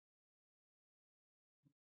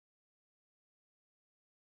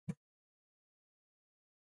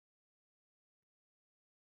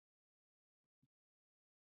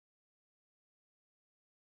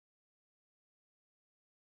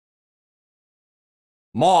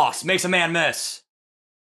 Moss makes a man miss.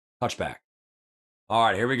 Touchback. All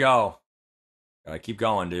right, here we go. Gotta keep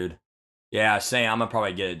going, dude. Yeah, Sam, I'm gonna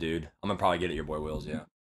probably get it, dude. I'm gonna probably get it, your boy Wills, yeah.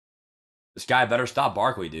 This guy better stop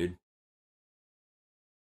Barkley, dude.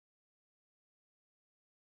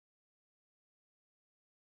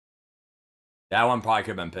 That one probably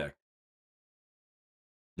could have been picked.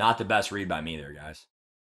 Not the best read by me there, guys.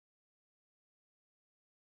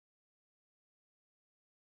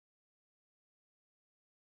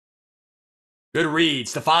 Good read.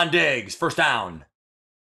 Stephon Diggs. First down.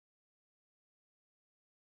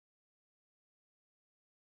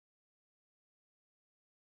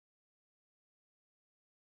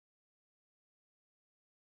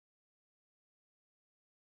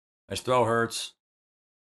 Nice throw, Hurts.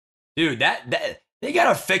 Dude, that they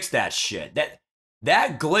gotta fix that shit.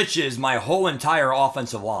 That glitches my whole entire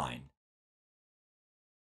offensive line.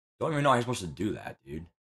 Don't even know how you're supposed to do that, dude.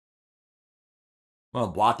 I'm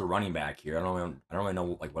gonna block the running back here. I don't really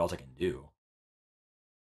know like what else I can do.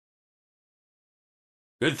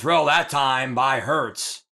 Good throw that time by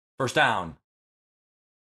Hurts. First down.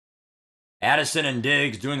 Addison and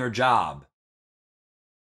Diggs doing their job.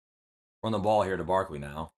 Run the ball here to Barkley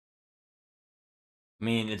now. I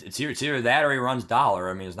mean, it's either that or he runs dollar.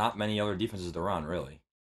 I mean, there's not many other defenses to run, really.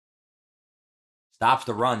 Stops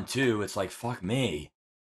the run, too. It's like, fuck me.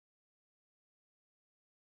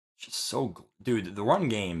 It's just so... Dude, the run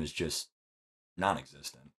game is just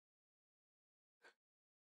non-existent.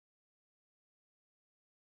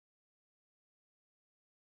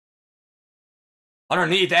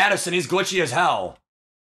 Underneath Addison, he's glitchy as hell.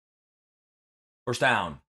 First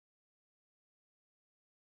down.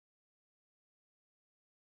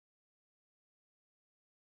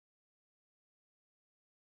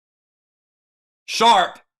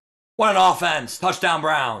 Sharp. What an offense. Touchdown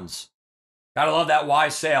Browns. Gotta love that Y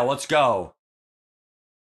sail. Let's go.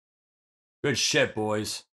 Good shit,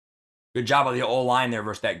 boys. Good job of the O-line there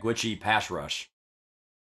versus that glitchy pass rush.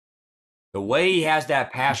 The way he has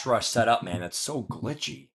that pass rush set up, man, that's so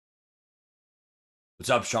glitchy. What's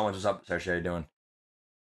up, Sean? What's up, Sergey? How you doing?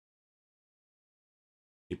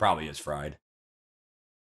 He probably is fried.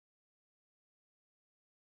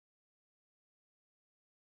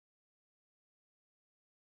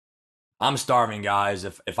 I'm starving, guys.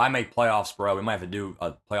 If I make playoffs, bro, we might have to do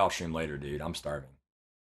a playoff stream later, dude. I'm starving.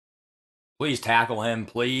 Please tackle him,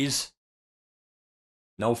 please.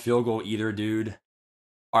 No field goal either, dude.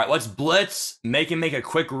 All right, let's blitz. Make him make a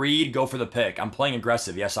quick read. Go for the pick. I'm playing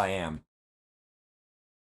aggressive. Yes, I am.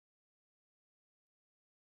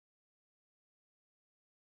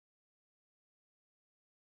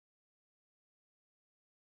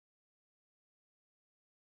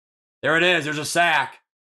 There it is. There's a sack.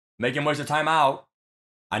 Make him waste a timeout.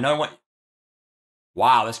 I know what.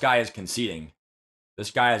 Wow, this guy is conceding.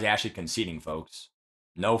 This guy is actually conceding, folks.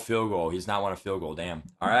 No field goal. He's not won a field goal. Damn.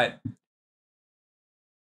 All right.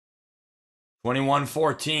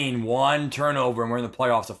 21-14. One turnover, and we're in the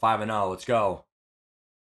playoffs at 5-0. Let's go.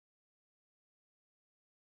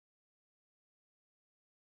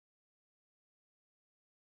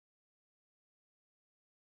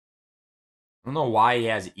 I don't know why he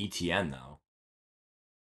has ETN, though.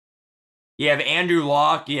 You have Andrew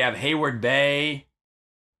Luck. You have Hayward Bay.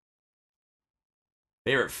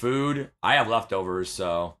 Favorite food? I have leftovers,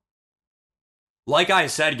 so. Like I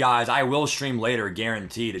said, guys, I will stream later,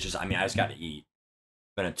 guaranteed. It's just, I mean, I just got to eat.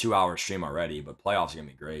 It's been a 2-hour stream already, but playoffs are going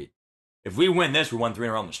to be great. If we win this, we won 3 in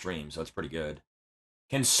a row on the stream, so it's pretty good.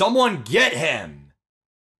 Can someone get him?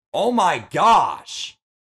 Oh my gosh.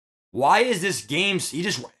 Why is this game...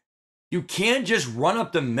 You can't just run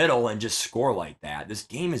up the middle and just score like that. This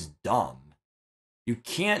game is dumb. You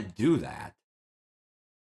can't do that.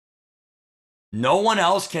 No one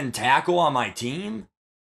else can tackle on my team?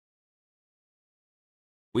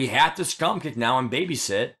 We have to scum kick now and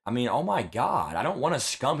babysit. I mean, oh my god. I don't want to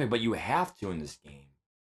scum kick, but you have to in this game.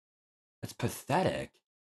 That's pathetic.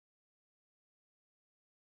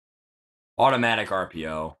 Automatic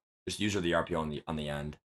RPO. Just use the RPO on the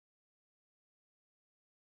end.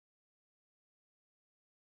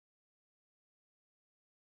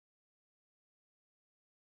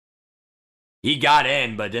 He got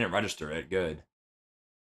in, but didn't register it. Good.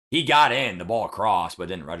 He got in, the ball across, but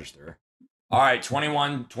didn't register. All right,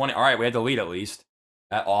 21-20. All right, we had the lead at least.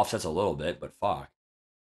 That offsets a little bit, but fuck.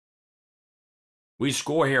 We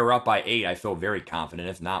score here, we're up by 8. I feel very confident.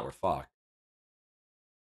 If not, we're fucked.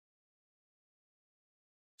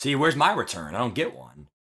 See, where's my return? I don't get one.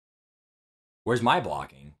 Where's my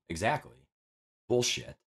blocking? Exactly. Bullshit.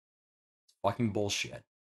 It's fucking bullshit.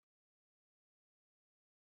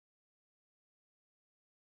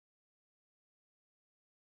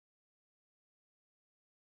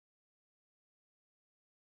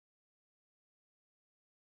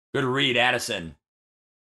 Good read, Addison.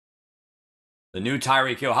 The new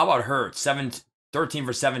Tyreek Hill. How about Hurts? 13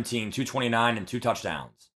 for 17, 229, and 2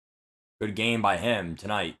 touchdowns. Good game by him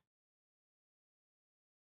tonight.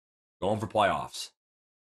 Going for playoffs.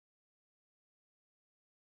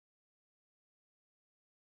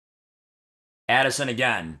 Addison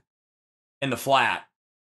again. In the flat.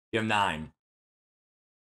 Give him 9.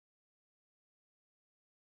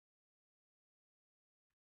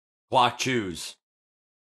 Clock choose.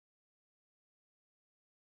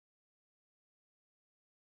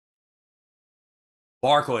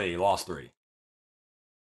 Barkley lost 3.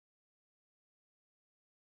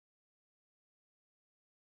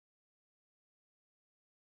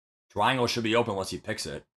 Triangle should be open unless he picks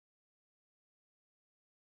it.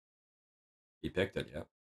 He picked it, yep.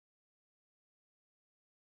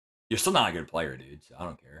 You're still not a good player, dude, so I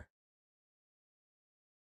don't care.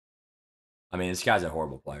 I mean, this guy's a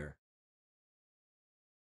horrible player.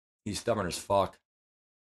 He's stubborn as fuck.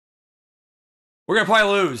 We're going to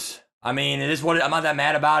probably lose. I mean, it is what I'm not that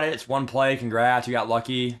mad about it. It's one play. Congrats. You got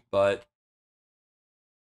lucky, but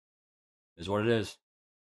it is what it is.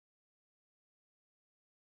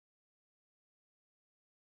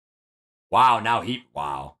 Wow,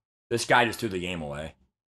 wow. This guy just threw the game away.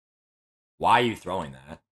 Why are you throwing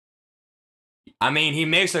that? I mean, he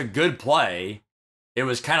makes a good play. It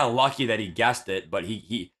was kind of lucky that he guessed it, but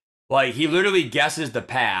he literally guesses the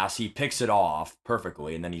pass, he picks it off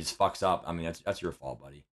perfectly, and then he just fucks up. I mean, that's your fault,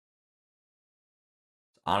 buddy.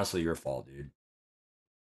 It's honestly your fault, dude.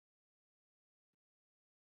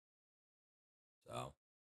 So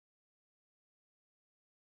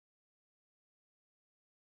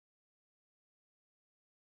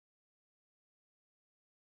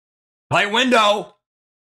tight window.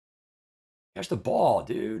 Catch the ball,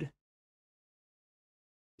 dude.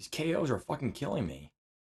 These KOs are fucking killing me.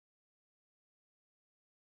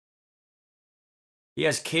 He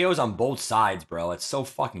has KOs on both sides, bro. It's so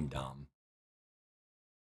fucking dumb.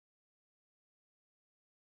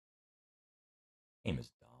 Game is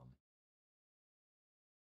dumb.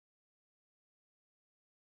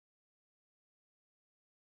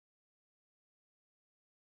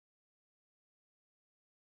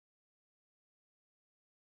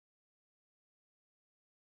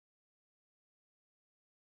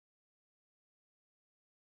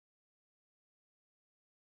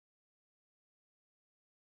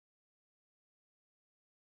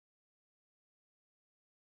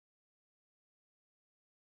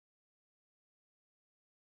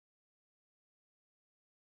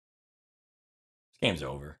 This game's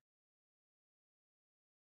over.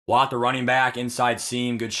 Block the running back, inside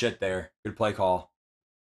seam. Good shit there. Good play call.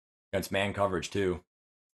 Against man coverage, too.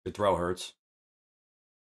 Good throw, Hurts.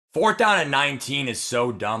 4th down at 19 is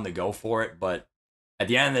so dumb to go for it, but at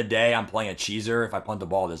the end of the day, I'm playing a cheeser. If I punt the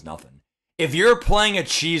ball, there's nothing. If you're playing a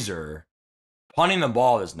cheeser, punting the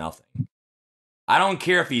ball is nothing. I don't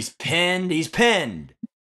care if he's pinned. He's pinned.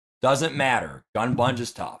 Doesn't matter. Gun bunch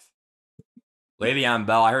is tough. Le'Veon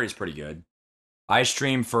Bell, I heard he's pretty good. I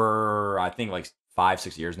streamed for, I think, like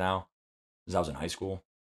 5-6 years now, since I was in high school.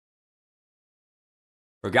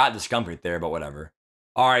 Forgot the scump there, but whatever.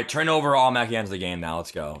 All right, turn over all Mac ends of the game now.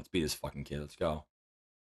 Let's go. Let's beat this fucking kid. Let's go.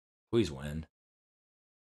 Please win.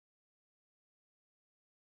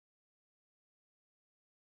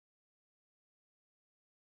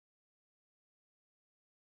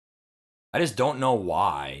 I just don't know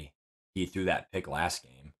why he threw that pick last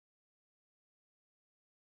game.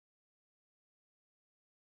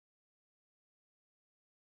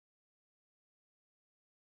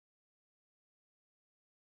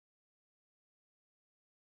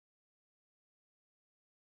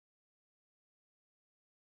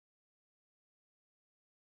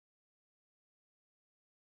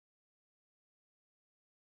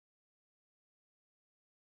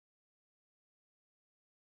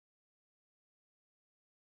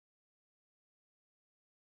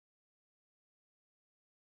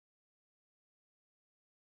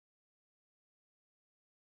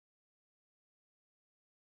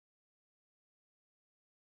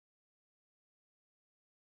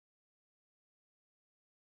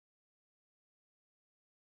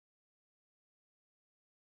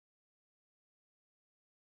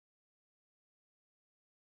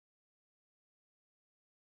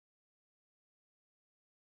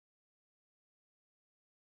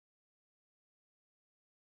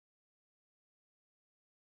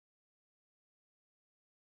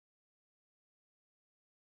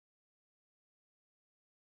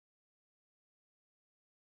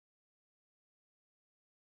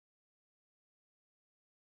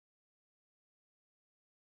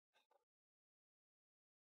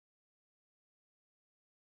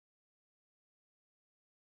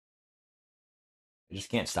 I just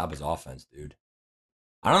can't stop his offense, dude.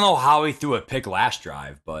 I don't know how he threw a pick last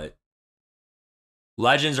drive, but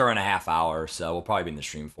Legends are in a half hour, so we'll probably be in the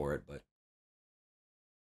stream for it. But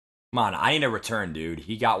come on, I need a return, dude.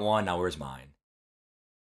 He got one. Now where's mine?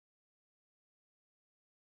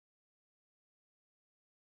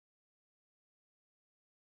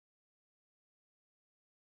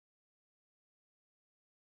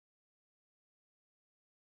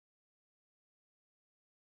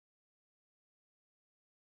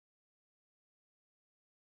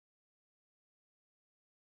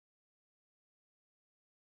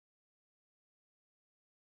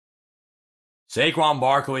 Saquon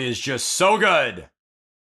Barkley is just so good.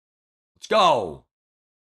 Let's go.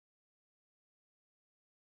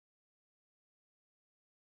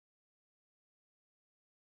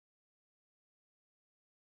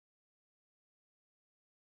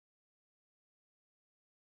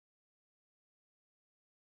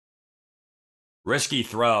 Risky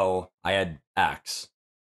throw. I had X.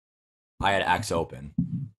 I had X open.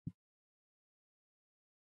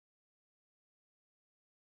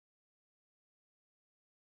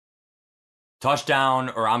 Touchdown,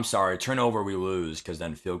 or I'm sorry, turnover we lose, because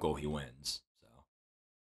then field goal he wins. So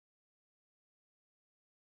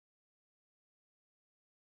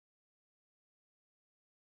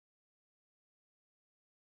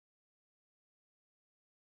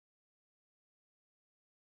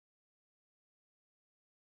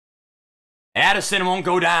Addison won't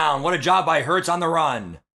go down. What a job by Hurts on the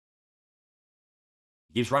run.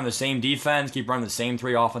 He keeps running the same defense, keep running the same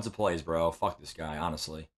 3 offensive plays, bro. Fuck this guy,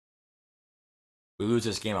 honestly. If we lose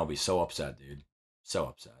this game, I'll be so upset, dude. So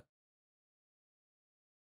upset.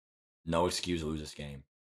 No excuse to lose this game.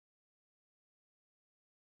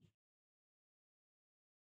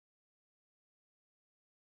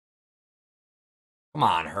 Come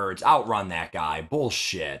on, Hurts. Outrun that guy.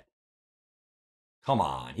 Bullshit. Come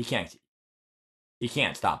on. He can't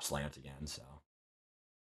stop slants again, so.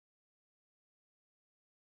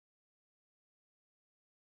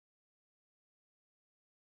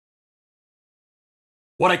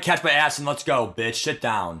 What a catch by Addison. Let's go, bitch. Sit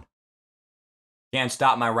down. Can't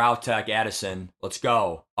stop my route tech, Addison. Let's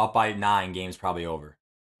go. Up by 9. Game's probably over.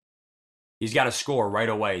 He's got to score right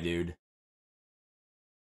away, dude.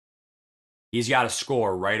 He's got to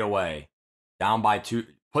score right away. Down by 2.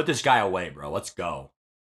 Put this guy away, bro. Let's go.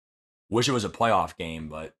 Wish it was a playoff game,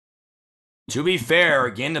 but to be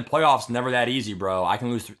fair, getting the playoffs never that easy, bro. I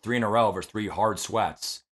can lose 3 in a row versus 3 hard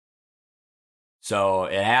sweats. So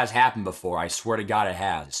it has happened before. I swear to God it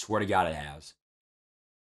has. I swear to God it has.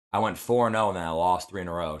 I went 4-0 and then I lost 3 in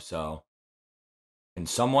a row. So can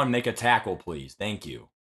someone make a tackle, please? Thank you.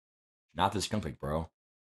 Not this company, bro.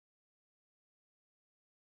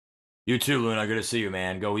 You too, Luna. Good to see you,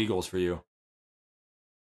 man. Go Eagles for you.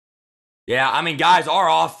 Yeah, I mean, guys,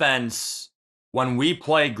 our offense, when we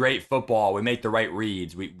play great football, we make the right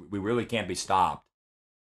reads. We really can't be stopped.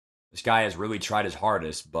 This guy has really tried his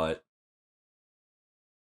hardest, but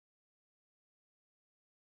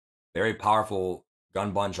very powerful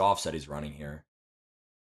gun bunch offset he's running here.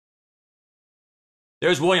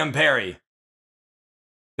 There's William Perry.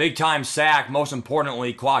 Big time sack. Most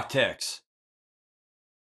importantly, clock ticks.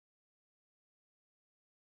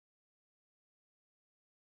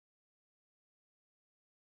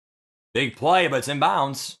 Big play, but it's in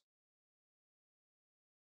bounds.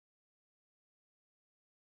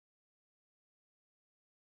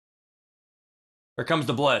 Here comes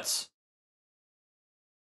the blitz.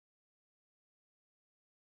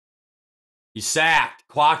 He's sacked.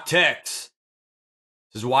 Clock ticks.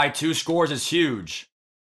 This is why 2 scores is huge.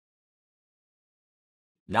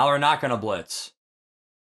 Now they're not going to blitz.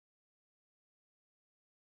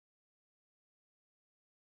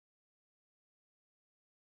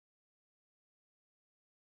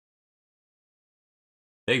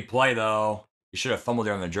 Big play, though. You should have fumbled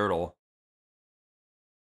there on the Jurtle.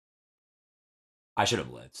 I should have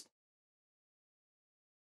blitzed.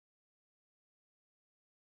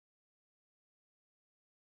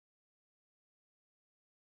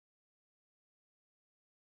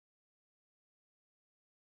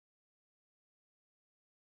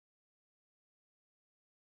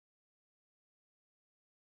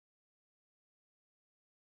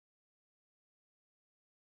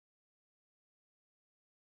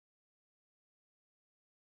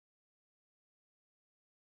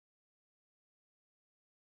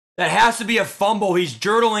 That has to be a fumble. He's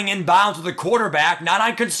jurtling inbounds with the quarterback, not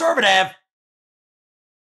on conservative.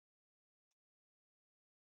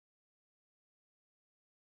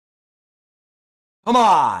 Come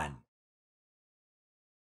on.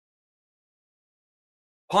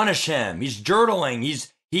 Punish him. He's jurtling.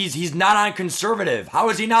 He's not on conservative. How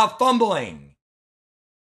is he not fumbling?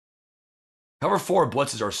 Cover 4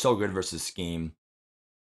 blitzes are so good versus scheme.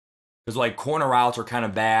 Because, like, corner routes are kind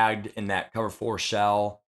of bagged in that cover 4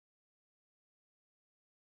 shell.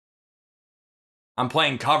 I'm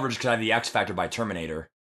playing coverage because I have the X Factor by Terminator.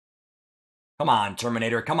 Come on,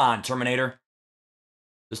 Terminator. Come on, Terminator.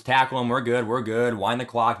 Just tackle him. We're good. We're good. Wind the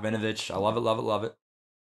clock, Vinovich. I love it, love it, love it.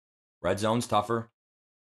 Red zone's tougher.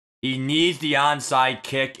 He needs the onside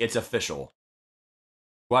kick. It's official.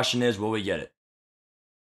 Question is, will we get it?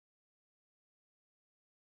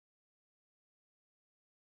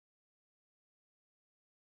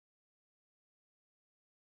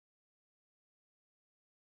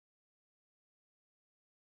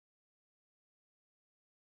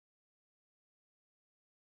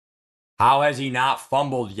 How has he not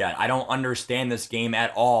fumbled yet? I don't understand this game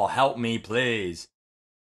at all. Help me, please.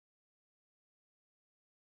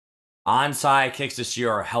 Onside kicks this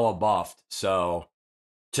year are hella buffed. So,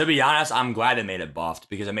 to be honest, I'm glad they made it buffed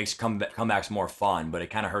because it makes comebacks more fun, but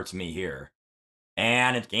it kind of hurts me here.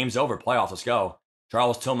 And it's game's over. Playoffs, let's go.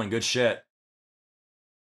 Charles Tillman, good shit.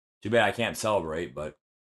 Too bad I can't celebrate, but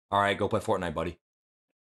all right, go play Fortnite, buddy.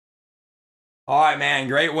 All right, man,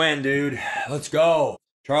 great win, dude. Let's go.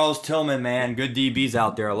 Charles Tillman, man, good DBs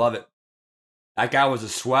out there. I love it. That guy was a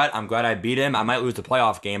sweat. I'm glad I beat him. I might lose the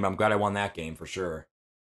playoff game, but I'm glad I won that game for sure.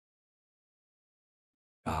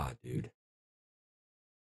 God, dude.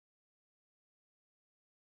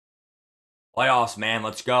 Playoffs, man.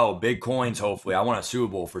 Let's go. Big coins, hopefully. I want a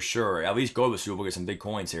Super Bowl for sure. At least go to the Super Bowl, get some big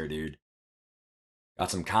coins here, dude.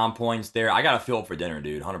 Got some comp points there. I got to fill up for dinner,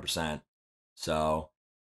 dude. 100%. So,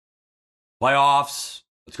 playoffs.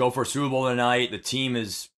 Let's go for a Super Bowl tonight. The team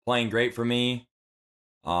is playing great for me.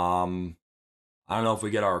 I don't know if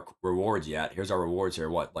we get our rewards yet. Here's our rewards here.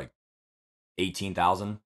 What, like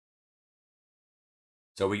 18,000?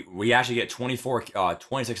 So we actually get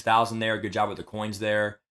 26,000 there. Good job with the coins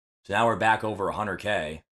there. So now we're back over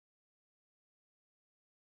 100K.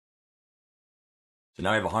 So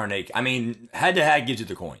now we have 108. I mean, head to head gives you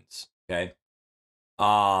the coins. Okay.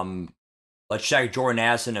 Let's check Jordan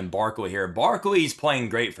Addison and Barkley here. Barkley's playing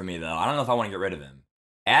great for me though. I don't know if I want to get rid of him.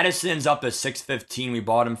 Addison's up at 615. We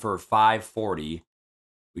bought him for 540.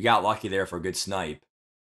 We got lucky there for a good snipe.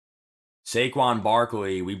 Saquon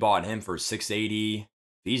Barkley, we bought him for 680.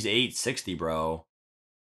 He's 860, bro.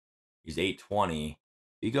 He's 820. If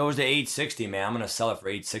he goes to 860, man, I'm gonna sell it for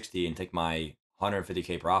 860 and take my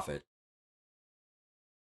 150K profit.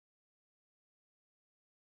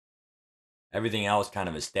 Everything else kind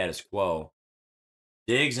of is status quo.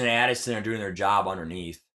 Diggs and Addison are doing their job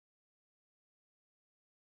underneath.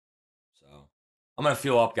 So I'm gonna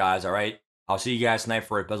fuel up, guys. All right. I'll see you guys tonight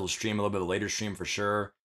for a puzzle stream, a little bit of a later stream for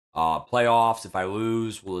sure. Playoffs. If I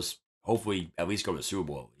lose, we'll just hopefully at least go to the Super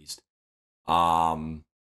Bowl at least. Let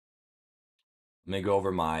me go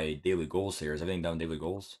over my daily goals here. Is everything done with daily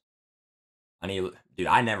goals? Dude,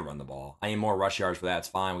 I never run the ball. I need more rush yards for that. It's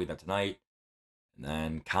fine. We get that tonight. And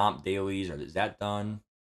then comp dailies. Is that done?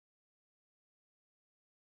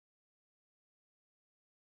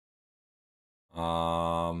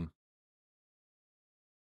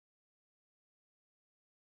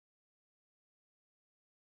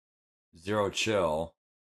 Zero chill.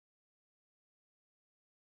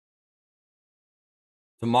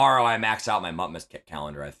 Tomorrow I max out my Mutmas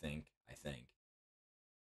calendar, I think.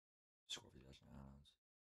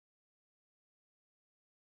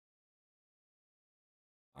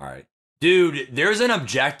 All right. Dude, there's an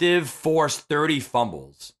objective, force 30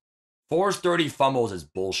 fumbles. Force 30 fumbles is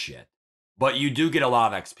bullshit. But you do get a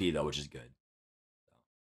lot of XP, though, which is good.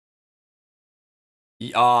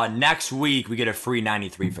 Next week, we get a free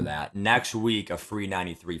 93 for that. Next week, a free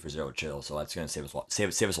 93 for Zero Chill. So that's going to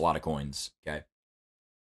save us a lot of coins, okay?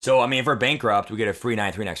 So, I mean, if we're bankrupt, we get a free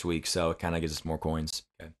 93 next week. So it kind of gives us more coins,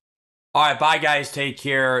 okay? All right, bye, guys. Take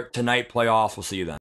care. Tonight, playoffs. We'll see you then.